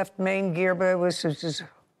right and left main gear, which is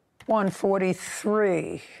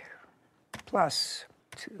 143 plus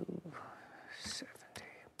 270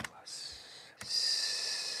 plus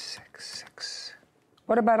 66.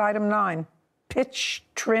 What about item 9? Pitch,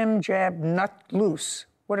 trim, jab, nut, loose.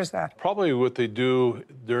 What is that? Probably what they do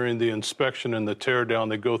during the inspection and the tear down,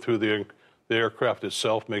 they go through the aircraft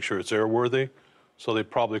itself, make sure it's airworthy. So they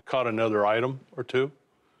probably caught another item or two.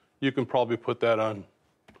 You can probably put that on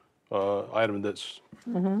item that's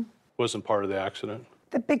wasn't part of the accident.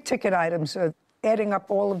 The big ticket items, adding up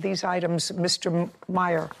all of these items, Mr.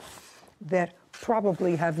 Meyer, that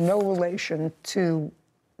probably have no relation to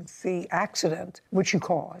the accident which you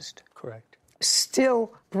caused. Correct.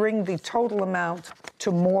 Still bring the total amount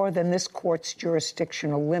to more than this court's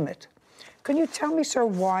jurisdictional limit. Can you tell me, sir,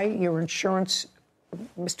 why your insurance,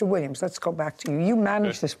 Mr. Williams, let's go back to you. You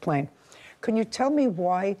manage this plane. Can you tell me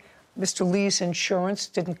why Mr. Lee's insurance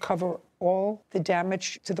didn't cover all the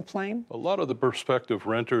damage to the plane? A lot of the prospective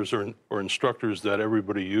renters or instructors that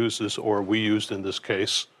everybody uses, or we used in this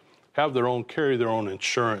case, carry their own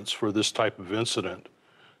insurance for this type of incident.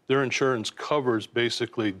 Their insurance covers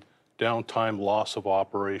basically downtime, loss of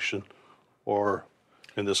operation, or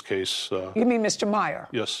in this case... You mean Mr. Meyer?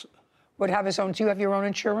 Yes. Would have his own. Do you have your own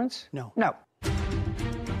insurance? No. No.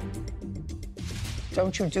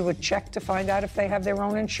 Don't you do a check to find out if they have their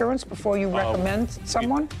own insurance before you recommend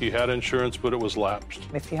someone? He had insurance, but it was lapsed.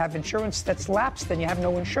 If you have insurance that's lapsed, then you have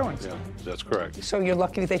no insurance. Yeah, that's correct. So you're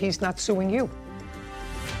lucky that he's not suing you.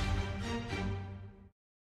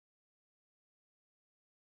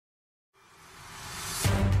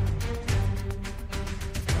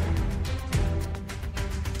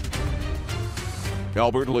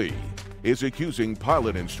 Albert Lee is accusing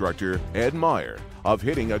pilot instructor Ed Meyer of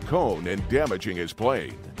hitting a cone and damaging his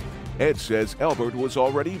plane. Ed says Albert was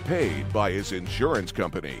already paid by his insurance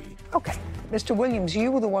company. Okay. Mr. Williams,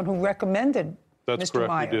 you were the one who recommended That's Mr. correct,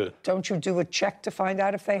 Meyer. we did. Don't you do a check to find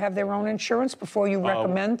out if they have their own insurance before you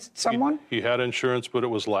recommend someone? He had insurance, but it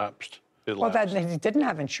was lapsed. Well, that he didn't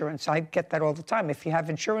have insurance. I get that all the time. If you have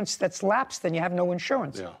insurance that's lapsed, then you have no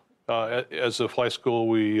insurance. Yeah. As a flight school,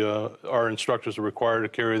 our instructors are required to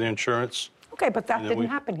carry the insurance. Okay, but that didn't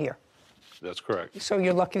happen here. That's correct. So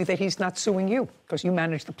you're lucky that he's not suing you, because you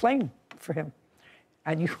managed the plane for him.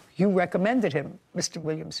 And you recommended him, Mr.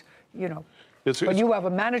 Williams, you know. But you have a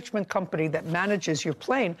management company that manages your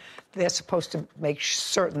plane. They're supposed to make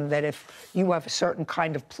certain that if you have a certain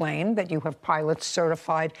kind of plane, that you have pilots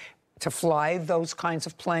certified to fly those kinds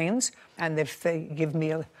of planes. And if they give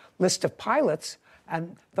me a list of pilots,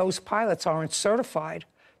 and those pilots aren't certified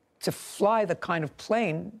to fly the kind of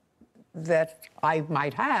plane that I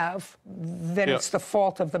might have, then it's the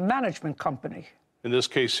fault of the management company. In this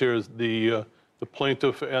case here, the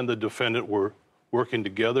plaintiff and the defendant were working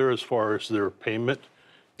together as far as their payment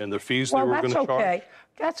and the fees they were going to charge.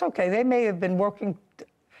 That's okay. They may have been working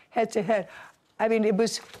head to head. I mean, it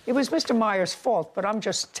was Mr. Meyer's fault, but I'm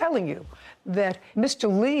just telling you that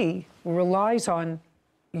Mr. Lee relies on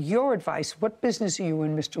your advice. What business are you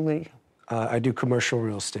in, Mr. Lee? I do commercial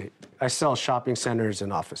real estate. I sell shopping centers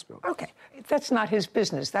and office buildings. Okay. That's not his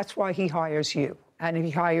business. That's why he hires you. And if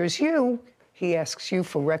he hires you, he asks you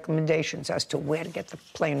for recommendations as to where to get the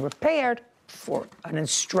plane repaired for an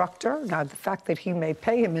instructor. Now, the fact that he may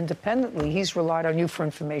pay him independently, he's relied on you for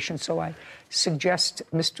information. So I suggest,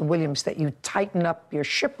 Mr. Williams, that you tighten up your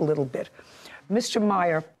ship a little bit. Mr.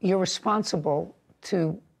 Meyer, you're responsible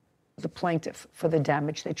to the plaintiff for the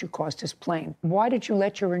damage that you caused his plane. Why did you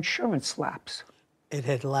let your insurance lapse? It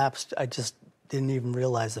had lapsed. I just didn't even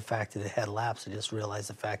realize the fact that it had lapsed. I just realized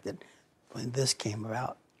the fact that when this came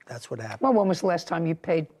about, that's what happened. Well, when was the last time you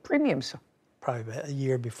paid premiums? Probably about a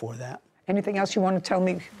year before that. Anything else you want to tell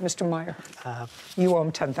me, Mr. Meyer? You owe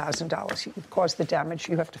him $10,000. You caused the damage.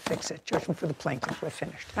 You have to fix it. Judgment for the plaintiff. We're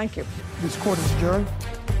finished. Thank you. This court is adjourned.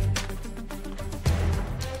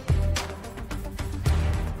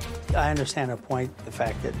 I understand her point, the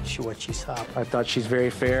fact that what she saw. I thought she's very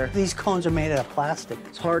fair. These cones are made out of plastic.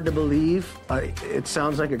 It's hard to believe. It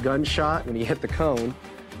sounds like a gunshot when he hit the cone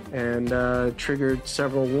and triggered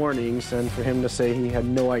several warnings. And for him to say he had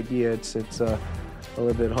no idea, it's a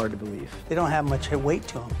little bit hard to believe. They don't have much weight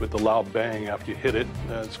to them. With the loud bang after you hit it,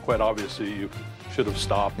 it's quite obvious that you should have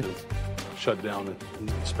stopped and shut down and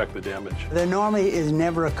inspect the damage. There normally is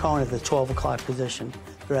never a cone at the 12 o'clock position.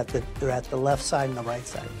 They're at the left side and the right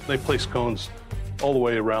side. They place cones all the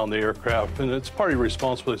way around the aircraft, and it's part of your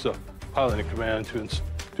responsibility as a pilot in command to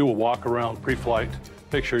do a walk around pre-flight,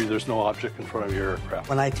 make sure there's no object in front of your aircraft.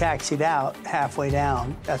 When I taxied out halfway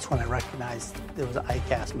down, that's when I recognized there was an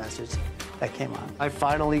ICAS message that came on. I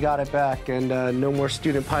finally got it back, and no more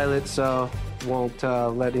student pilots won't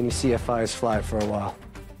let any CFIs fly for a while.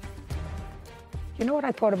 You know what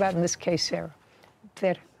I thought about in this case, Sarah?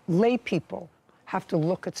 That lay people have to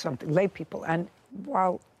look at something, lay people, and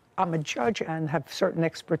while I'm a judge and have certain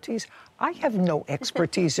expertise, I have no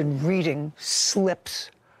expertise in reading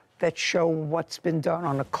slips that show what's been done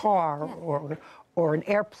on a car or an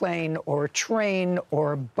airplane or a train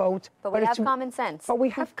or a boat. But we have common sense. But we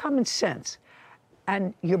have common sense.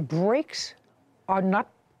 And your brakes are not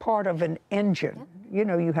part of an engine. Yeah. You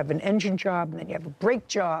know, you have an engine job, and then you have a brake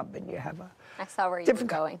job, and you have a... I saw where you were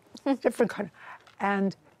going. different kind.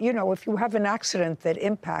 And, you know, if you have an accident that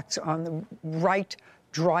impacts on the right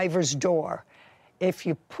driver's door, if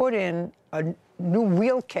you put in a new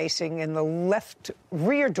wheel casing in the left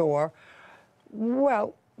rear door,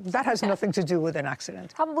 well, that has nothing to do with an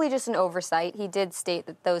accident. Probably just an oversight. He did state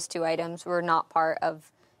that those two items were not part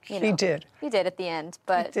of, you know. He did. He did at the end,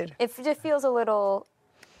 but it just feels a little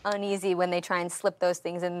uneasy when they try and slip those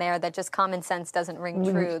things in there, that just common sense doesn't ring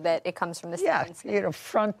true, that it comes from the stands. Yeah, you know,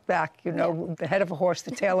 front, back, you know, the head of a horse, the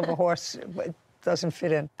tail of a horse, it doesn't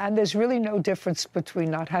fit in. And there's really no difference between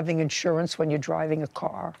not having insurance when you're driving a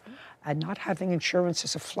car and not having insurance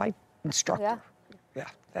as a flight instructor. Yeah,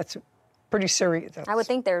 that's pretty serious. I would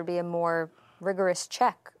think there would be a more rigorous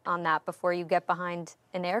check on that before you get behind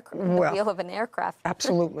an aircraft, the wheel of an aircraft.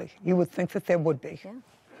 Absolutely. You would think that there would be. Yeah.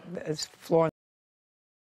 As Florence.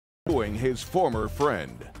 His former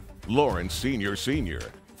friend, Lawrence Sr.,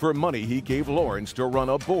 for money he gave Lawrence to run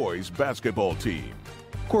a boys' basketball team.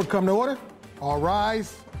 Court come to order. All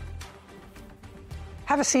rise.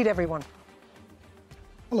 Have a seat, everyone.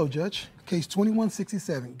 Hello, Judge. Case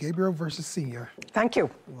 2167, Gabriel versus Senior. Thank you.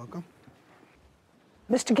 You're welcome.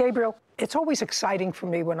 Mr. Gabriel, it's always exciting for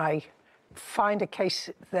me when I find a case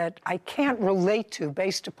that I can't relate to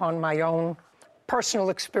based upon my own personal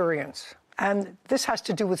experience. And this has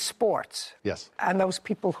to do with sports. Yes. And those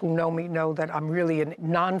people who know me know that I'm really a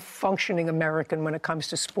non-functioning American when it comes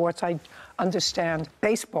to sports. I understand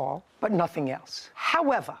baseball, but nothing else.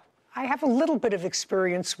 However, I have a little bit of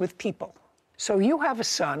experience with people. So you have a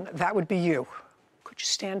son, that would be you. Could you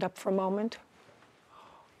stand up for a moment?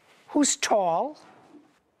 Who's tall,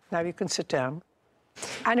 now you can sit down,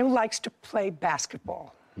 and who likes to play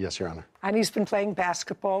basketball. Yes, Your Honor. And he's been playing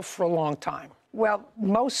basketball for a long time. Well,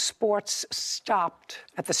 most sports stopped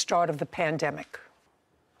at the start of the pandemic.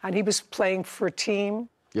 And he was playing for a team.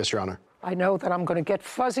 Yes, Your Honor. I know that I'm going to get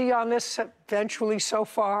fuzzy on this eventually. So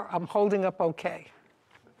far, I'm holding up okay.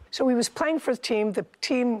 So he was playing for the team. The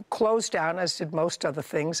team closed down, as did most other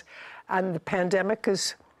things. And the pandemic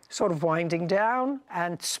is sort of winding down,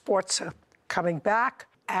 and sports are coming back.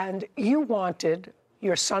 And you wanted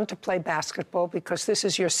your son to play basketball because this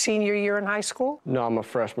is your senior year in high school? No, I'm a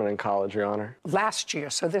freshman in college, Your Honor. Last year,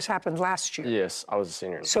 so this happened last year? Yes, I was a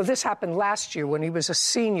senior. So this happened last year when he was a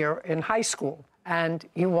senior in high school, and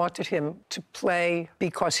you wanted him to play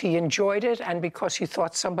because he enjoyed it and because you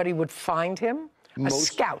thought somebody would find him? A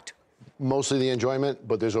scout? Mostly the enjoyment,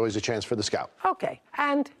 but there's always a chance for the scout. Okay.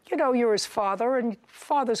 And, you know, you're his father, and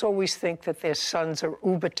fathers always think that their sons are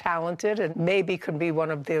uber talented and maybe can be one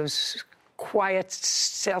of those quiet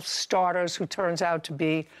self-starters who turns out to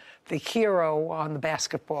be the hero on the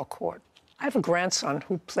basketball court. I have a grandson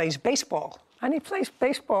who plays baseball, and he plays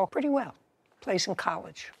baseball pretty well. Plays in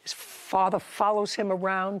college. His father follows him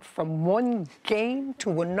around from one game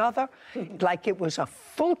to another like it was a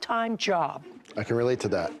full-time job. I can relate to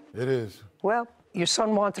that. It is. Well, your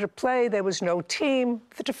son wanted to play. There was no team.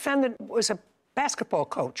 The defendant was a basketball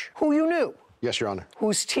coach who you knew. Yes, Your Honor.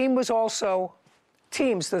 Whose team was also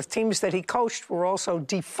the teams that he coached were also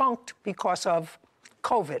defunct because of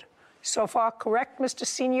COVID. So far, correct, Mr.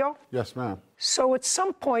 Senior? Yes, ma'am. So at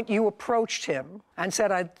some point, you approached him and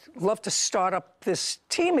said, I'd love to start up this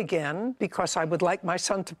team again because I would like my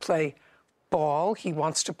son to play ball. He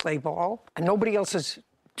wants to play ball, and nobody else is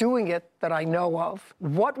doing it that I know of.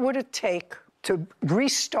 What would it take to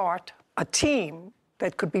restart a team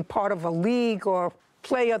that could be part of a league or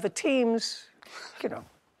play other teams? You know.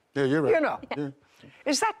 Yeah, you're right. You know. Yeah.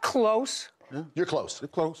 Is that close? Yeah. You're close. You're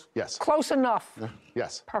close. Yes. Close enough. Yeah.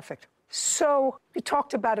 Yes. Perfect. So you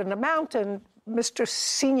talked about an amount, and Mr.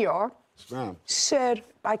 Senior Ma'am. said,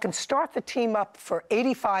 I can start the team up for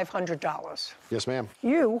 $8,500. Yes, ma'am.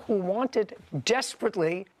 You, who wanted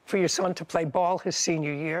desperately for your son to play ball his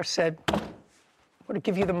senior year, said, I'm going to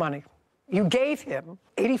give you the money. You gave him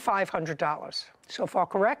 $8,500. So far,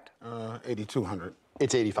 correct? $8,200.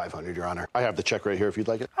 It's $8,500, Your Honor. I have the check right here if you'd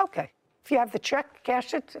like it. Okay. If you have the check,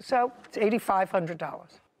 cash it. So it's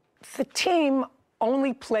 $8,500. The team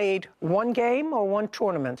only played one game or one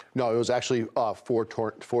tournament? No, it was actually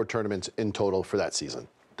four tournaments in total for that season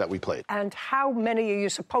that we played. And how many are you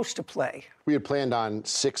supposed to play? We had planned on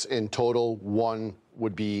 6 in total. 1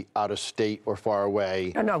 would be out of state or far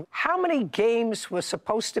away. No. How many games were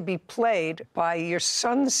supposed to be played by your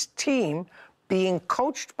son's team being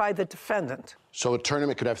coached by the defendant? So a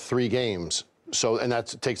tournament could have 3 games. And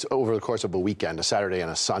that takes over the course of a weekend, a Saturday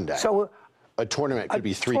and a Sunday. So a tournament could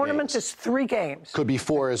be 3 games. A tournament is 3 games. Could be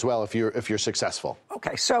 4 as well if you're successful.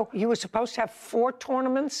 Okay, so you were supposed to have 4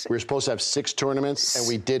 tournaments? We were supposed to have 6 tournaments, and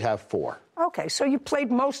we did have 4. Okay, so you played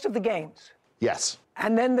most of the games? Yes.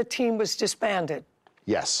 And then the team was disbanded?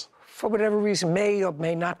 Yes. For whatever reason, may or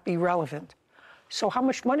may not be relevant. So how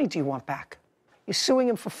much money do you want back? You're suing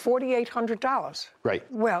him for $4,800. Right.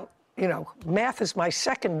 Well, math is my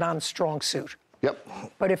second non-strong suit. Yep.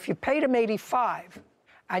 But if you paid him $85,000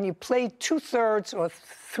 and you played 2/3 or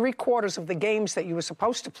 3/4 of the games that you were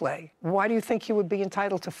supposed to play, why do you think you would be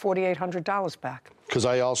entitled to $4,800 back? Because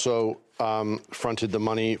I also fronted the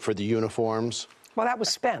money for the uniforms. Well, that was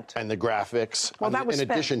spent. And the graphics. Well, that was in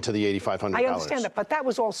spent. addition to the $8,500. I understand that, but that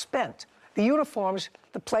was all spent. The uniforms,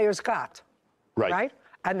 the players got. Right?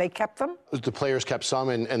 And they kept them? The players kept some,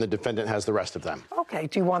 and the defendant has the rest of them. Okay.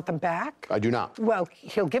 Do you want them back? I do not. Well,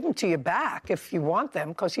 he'll give them to you back if you want them,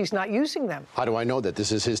 because he's not using them. How do I know that?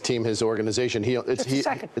 This is his team, his organization.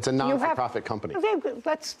 It's a non-for-profit company. Okay,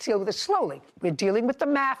 let's deal with it slowly. We're dealing with the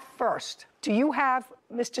math first. Do you have,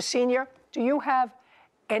 Mr. Senior, do you have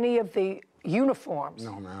any of the uniforms?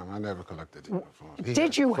 No, ma'am. I never collected the uniforms.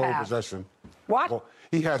 Did you sole have? Possession. What? Well,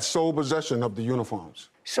 he had sole possession of the uniforms.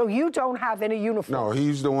 So you don't have any uniforms? No,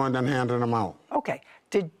 he's the one that handed them out. Okay.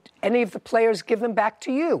 Did any of the players give them back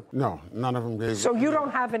to you? No, none of them gave. So you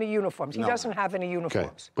don't have any uniforms? No. He doesn't have any uniforms?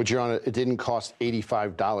 Okay. But, Your Honor, it didn't cost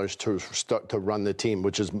 $85 to run the team,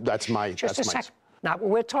 that's my... Just a second. Now, what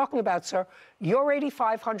we're talking about, sir, your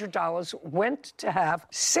 $8,500 went to have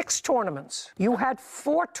 6 tournaments. You had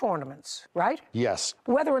 4 tournaments, right? Yes.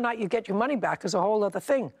 Whether or not you get your money back is a whole other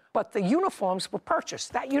thing. But the uniforms were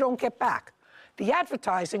purchased. That you don't get back. The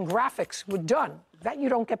advertising graphics were done. That you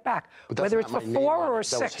don't get back. Whether it's for 4 or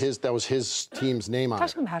 6. That was his team's name on it.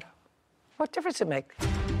 Doesn't matter. What difference does it make?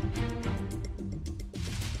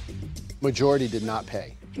 Majority did not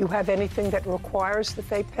pay. Do you have anything that requires that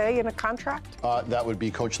they pay in a contract? That would be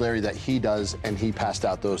Coach Larry, that he does, and he passed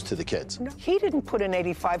out those to the kids. No, he didn't put in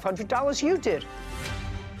 $8,500. You did.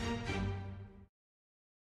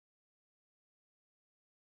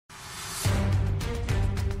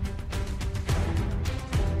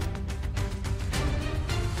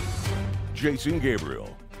 Jason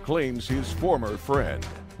Gabriel claims his former friend,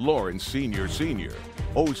 Lawrence Sr.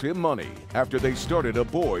 owes him money after they started a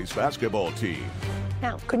boys' basketball team.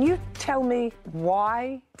 Now, can you tell me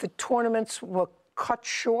why the tournaments were cut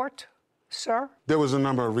short, sir? There was a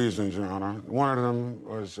number of reasons, Your Honor. One of them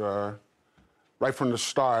was right from the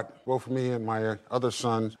start, both me and my other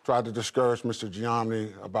son tried to discourage Mr.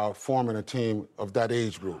 Giamni about forming a team of that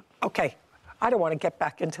age group. Okay. I don't want to get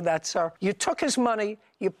back into that, sir. You took his money.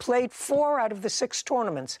 You played 4 out of the 6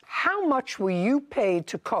 tournaments. How much were you paid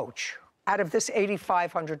to coach out of this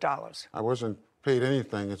 $8,500? I wasn't paid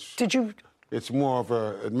anything. Did you? It's more of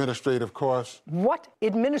an administrative cost. What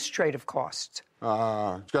administrative costs?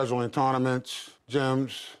 Scheduling tournaments,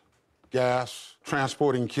 gyms, gas,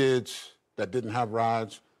 transporting kids that didn't have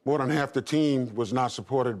rides. More than half the team was not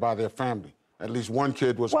supported by their family. At least one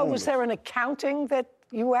kid was homeless. Was there an accounting that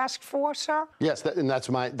you asked for, sir? Yes,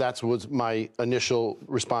 that was my initial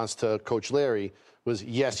response to Coach Larry. Was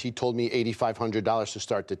yes, he told me $8,500 to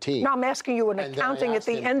start the team. No, I'm asking you an accounting at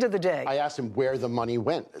the end of the day. I asked him where the money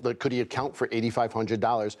went. Could he account for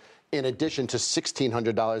 $8,500 in addition to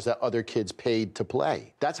 $1,600 that other kids paid to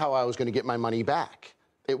play? That's how I was going to get my money back.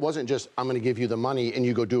 It wasn't just, I'm going to give you the money and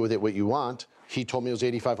you go do with it what you want. He told me it was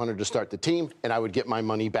 $8,500 to start the team, and I would get my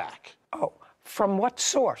money back. Oh, from what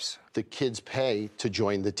source? The kids pay to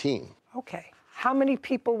join the team. Okay. How many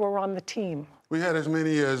people were on the team? We had as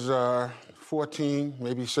many as 14,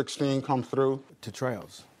 maybe 16 come through. To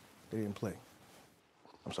tryouts. They didn't play.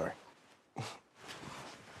 I'm sorry.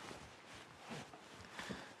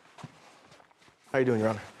 How you doing, Your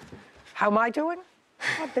Honor? How am I doing?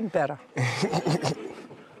 I've been better.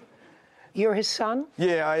 You're his son?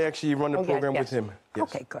 Yeah, I actually run the program with him. Yes.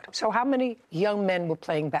 Okay, good. So how many young men were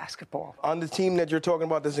playing basketball? On the team that you're talking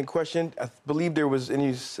about that's in question, I believe there was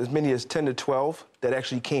as many as 10 to 12 that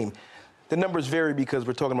actually came. The numbers vary because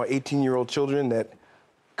we're talking about 18-year-old children that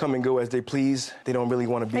come and go as they please. They don't really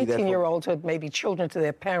want to be that. 18-year-olds are maybe children to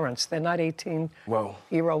their parents. They're not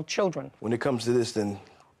 18-year-old children. When it comes to this, then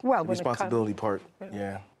the responsibility part,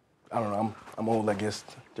 yeah. I don't know. I'm old, I guess.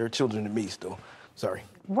 They're children to me still. Sorry.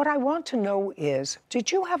 What I want to know is, did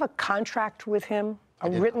you have a contract with him, a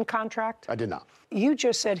written contract? I did not. You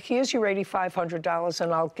just said, here's your $8,500,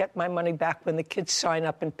 and I'll get my money back when the kids sign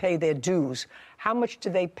up and pay their dues. How much do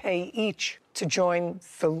they pay each to join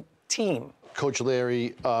the team? Coach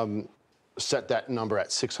Larry set that number at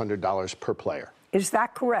 $600 per player. Is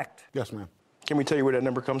that correct? Yes, ma'am. Can we tell you where that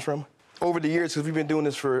number comes from? Over the years, because we've been doing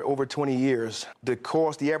this for over 20 years, the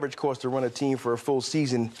average cost to run a team for a full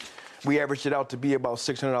season, we averaged it out to be about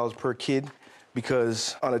 $600 per kid,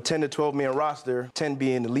 because on a 10 to 12 man roster, 10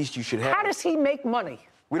 being the least you should have. How does he make money?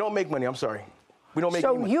 We don't make money, I'm sorry. We don't make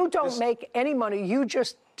any money. So you don't make any money, you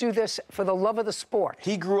just do this for the love of the sport.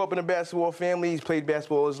 He grew up in a basketball family. He's played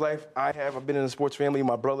basketball all his life. I've been in a sports family.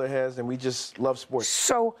 My brother has, and we just love sports.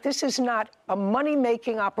 So this is not a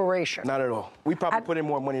money-making operation? Not at all. We probably put in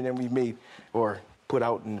more money than we've made or put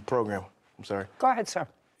out in the program. I'm sorry. Go ahead, sir.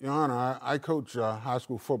 Your Honor, I coach high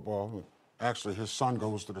school football. Actually, his son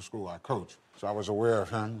goes to the school I coach. So I was aware of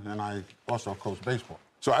him, and I also coach baseball.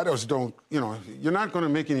 So I just don't, you're not going to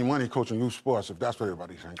make any money coaching youth sports if that's what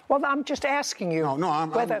everybody's saying. Well, I'm just asking you. No,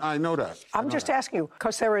 I know that. I'm just asking you,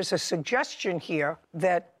 because there is a suggestion here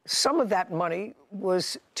that some of that money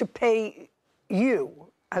was to pay you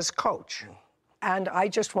as coach. And I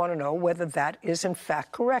just want to know whether that is in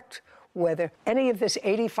fact correct, whether any of this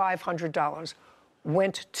 $8,500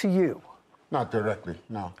 went to you. Not directly,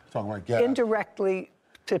 no. Talking about gas. Indirectly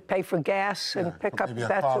to pay for gas and pick up maybe a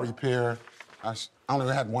that. car repair. I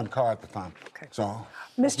only had one car at the time. Okay. So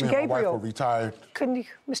Mr. me and Gabriel, my wife were retired.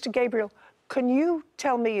 Mr. Gabriel, can you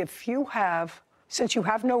tell me if you have, since you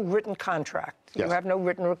have no written contract, yes. You have no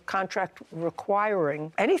written contract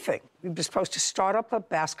requiring anything. You were supposed to start up a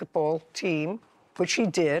basketball team, which he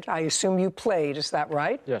did. I assume you played, is that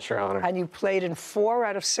right? Yes, Your Honor. And you played in 4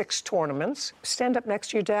 out of 6 tournaments. Stand up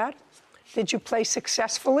next to your dad. Did you play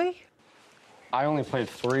successfully? I only played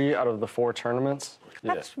 3 out of the 4 tournaments.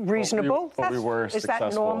 That's reasonable. But we were Is successful.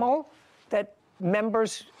 that normal? That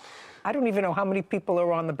members, I don't even know how many people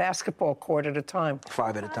are on the basketball court at a time.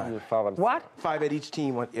 5 at a time. 5 at a What? 5 at each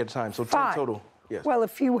team at a time, so 5 10 total. Yes. Well,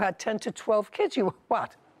 if you had 10 to 12 kids, you were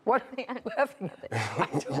what? What are you laughing at?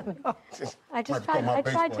 I don't know. I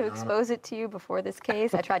tried to expose it to you before this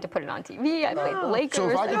case. I tried to put it on TV. I played the Lakers. So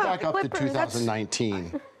if I get back up to Clippers.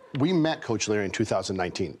 2019, we met Coach Larry in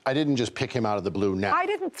 2019. I didn't just pick him out of the blue now. I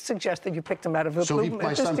didn't suggest that you picked him out of the So blue.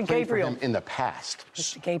 my son Mr. played for Gabriel. him in the past.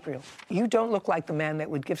 Mr. Gabriel, you don't look like the man that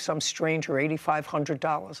would give some stranger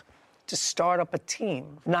 $8,500 to start up a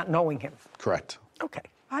team, not knowing him. Correct. Okay,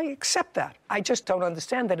 I accept that. I just don't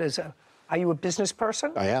understand that are you a business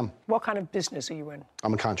person? I am. What kind of business are you in?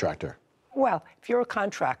 I'm a contractor. Well, if you're a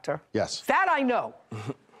contractor, yes, that I know.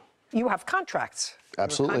 You have contracts.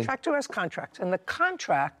 Absolutely. You're a contractor has contracts. And the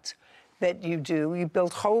contract that you do, you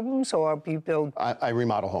build homes or you build... I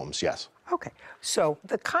remodel homes, yes. Okay. So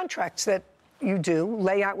the contracts that you do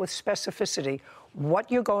lay out with specificity what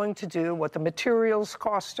you're going to do, what the materials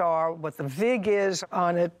cost are, what the VIG is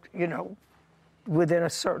on it, within a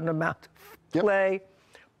certain amount of play.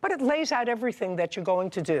 But it lays out everything that you're going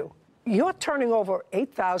to do. You're turning over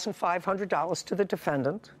 $8,500 to the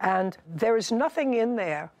defendant, and there is nothing in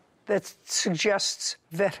there that suggests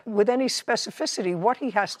that with any specificity what he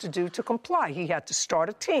has to do to comply. He had to start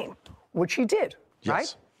a team, which he did,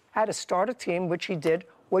 right? Had to start a team, which he did,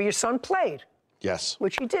 where your son played. Yes.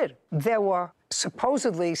 Which he did. There were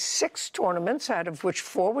supposedly 6 tournaments, out of which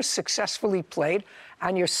 4 were successfully played,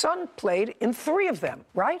 and your son played in 3 of them,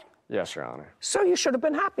 right? Yes, Your Honor. So you should have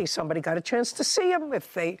been happy. Somebody got a chance to see him.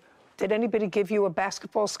 Did anybody give you a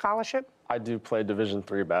basketball scholarship? I do play Division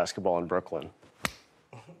III basketball in Brooklyn.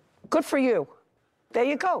 Good for you. There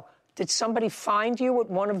you go. Did somebody find you at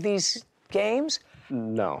one of these games?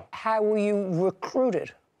 No. How were you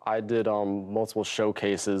recruited? I did multiple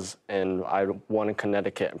showcases, and I won in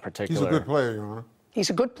Connecticut in particular. He's a good player, Your Honor. He's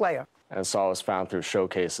a good player. And so I was found through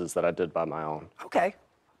showcases that I did by my own. Okay.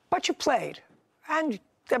 But you played, and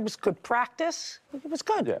that was good practice. It was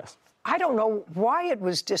good. Yes. I don't know why it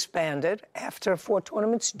was disbanded after 4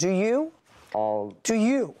 tournaments. Do you? Do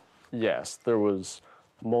you? Yes. There was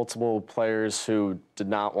multiple players who did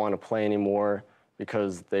not want to play anymore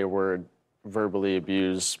because they were verbally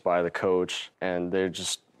abused by the coach, and they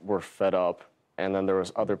just were fed up, and then there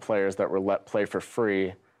was other players that were let play for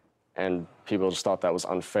free, and people just thought that was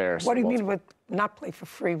unfair. What do you mean with not play for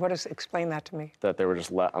free? Explain that to me. That they were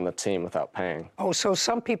just let on the team without paying. Oh, so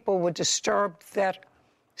some people were disturbed that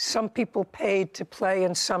some people paid to play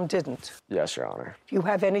and some didn't. Yes, Your Honor. Do you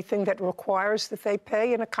have anything that requires that they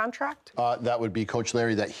pay in a contract? That would be Coach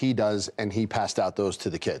Larry, that he does, and he passed out those to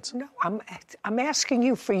the kids. No, I'm asking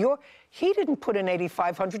you for your. He didn't put in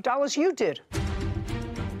 $8,500. You did.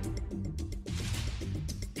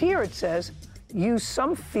 Here it says, use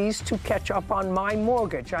some fees to catch up on my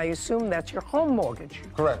mortgage. I assume that's your home mortgage.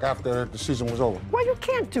 Correct, after the season was over. Well, you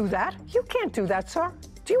can't do that. You can't do that, sir.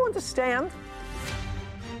 Do you understand?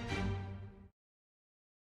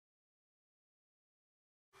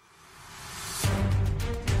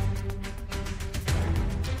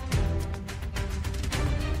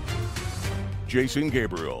 Jason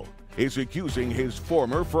Gabriel is accusing his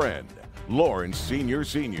former friend, Lawrence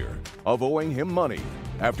Sr., of owing him money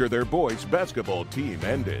after their boys' basketball team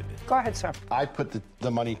ended. Go ahead, sir. I put the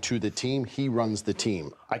money to the team. He runs the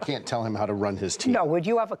team. I can't tell him how to run his team. No, would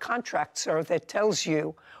you have a contract, sir, that tells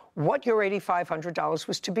you what your $8,500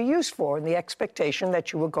 was to be used for, and the expectation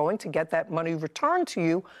that you were going to get that money returned to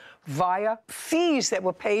you via fees that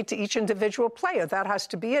were paid to each individual player? That has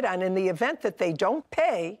to be it. And in the event that they don't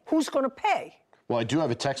pay, who's going to pay? Well, I do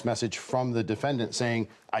have a text message from the defendant saying,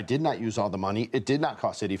 I did not use all the money. It did not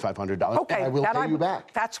cost $8,500, Okay, and I will pay you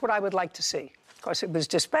back. That's what I would like to see, because it was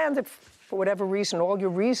disbanded for whatever reason. All your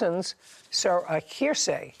reasons, sir, are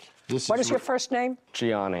hearsay. What is your first name?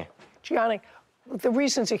 Gianni. Gianni, the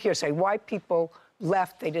reasons are hearsay. Why people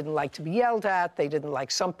left, they didn't like to be yelled at, they didn't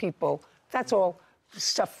like some people. That's all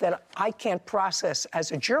stuff that I can't process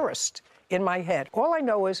as a jurist in my head. All I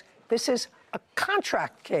know is this is a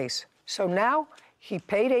contract case. So now he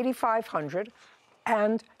paid $8,500,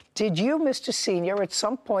 and did you, Mr. Senior, at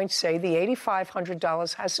some point say the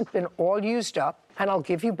 $8,500 hasn't been all used up, and I'll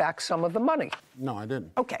give you back some of the money? No, I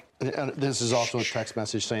didn't. Okay. And this is also a text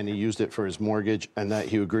message saying he used it for his mortgage and that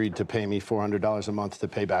he agreed to pay me $400 a month to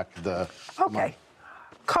pay back the money.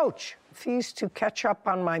 Coach, fees to catch up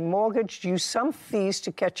on my mortgage, use some fees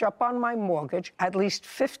to catch up on my mortgage, at least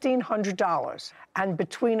 $1,500. And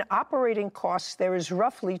between operating costs, there is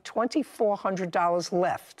roughly $2,400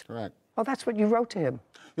 left. Correct. Well, that's what you wrote to him.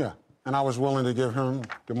 Yeah, and I was willing to give him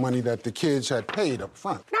the money that the kids had paid up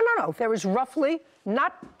front. No. There is roughly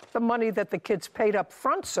not the money that the kids paid up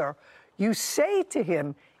front, sir. You say to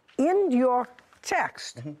him in your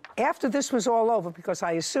text, after this was all over, because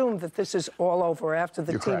I assume that this is all over after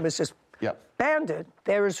the team was disbanded,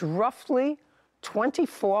 there is roughly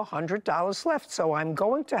 $2,400 left. So I'm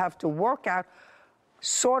going to have to work out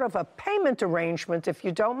sort of a payment arrangement, if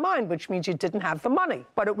you don't mind, which means you didn't have the money,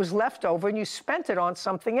 but it was left over and you spent it on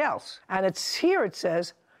something else. And it's here it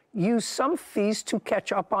says, use some fees to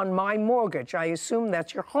catch up on my mortgage. I assume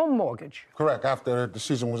that's your home mortgage. Correct, after the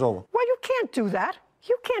season was over. Well, you can't do that.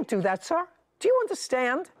 You can't do that, sir. Do you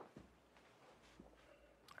understand?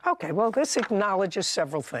 Okay, well, this acknowledges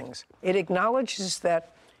several things. It acknowledges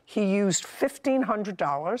that he used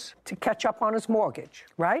 $1,500 to catch up on his mortgage,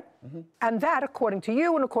 right? And that, according to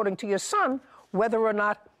you and according to your son, whether or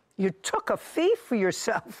not you took a fee for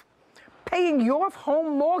yourself, paying your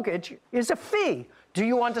home mortgage is a fee. Do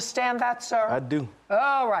you understand that, sir? I do.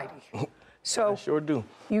 All righty. So I sure do.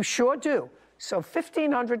 You sure do. So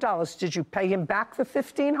 $1,500, did you pay him back the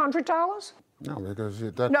 $1,500? No, because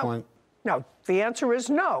at that point... No, the answer is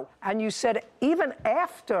no. And you said even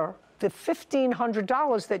after the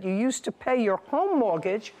 $1,500 that you used to pay your home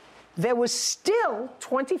mortgage, there was still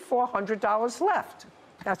 $2,400 left.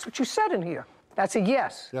 That's what you said in here. That's a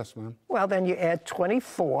yes. Yes, ma'am. Well, then you add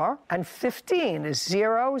 24, and 15 is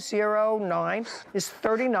 009 is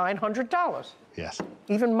 $3,900. Yes.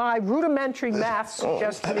 Even my rudimentary math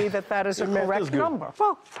suggests to me that that is a correct number.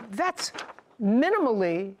 Well, that's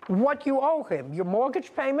minimally what you owe him, your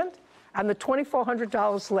mortgage payment and the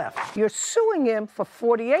 $2,400 left. You're suing him for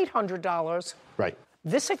 $4,800. Right.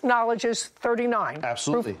 This acknowledges 39.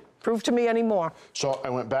 Absolutely. Prove to me any more. So I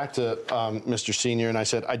went back to Mr. Senior and I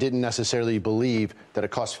said, I didn't necessarily believe that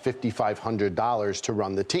it cost $5,500 to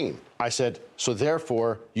run the team. I said, so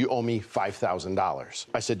therefore, you owe me $5,000.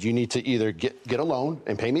 I said, you need to either get a loan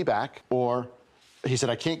and pay me back, or he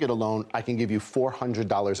said, I can't get a loan. I can give you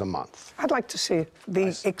 $400 a month. I'd like to see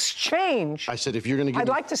the exchange. I said, if you're going to give I'd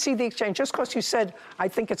like to see the exchange, just because you said, I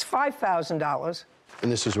think it's $5,000.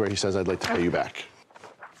 And this is where he says, I'd like to pay you back.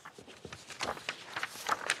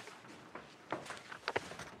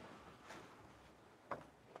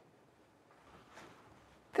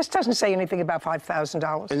 This doesn't say anything about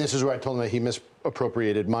 $5,000. And this is where I told him that he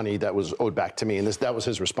misappropriated money that was owed back to me, and that was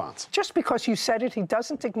his response. Just because you said it, he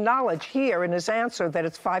doesn't acknowledge here in his answer that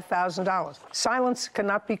it's $5,000. Silence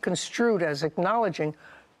cannot be construed as acknowledging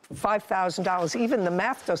 $5,000. Even the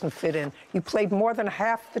math doesn't fit in. You played more than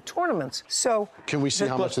half the tournaments. So can we see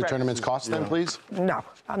how much the tournaments cost then, please? No,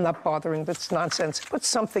 I'm not bothering. That's nonsense. Put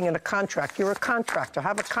something in a contract. You're a contractor.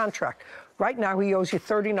 Have a contract. Right now, he owes you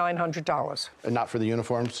 $3,900. And not for the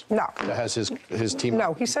uniforms? No. That has his team?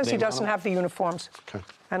 No, he says he doesn't have the uniforms. Okay.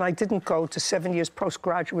 And I didn't go to 7 years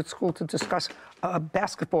postgraduate school to discuss a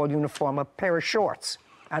basketball uniform, a pair of shorts,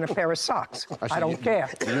 and a pair of socks. I don't care.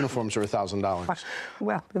 The uniforms are $1,000.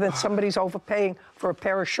 Well, then somebody's overpaying for a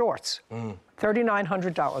pair of shorts.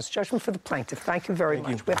 $3,900. Judgment for the plaintiff. Thank you very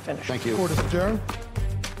much. We're finished. Thank you. Court is adjourned.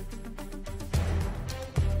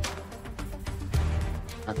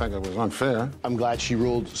 I think it was unfair. I'm glad she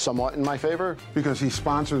ruled somewhat in my favor. Because he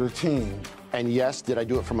sponsored a team. And yes, did I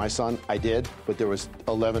do it for my son? I did. But there was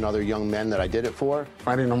 11 other young men that I did it for.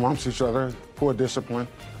 Fighting amongst each other, poor discipline,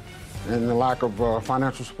 and the lack of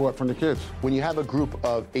financial support from the kids. When you have a group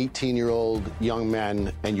of 18-year-old young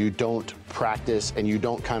men and you don't practice and you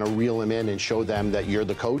don't kind of reel them in and show them that you're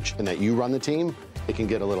the coach and that you run the team, it can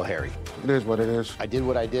get a little hairy. It is what it is. I did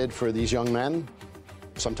what I did for these young men.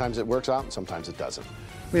 Sometimes it works out and sometimes it doesn't.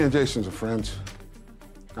 Me and Jason's are friends.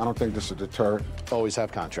 I don't think this is a deterrent. Always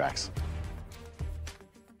have contracts.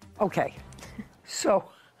 Okay. So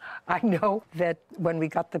I know that when we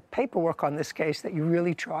got the paperwork on this case that you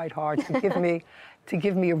really tried hard to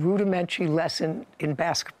give me a rudimentary lesson in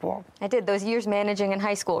basketball. I did. Those years managing in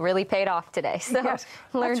high school really paid off today. So yes,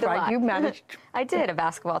 learned that's right. a lot. You managed. I did a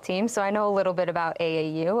basketball team, so I know a little bit about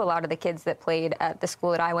AAU. A lot of the kids that played at the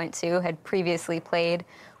school that I went to had previously played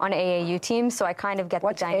on AAU teams, so I kind of get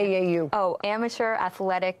What's the dynamic. AAU? Oh, Amateur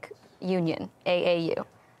Athletic Union, AAU.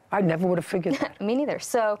 I never would have figured that. Me neither.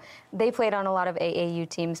 So they played on a lot of AAU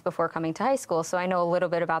teams before coming to high school, so I know a little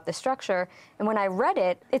bit about the structure. And when I read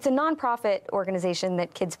it, it's a nonprofit organization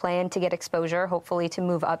that kids play in to get exposure, hopefully to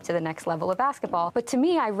move up to the next level of basketball. But to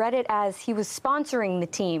me, I read it as he was sponsoring the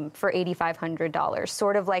team for $8,500,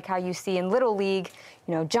 sort of like how you see in Little League,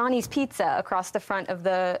 you know, Johnny's Pizza across the front of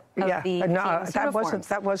the No, team's that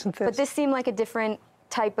uniforms. wasn't this. But this seemed like a different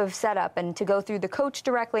type of setup, and to go through the coach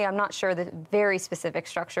directly, I'm not sure the very specific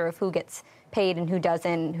structure of who gets paid and who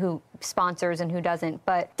doesn't, who sponsors and who doesn't,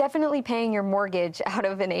 but definitely paying your mortgage out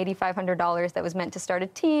of an $8,500 that was meant to start a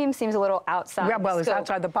team seems a little outside. Yeah, well, the it's scope.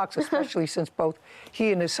 outside the box, especially since both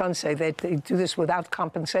he and his son say they do this without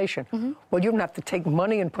compensation. Mm-hmm. Well, you don't have to take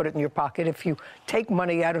money and put it in your pocket. If you take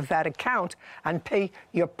money out of that account and pay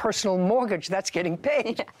your personal mortgage, that's getting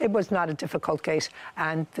paid. Yeah. It was not a difficult case,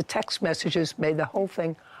 and the text messages made the whole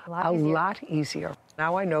thing a lot easier.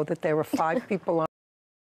 Now I know that there were 5 people on.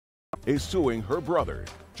 Is suing her brother,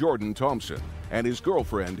 Jordan Thompson, and his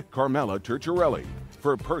girlfriend, Carmela Turturelli,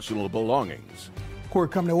 for personal belongings. Court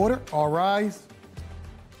come to order. All rise.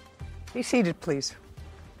 Be seated, please.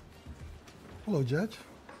 Hello, Judge.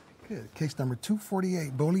 Good. Case number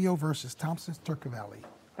 248, Bolio versus Thompson's Turkey Valley.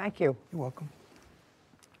 Thank you. You're welcome.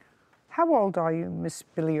 How old are you, Miss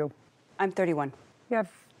Bolio? I'm 31. You have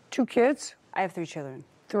 2 kids? I have 3 children.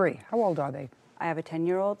 3. How old are they? I have a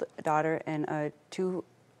 10-year-old daughter and 2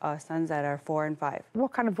 sons that are 4 and 5.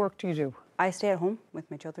 What kind of work do you do? I stay at home with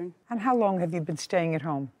my children. And how long have you been staying at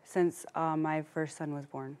home? Since my first son was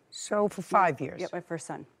born. So for 5 years? Yep, my first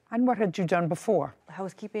son. And what had you done before?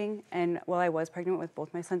 Housekeeping, and while I was pregnant with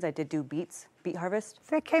both my sons, I did do beet harvest.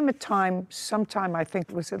 There came a time, sometime, I think,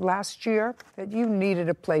 was it last year, that you needed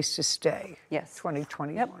a place to stay. Yes.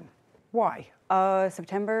 2021. Yep. Why?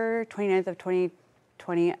 September 29th of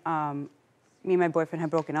 2020, me and my boyfriend had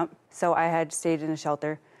broken up, so I had stayed in a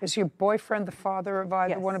shelter. Is your boyfriend the father of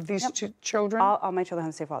either one of these children? All my children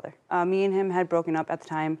have the same father. Me and him had broken up at the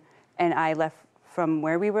time, and I left from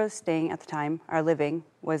where we were staying at the time. Our living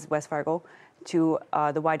was West Fargo, to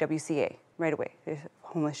the YWCA right away, the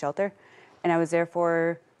homeless shelter. And I was there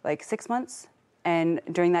for like 6 months, and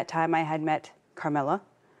during that time I had met Carmela,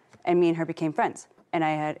 and me and her became friends. And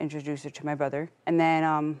I had introduced her to my brother. And then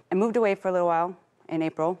I moved away for a little while in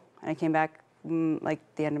April, and I came back like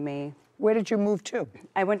the end of May. Where did you move to?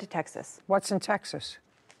 I went to Texas. What's in Texas?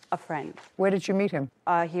 A friend. Where did you meet him?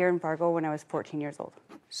 Here in Fargo when I was 14 years old.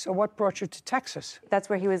 So what brought you to Texas? That's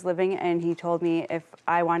where he was living, and he told me if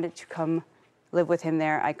I wanted to come live with him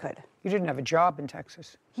there, I could. You didn't have a job in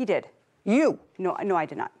Texas? He did. You? No, I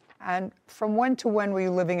did not. And from when to when were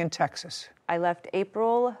you living in Texas? I left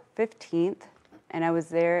April 15th, and I was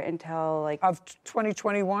there until like... Of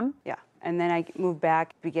 2021? Yeah. And then I moved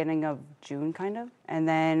back beginning of June, kind of. And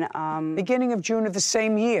then... Beginning of June of the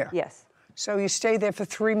same year? Yes. So you stayed there for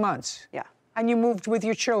 3 months? Yeah. And you moved with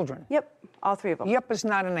your children? Yep, all 3 of them. Yep is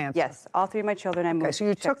not an answer. Yes, all 3 of my children I moved. Okay, so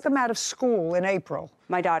you took them out of school in April?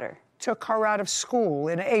 My daughter. Took her out of school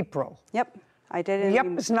in April? Yep, I did.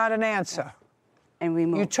 Yep is not an answer. Yes. And we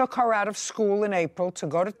moved. You took her out of school in April to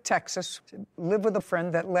go to Texas, to live with a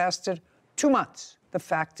friend that lasted 2 months. The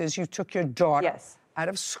fact is you took your daughter out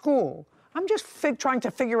of school. I'm just trying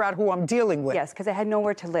to figure out who I'm dealing with. Yes, because I had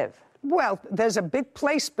nowhere to live. Well, there's a big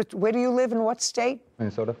place, but where do you live, in what state?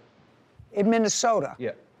 Minnesota. In Minnesota?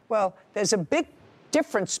 Yeah. Well, there's a big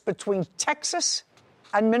difference between Texas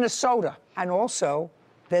and Minnesota. And also,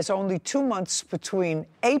 there's only 2 months between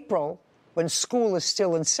April, when school is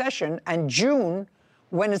still in session, and June,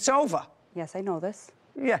 when it's over. Yes, I know this.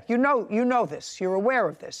 Yeah, you know this. You're aware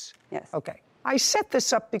of this. Yes. Okay. I set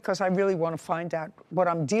this up because I really want to find out what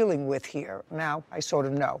I'm dealing with here. Now, I sort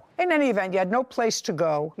of know. In any event, you had no place to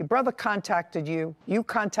go. Your brother contacted you. You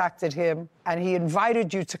contacted him, and he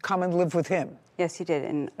invited you to come and live with him. Yes, he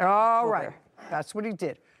did. All right. That's what he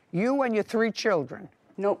did. You and your 3 children.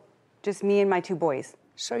 Nope, just me and my 2 boys.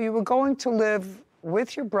 So you were going to live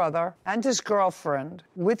with your brother and his girlfriend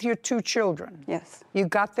with your 2 children. Yes. You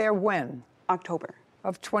got there when? October.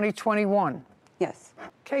 Of 2021. Yes.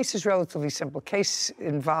 Case is relatively simple. Case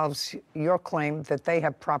involves your claim that they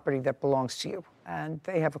have property that belongs to you. And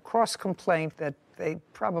they have a cross complaint that they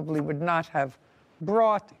probably would not have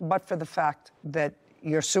brought but for the fact that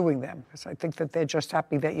you're suing them. Because I think that they're just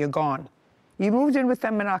happy that you're gone. You moved in with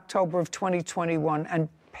them in October of 2021 and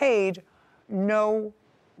paid no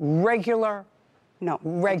regular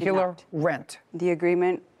rent. The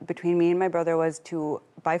agreement between me and my brother was to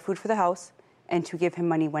buy food for the house and to give him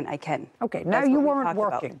money when I can. Okay, now you weren't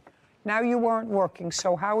working. Now you weren't working,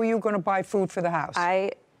 so how are you going to buy food for the house?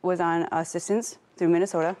 I was on assistance through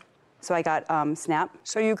Minnesota, so I got SNAP.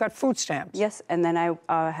 So you got food stamps? Yes, and then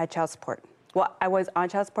I had child support. Well, I was on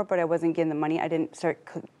child support, but I wasn't getting the money. I didn't start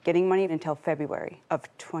getting money until February of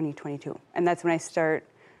 2022. And that's when I start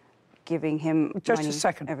giving him Just money a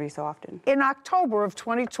second. every so often. In October of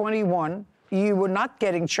 2021, you were not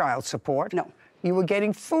getting child support. No. You were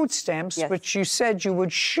getting food stamps, which you said you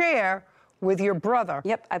would share with your brother.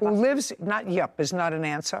 Yep. Who lives, is not an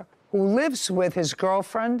answer, who lives with his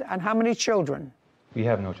girlfriend and how many children? We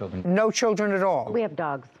have no children. No children at all? We have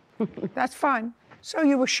dogs. That's fine. So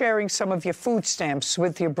you were sharing some of your food stamps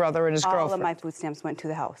with your brother and his girlfriend? All of my food stamps went to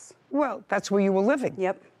the house. Well, that's where you were living?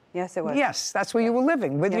 Yep. Yes, it was. Yes, that's where you were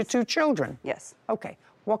living, with your 2 children? Yes. Okay.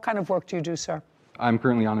 What kind of work do you do, sir? I'm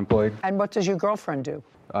currently unemployed. And what does your girlfriend do?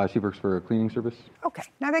 She works for a cleaning service. Okay.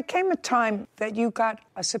 Now, there came a time that you got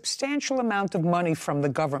a substantial amount of money from the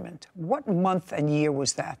government. What month and year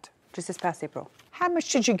was that? Just this past April. How much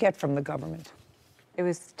did you get from the government? It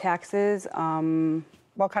was taxes.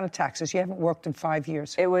 What kind of taxes? You haven't worked in 5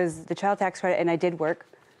 years. It was the child tax credit, and I did work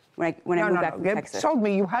when I moved back from Texas. You told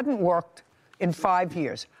me you hadn't worked in 5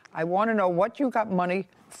 years. I want to know what you got money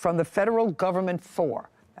from the federal government for.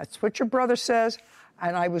 That's what your brother says.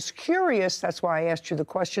 And I was curious, that's why I asked you the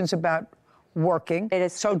questions about working. It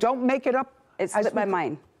is. So don't make it up. It slipped my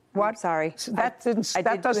mind. What? I'm sorry. So that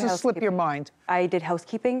doesn't slip your mind. I did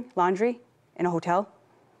housekeeping, laundry, in a hotel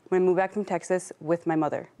when I moved back from Texas with my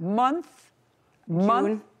mother. Month?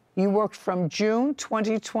 You worked from June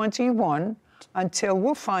 2021 until,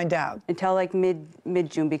 we'll find out. Until like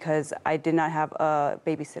mid-June because I did not have a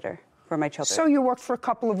babysitter for my children. So you worked for a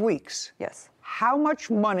couple of weeks? Yes. How much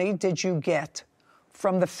money did you get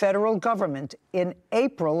from the federal government in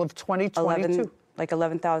April of 2022? Like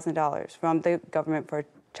 $11,000 from the government for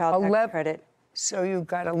child tax credit. So you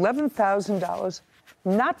got $11,000,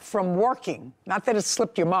 not from working, not that it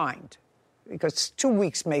slipped your mind, because 2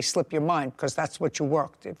 weeks may slip your mind because that's what you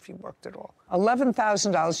worked, if you worked at all.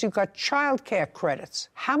 $11,000, you got child care credits.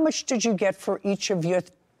 How much did you get for each of your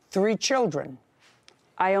 3 children?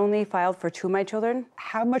 I only filed for 2 of my children.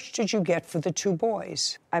 How much did you get for the 2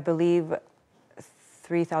 boys? I believe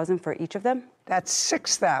 $3,000 for each of them. That's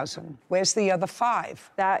 $6,000. Where's the other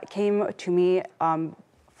 5? That came to me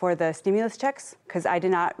for the stimulus checks because I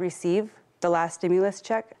did not receive the last stimulus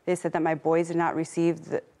check. They said that my boys did not receive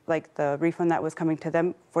the refund that was coming to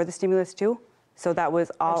them for the stimulus too. So that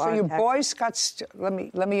was all. So your boys got. Let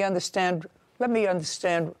me understand. Let me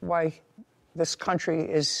understand why this country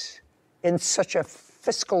is in such a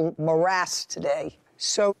fiscal morass today.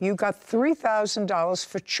 So you got $3,000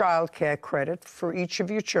 for child care credit for each of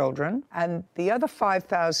your children, and the other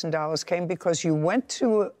 $5,000 came because you went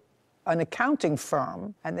to an accounting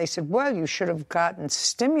firm, and they said, well, you should have gotten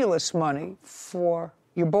stimulus money for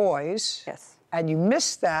your boys. Yes. and you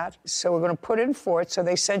missed that, so we're going to put in for it. So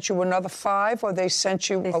they sent you another 5, or they sent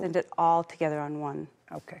you... They sent it all together on one.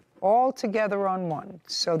 Okay, all together on one.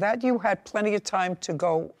 So that you had plenty of time to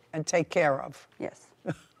go and take care of. Yes.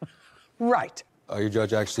 Right. Your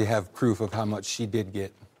judge actually have proof of how much she did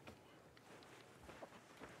get.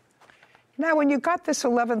 Now, when you got this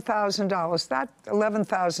 $11,000, that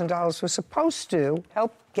 $11,000 was supposed to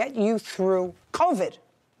help get you through COVID.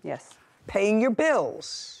 Yes. Paying your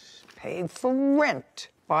bills, paying for rent,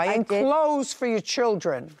 buying clothes for your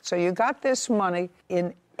children. So you got this money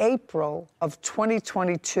in April of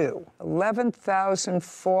 2022,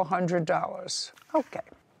 $11,400. Okay.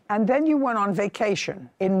 And then you went on vacation.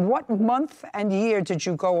 In what month and year did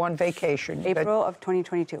you go on vacation? April of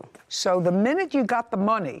 2022. So the minute you got the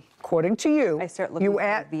money, according to you, I start looking for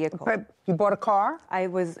a vehicle. You bought a car? I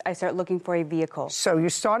started looking for a vehicle. So you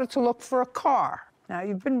started to look for a car. Now,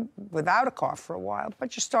 you've been without a car for a while,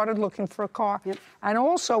 but you started looking for a car. Yep. And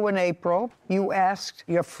also in April, you asked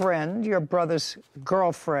your friend, your brother's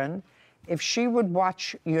girlfriend, if she would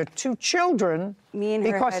watch your 2 children. Me and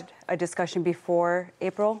her had a discussion before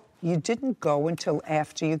April. You didn't go until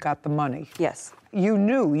after you got the money. Yes. You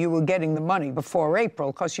knew you were getting the money before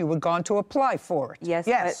April because you were going to apply for it. Yes.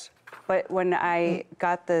 Yes. But when I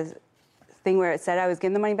got the thing where it said I was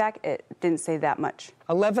getting the money back, it didn't say that much.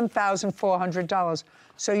 $11,400.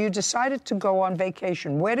 So you decided to go on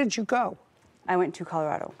vacation. Where did you go? I went to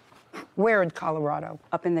Colorado. Where in Colorado?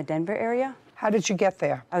 Up in the Denver area. How did you get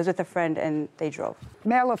there? I was with a friend and they drove.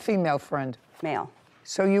 Male or female friend? Male.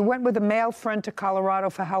 So you went with a male friend to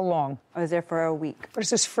Colorado for how long? I was there for a week. What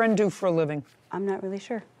does this friend do for a living? I'm not really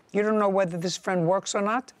sure. You don't know whether this friend works or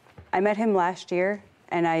not? I met him last year,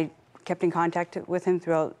 and I kept in contact with him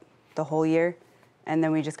throughout the whole year. And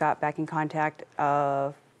then we just got back in contact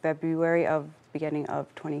beginning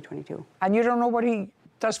of 2022. And you don't know what he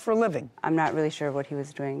does for a living? I'm not really sure what he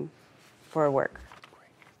was doing for work.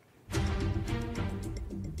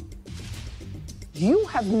 You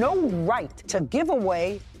have no right to give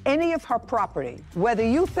away any of her property, whether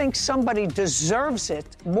you think somebody deserves it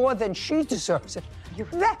more than she deserves it.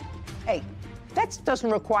 That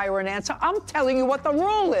doesn't require an answer. I'm telling you what the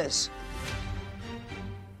rule is.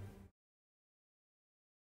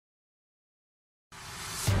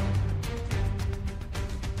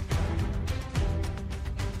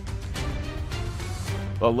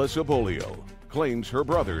 Alyssa Bolio claims her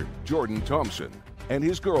brother, Jordan Thompson, and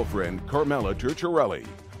his girlfriend, Carmela Turturelli,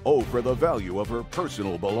 owe for the value of her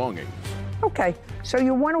personal belongings. Okay, so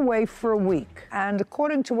you went away for a week, and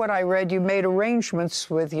according to what I read, you made arrangements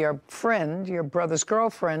with your friend, your brother's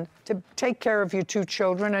girlfriend, to take care of your 2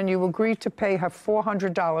 children, and you agreed to pay her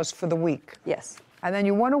 $400 for the week. Yes. And then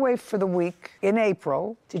you went away for the week in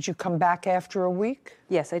April. Did you come back after a week?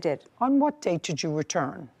 Yes, I did. On what date did you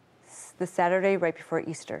return? The Saturday right before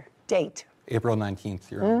Easter. Date? April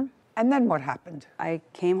 19th, Your Honor. And then what happened? I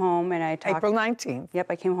came home and I talked... April 19th? Yep,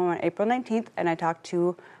 I came home on April 19th and I talked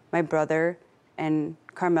to my brother and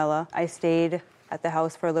Carmela. I stayed at the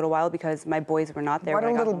house for a little while because my boys were not there when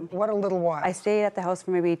I got home. What a little while? I stayed at the house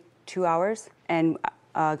for maybe 2 hours and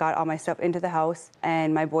got all my stuff into the house,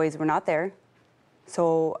 and my boys were not there.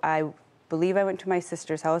 So I believe I went to my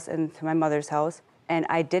sister's house and to my mother's house, and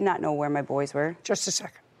I did not know where my boys were. Just a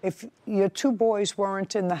second. If your 2 boys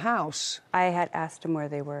weren't in the house... I had asked them where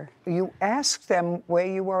they were. You asked them where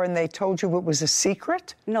you were and they told you it was a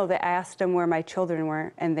secret? No, I asked them where my children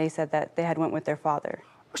were, and they said that they had went with their father.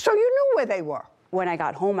 So you knew where they were? When I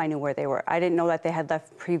got home, I knew where they were. I didn't know that they had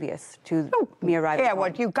left previous to me arriving home.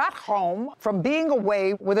 When you got home from being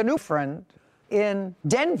away with a new friend in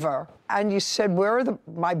Denver, and you said, where are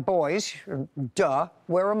my boys? Duh,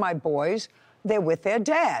 where are my boys? They're with their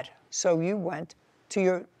dad. So you went to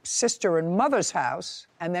your sister and mother's house,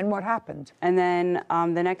 and then what happened? And then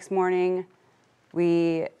the next morning,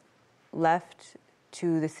 we left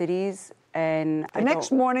to the cities, and the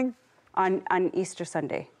next morning? On Easter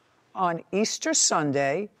Sunday. On Easter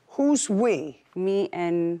Sunday, who's we? Me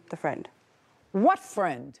and the friend. What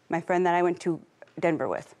friend? My friend that I went to Denver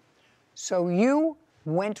with. So you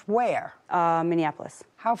went where? Minneapolis.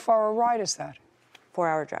 How far a ride is that?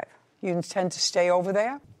 4-hour drive. You intend to stay over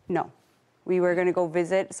there? No. We were going to go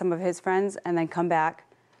visit some of his friends and then come back.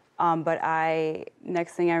 But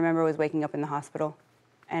next thing I remember was waking up in the hospital.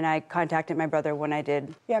 And I contacted my brother when I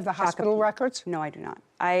did. You have the hospital records? No, I do not.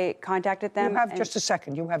 I contacted them. You have, just a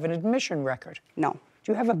second, you have an admission record? No.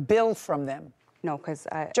 Do you have a bill from them? No, because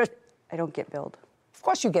I don't get billed. Of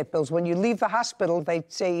course you get bills. When you leave the hospital, they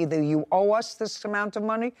say either you owe us this amount of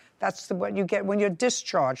money, that's what you get when you're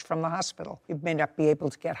discharged from the hospital. You may not be able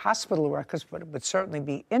to get hospital records, but it would certainly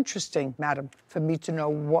be interesting, madam, for me to know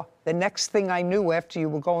what. The next thing I knew after you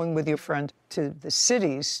were going with your friend to the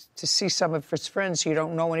cities to see some of his friends, you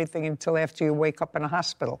don't know anything until after you wake up in a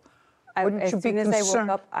hospital. Wouldn't you be concerned? As soon as I woke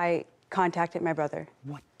up, I contacted my brother.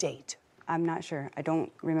 What date? I'm not sure. I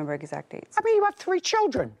don't remember exact dates. I mean, you have 3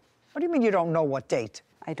 children. What do you mean you don't know what date?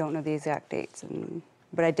 I don't know the exact dates,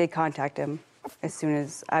 but I did contact him as soon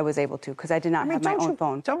as I was able to, because I did not have my own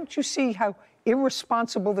phone. Don't you see how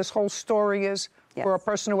irresponsible this whole story is for a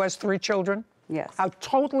person who has 3 children? Yes. How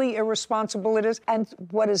totally irresponsible it is. And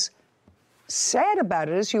what is sad about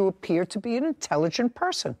it is you appear to be an intelligent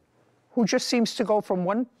person who just seems to go from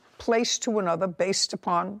one place to another based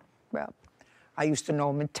upon, well, I used to know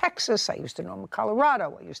him in Texas. I used to know him in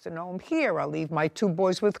Colorado. I used to know him here. I'll leave my 2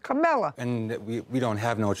 boys with Camilla. And we don't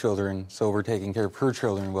have no children, so we're taking care of her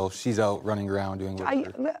children. Well, she's out running around doing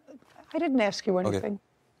whatever. I didn't ask you anything.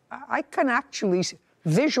 Okay. I can actually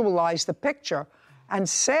visualize the picture, and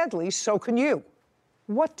sadly, so can you.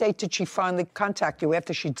 What date did she finally contact you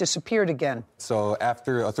after she disappeared again? So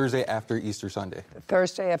after a Thursday after Easter Sunday. The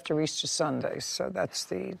Thursday after Easter Sunday. So that's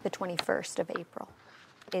the 21st of April.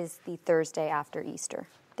 Is the Thursday after Easter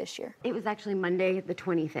this year. It was actually Monday, the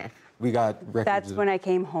 25th. We got records. That's when I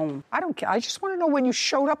came home. I don't care. I just want to know when you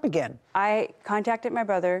showed up again. I contacted my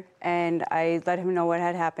brother, and I let him know what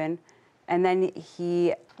had happened. And then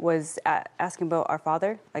he was asking about our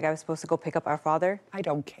father, like I was supposed to go pick up our father. I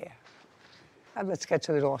don't care. Let's get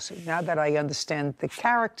to the lawsuit. Now that I understand the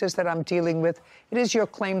characters that I'm dealing with, it is your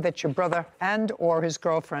claim that your brother and or his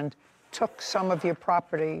girlfriend took some of your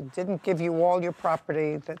property, didn't give you all your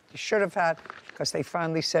property that you should have had, because they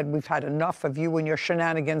finally said, we've had enough of you and your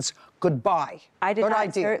shenanigans. Goodbye. I did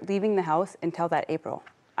not start leaving the house until that April.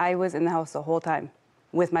 I was in the house the whole time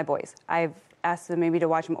with my boys. I've asked them maybe to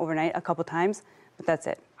watch them overnight a couple times, but that's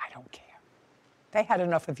it. I don't care. They had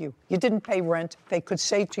enough of you. You didn't pay rent. They could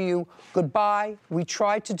say to you, goodbye. We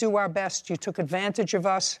tried to do our best. You took advantage of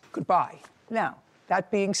us. Goodbye. Now, that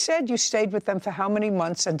being said, you stayed with them for how many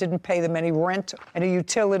months and didn't pay them any rent, any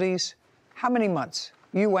utilities? How many months?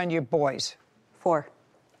 You and your boys? 4.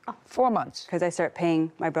 4 months. Because I started paying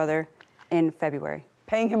my brother in February.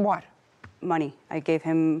 Paying him what? Money. I gave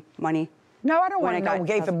him money. No, I don't want to know who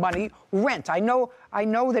gave him money. Rent. I know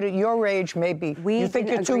that at your age, maybe you think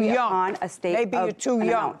you're too young. Maybe you're too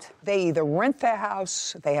young. They either rent their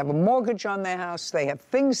house, they have a mortgage on their house, they have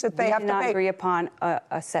things that they have to pay. We did not agree upon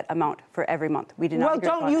a set amount for every month. We did not agree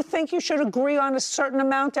upon don't you think you should agree on a certain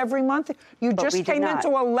amount every month? You just came into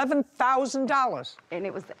 $11,000. And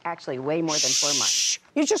it was actually way more than 4 months.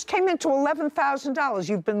 You just came into $11,000.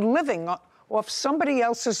 You've been living off somebody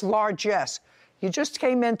else's largesse. You just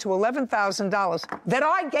came into $11,000 that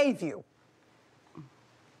I gave you,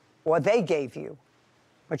 or they gave you,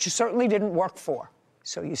 but you certainly didn't work for.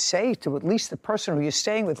 So you say to at least the person who you're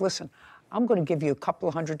staying with, listen, I'm going to give you a couple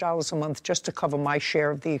of $100s a month just to cover my share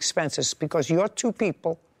of the expenses because you're 2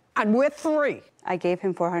 people and we're 3. I gave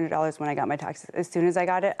him $400 when I got my taxes. As soon as I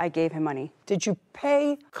got it, I gave him money. Did you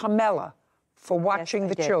pay Camilla for watching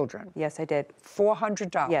the children? Yes, I did.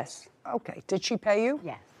 $400? Yes. Okay. Did she pay you?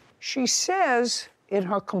 Yes. She says in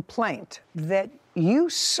her complaint that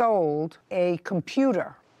you sold a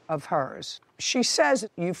computer of hers. She says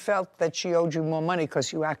you felt that she owed you more money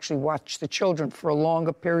because you actually watched the children for a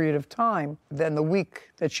longer period of time than the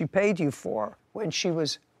week that she paid you for when she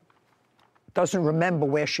doesn't remember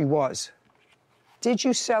where she was. Did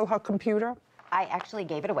you sell her computer? I actually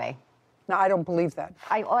gave it away. No, I don't believe that.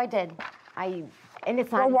 I did. And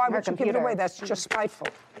it's not why her would you give it away? That's just spiteful.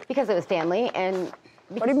 Because it was family and...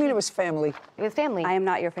 What do you mean it was family? It was family. I am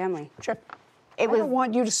not your family. I don't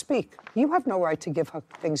want you to speak. You have no right to give her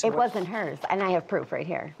things away. It wasn't hers, and I have proof right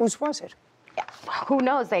here. Whose was it? Yeah. Who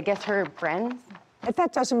knows? I guess her friends.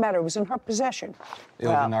 That doesn't matter. It was in her possession. It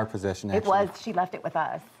was in our possession, actually. It was. She left it with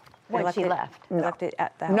us. When she left. I left it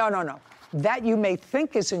at the house. No. That you may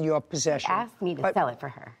think is in your possession. She asked me to sell it for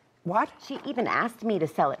her. What? She even asked me to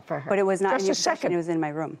sell it for her. But it was not Just in your a second. possession. It was in my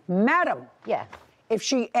room. Madam. Yes. If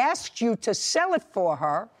she asked you to sell it for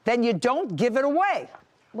her, then you don't give it away.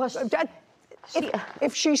 Well,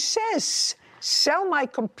 if she says, sell my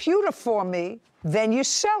computer for me, then you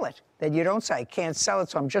sell it. Then you don't say, I can't sell it,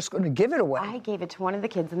 so I'm just going to give it away. I gave it to one of the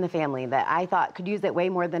kids in the family that I thought could use it way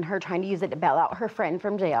more than her trying to use it to bail out her friend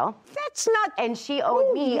from jail. That's not... And she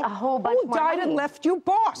owed me a whole bunch more money. Who died and left you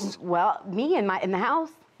boss? Well, me in the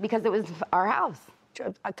house, because it was our house.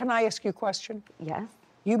 Can I ask you a question? Yes.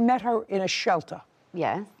 You met her in a shelter.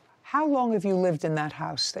 Yes. How long have you lived in that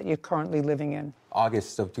house that you're currently living in?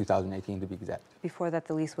 August of 2018, to be exact. Before that,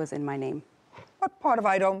 the lease was in my name. What part of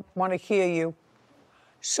I don't want to hear you?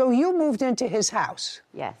 So you moved into his house?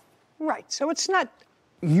 Yes. Right, so it's not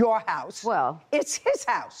your house. Well. It's his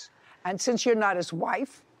house. And since you're not his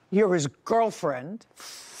wife, you're his girlfriend,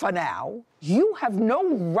 for now, you have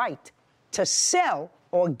no right to sell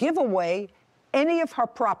or give away any of her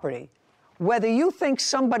property. Whether you think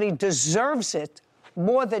somebody deserves it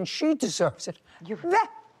more than she deserves it,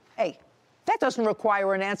 that doesn't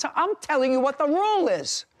require an answer. I'm telling you what the rule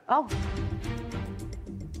is. Oh.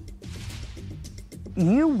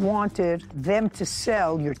 You wanted them to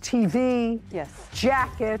sell your TV,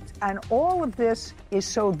 jacket, and all of this is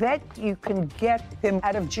so that you can get him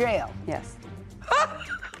out of jail. Yes.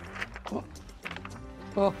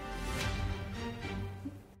 Oh.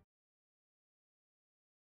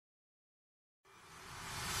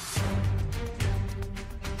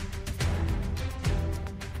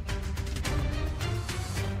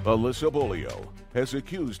 Alyssa Bolio has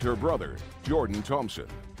accused her brother, Jordan Thompson,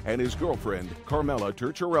 and his girlfriend, Carmela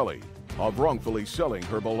Turchiarelli, of wrongfully selling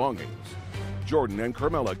her belongings. Jordan and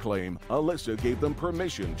Carmela claim Alyssa gave them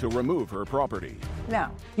permission to remove her property.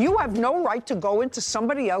 Now, you have no right to go into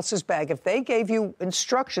somebody else's bag. If they gave you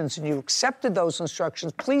instructions and you accepted those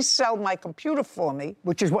instructions, please sell my computer for me,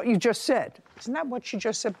 which is what you just said. Isn't that what she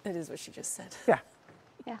just said? It is what she just said. Yeah.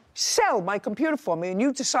 Yeah. Sell my computer for me, and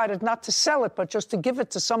you decided not to sell it, but just to give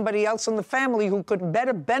it to somebody else in the family who could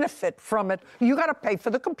better benefit from it. You got to pay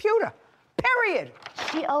for the computer. Period.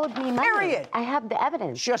 She owed me money. Period. I have the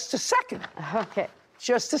evidence. Just a second. Okay.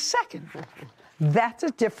 Just a second. That's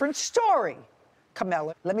a different story.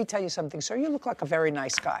 Carmela, let me tell you something, sir. You look like a very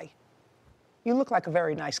nice guy. You look like a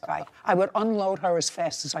very nice guy. I would unload her as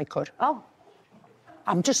fast as I could. Oh.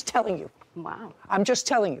 I'm just telling you. Wow. I'm just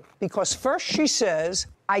telling you. Because first she says,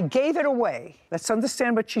 I gave it away. Let's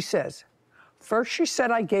understand what she says. First she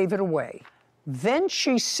said, I gave it away. Then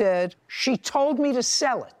she said, she told me to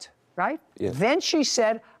sell it, right? Yes. Then she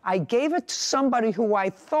said, I gave it to somebody who I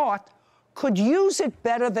thought could use it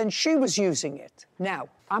better than she was using it. Now,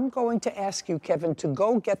 I'm going to ask you, Kevin, to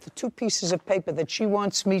go get the 2 pieces of paper that she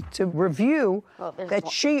wants me to review that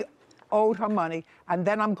she owed her money, and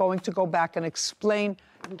then I'm going to go back and explain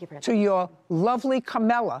to your lovely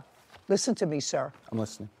Carmela, listen to me, sir. I'm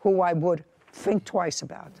listening. Who I would think twice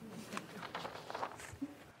about.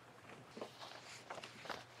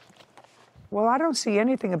 Well, I don't see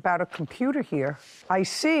anything about a computer here. I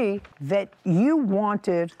see that you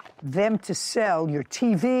wanted them to sell your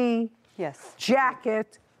TV,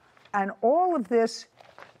 jacket, and all of this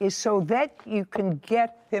is so that you can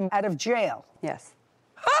get him out of jail. Yes.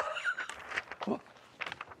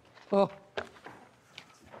 Oh.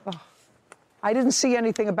 I didn't see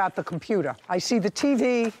anything about the computer. I see the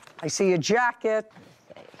TV, I see a jacket.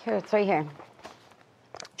 Here, it's right here.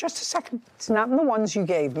 Just a second. It's not in the ones you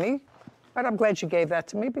gave me, but I'm glad you gave that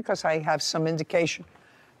to me because I have some indication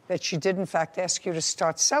that she did, in fact, ask you to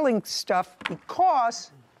start selling stuff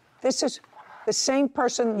because this is the same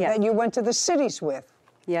person that you went to the cities with.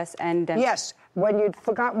 Yes, and... yes, when you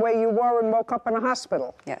forgot where you were and woke up in a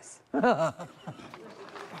hospital. Yes.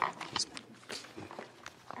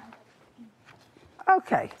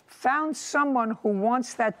 Okay, found someone who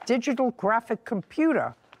wants that digital graphic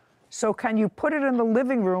computer. So can you put it in the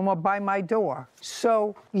living room or by my door?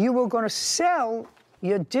 So you were going to sell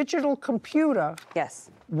your digital computer. Yes.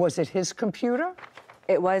 Was it his computer?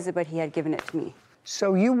 It was, but he had given it to me.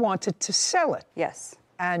 So you wanted to sell it? Yes.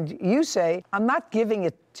 And you say, I'm not giving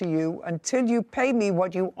it to you until you pay me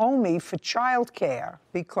what you owe me for childcare,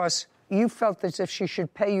 because you felt as if she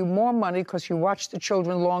should pay you more money because you watched the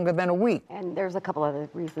children longer than a week. And there's a couple other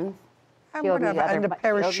reasons. And whatever, and a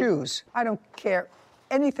pair of shoes. I don't care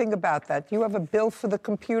anything about that. You have a bill for the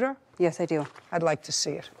computer? Yes, I do. I'd like to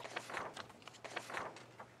see it.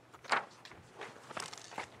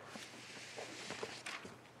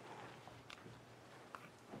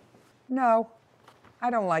 No, I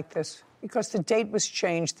don't like this because the date was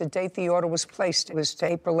changed. The date the order was placed was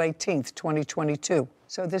to April 18th, 2022.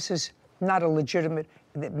 So this is not a legitimate,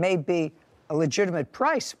 it may be a legitimate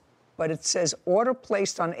price, but it says order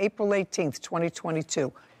placed on April 18th,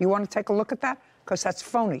 2022. You want to take a look at that? Because that's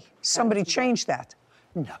phony. Somebody changed that.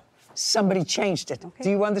 No, somebody changed it. Okay.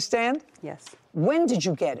 Do you understand? Yes. When did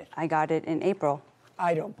you get it? I got it in April.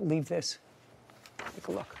 I don't believe this. Take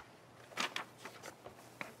a look.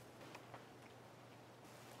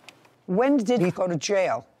 When did he go to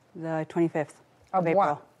jail? The 25th of April.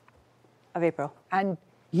 What? Of April. And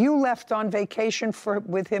you left on vacation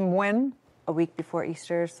with him when? A week before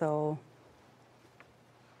Easter, so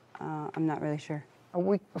I'm not really sure. A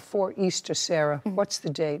week before Easter, Sarah. What's the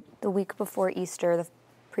date? The week before Easter, the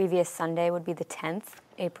previous Sunday would be the 10th,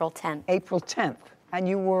 April 10th. April 10th. And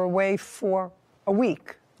you were away for a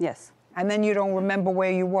week? Yes. And then you don't remember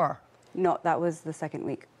where you were? No, that was the second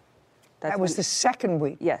week. That was the second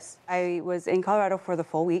week? Yes. I was in Colorado for the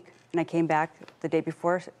full week, and I came back the day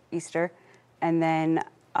before Easter, and then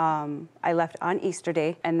I left on Easter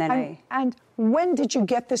Day, and then And when did you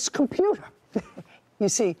get this computer? You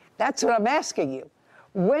see, that's what I'm asking you.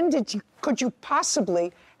 Could you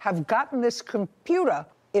possibly have gotten this computer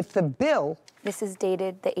if the bill... This is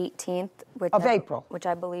dated the 18th. Of April. Which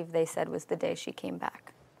I believe they said was the day she came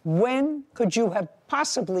back. When could you have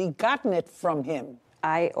possibly gotten it from him?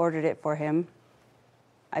 I ordered it for him.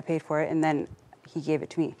 I paid for it, and then he gave it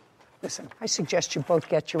to me. Listen, I suggest you both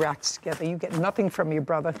get your acts together. You get nothing from your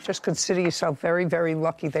brother. Just consider yourself very, very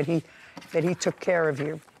lucky that he took care of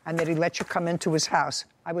you and that he let you come into his house.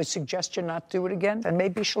 I would suggest you not do it again, and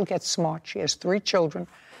maybe she'll get smart. She has 3 children.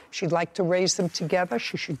 She'd like to raise them together.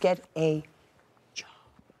 She should get a job.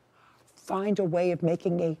 Find a way of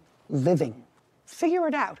making a living. Figure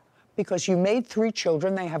it out, because you made 3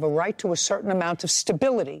 children. They have a right to a certain amount of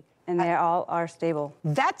stability. And they all are stable.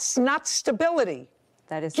 That's not stability.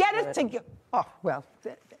 That is Get stability. it together. Oh, well,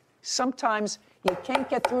 sometimes you can't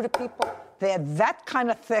get through to people. They're that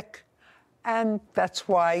kind of thick, and that's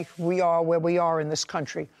why we are where we are in this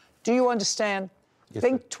country. Do you understand? Yes,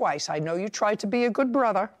 Think sir. twice. I know you tried to be a good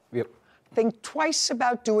brother. Yep. Think twice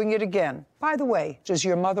about doing it again. By the way, does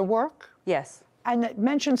your mother work? Yes. And it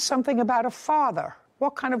mentioned something about a father.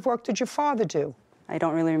 What kind of work did your father do? I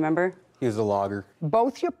don't really remember. He was a logger.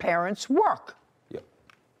 Both your parents work. Yep.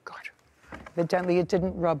 Good. Evidently, it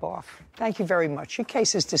didn't rub off. Thank you very much. Your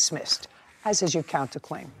case is dismissed, as is your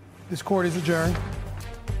counterclaim. This court is adjourned.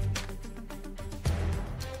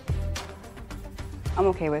 I'm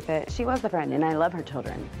okay with it. She was a friend, and I love her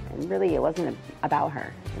children. And really, it wasn't about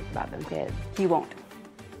her. It was about them kids. He won't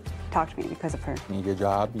talk to me because of her. You need a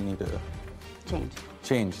job. You need to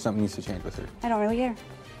Change. Something needs to change with her. I don't really care.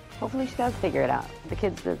 Hopefully she does figure it out. The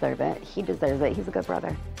kids deserve it. He deserves it. He's a good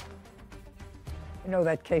brother. You know,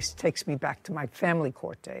 that case takes me back to my family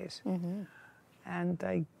court days. Mm-hmm. And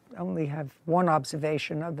I only have one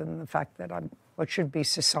observation other than the fact that I'm what should be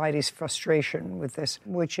society's frustration with this,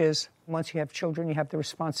 which is once you have children, you have the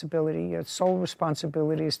responsibility, your sole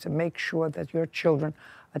responsibility is to make sure that your children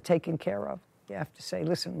are taken care of. You have to say,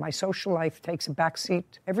 listen, my social life takes a backseat.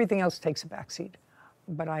 Everything else takes a backseat.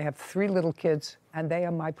 But I have 3 little kids, and they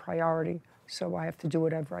are my priority. So I have to do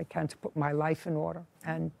whatever I can to put my life in order.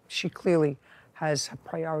 And she clearly has her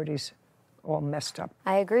priorities all messed up.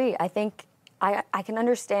 I agree. I think I can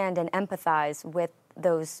understand and empathize with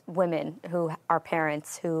those women who are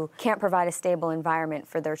parents who can't provide a stable environment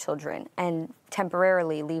for their children and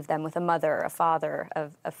temporarily leave them with a mother, a father,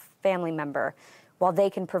 a family member, while they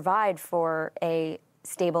can provide for a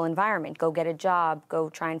stable environment, go get a job, go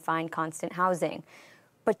try and find constant housing.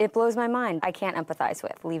 But it blows my mind. I can't empathize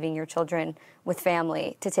with leaving your children with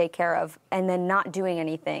family to take care of and then not doing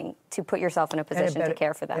anything to put yourself in a position to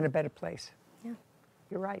care for them. In a better place. Yeah.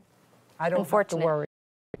 You're right. I don't have to worry.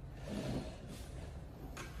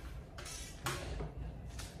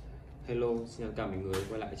 Hello, xin chào mọi người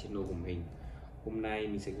quay lại channel của mình. Hôm nay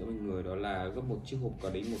mình sẽ dẫn mọi người đó là gấp một chiếc hộp có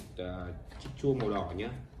đến một chiếc chuông màu đỏ nhé.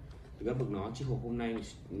 Để gấp được nó, chiếc hộp hôm nay mình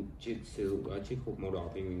sử dụng chiếc hộp màu đỏ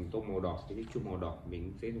thì mình tô màu đỏ, cái chiếc chuông màu đỏ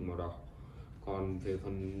mình sẽ dùng màu đỏ. Còn về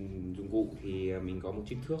phần dụng cụ thì mình có một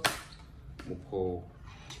chiếc thước, một hồ,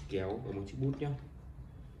 chiếc kéo và một chiếc bút nhé.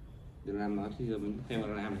 Để làm nó thì giờ mình theo vào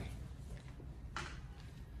làm này.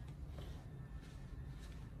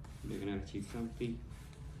 Đây cái này là 9 cm.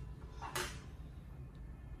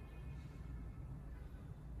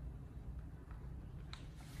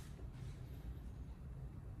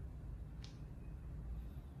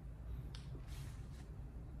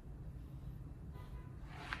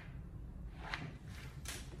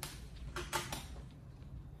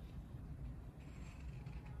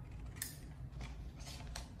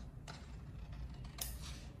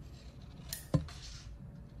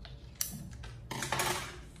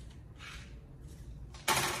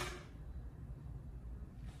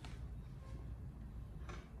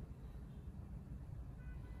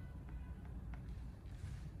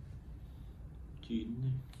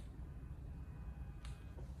 Này.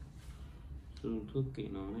 Dùng thuốc kệ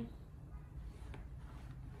nó này.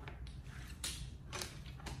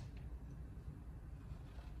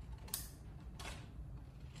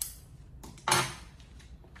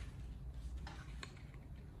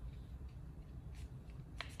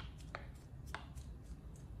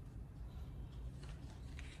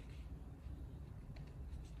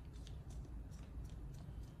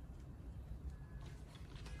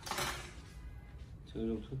 Sử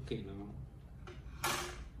dụng thuốc kể nó.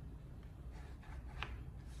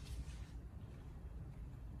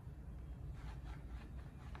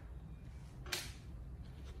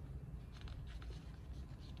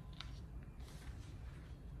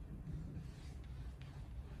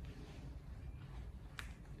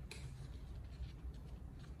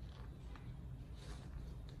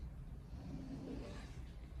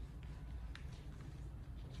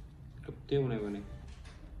 Cấp tiêu này vào này.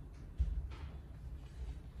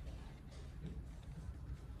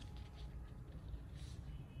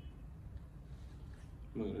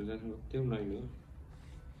 Mở ra gấp tiếp này nữa.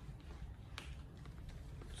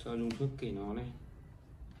 Sau dùng thuốc kể nó này.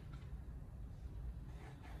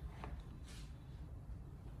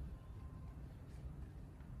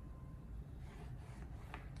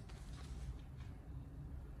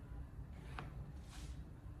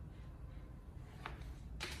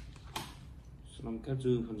 Sau cắt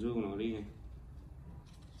phần dư của nó đi này.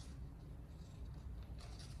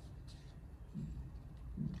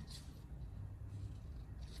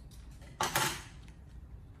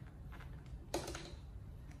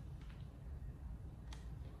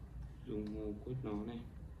 Dùng màu quét nó này.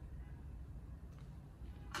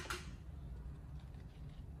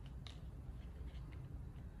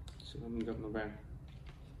 Sau đó mình gập nó vào.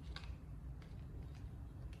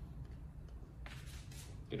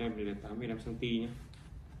 Cái này là 85 cm nhé.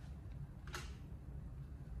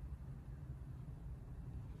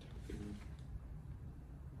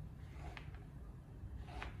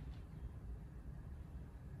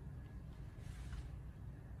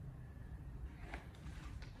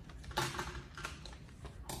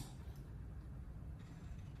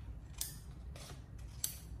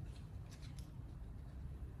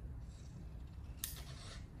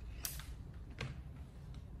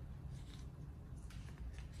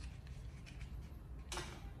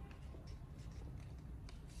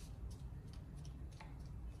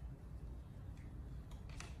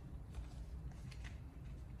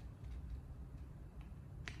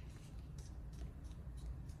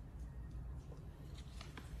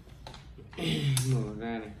 Mở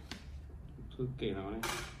ra này, thuốc kể nó này.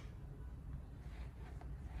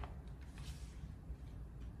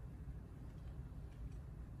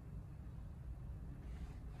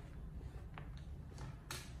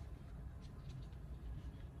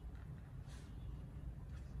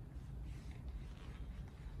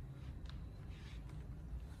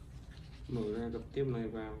 Mở ra gập tiếp này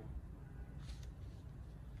vào.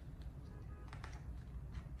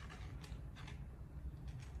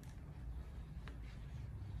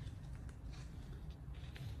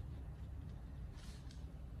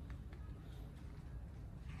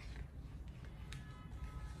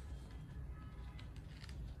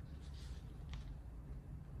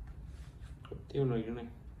 Tiêu này nữa này.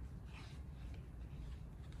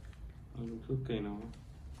 Dùng thuốc kể nó.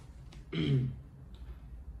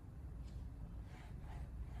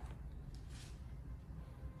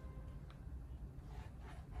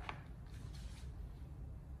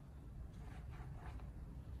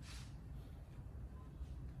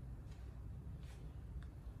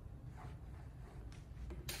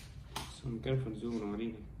 Xong cắt phần du nó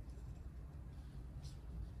đi này.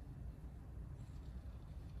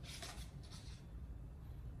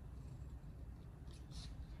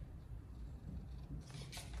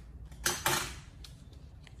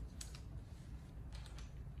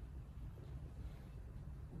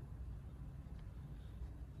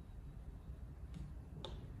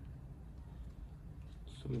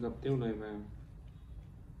 Xong gập tiêu này vào.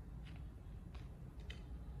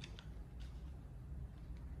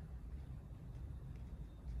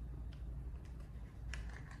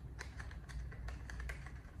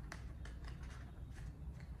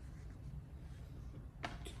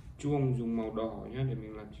 Chuông dùng màu đỏ nhé để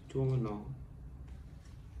mình làm chuông cho nó.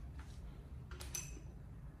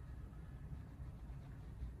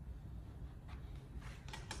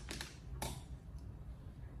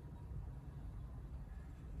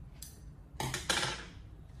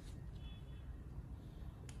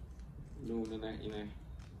 Đồ này này.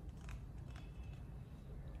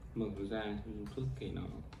 Mở ra dùng thuốc kể nó.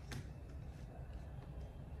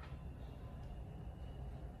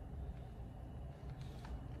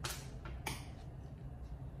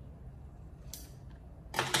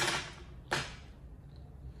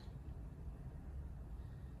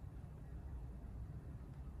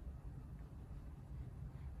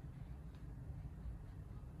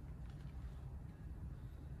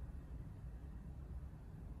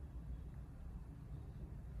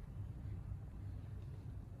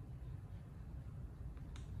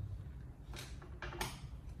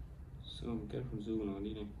 Xong kết phần du nó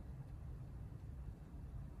đi này.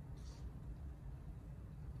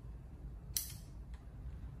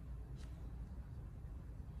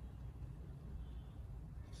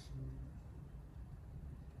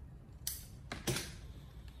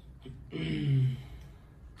 Dính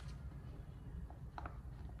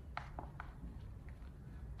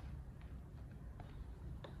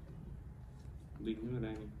vào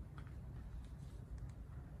đây này.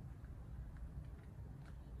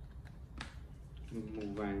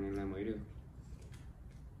 Màu vàng này làm ấy được.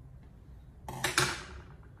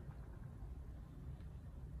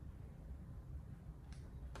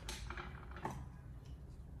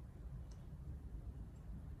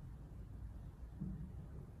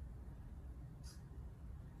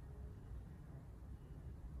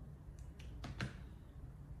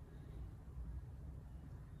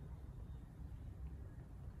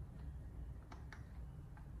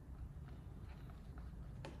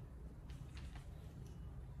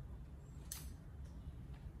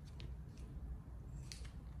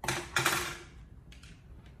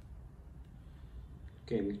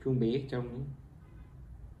 Kèm cái chuông bé trong nữa.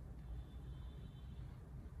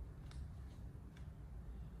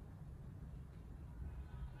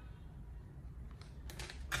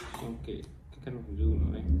 Ok, cái căn phòng dư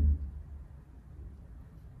nữa đây.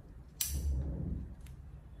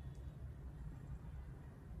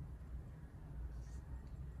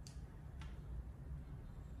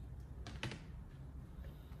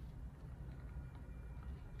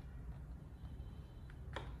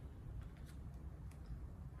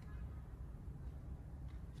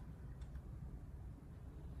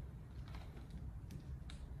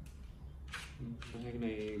 Hai cái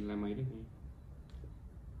này là mấy đấy?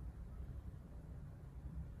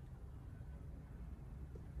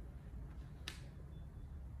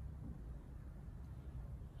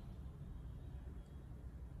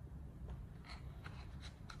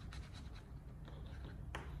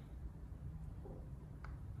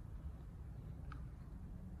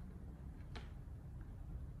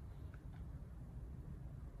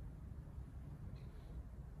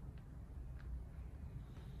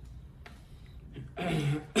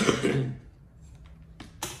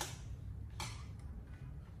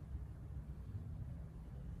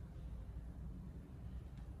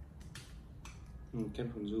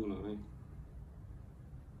 Căn phòng du nó đây.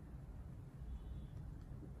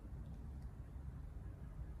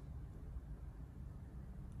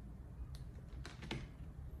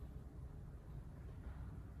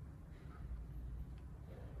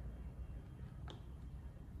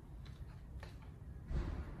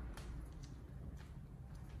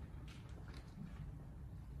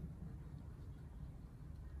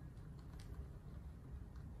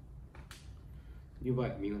 Như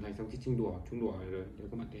vậy mình hoàn thành xong chiếc chuông đỏ rồi. Nếu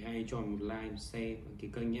các bạn thấy hay cho một like, một share, đăng ký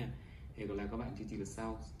kênh nhé. Hẹn gặp lại các bạn chương trình lần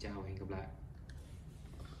sau. Chào và hẹn gặp lại.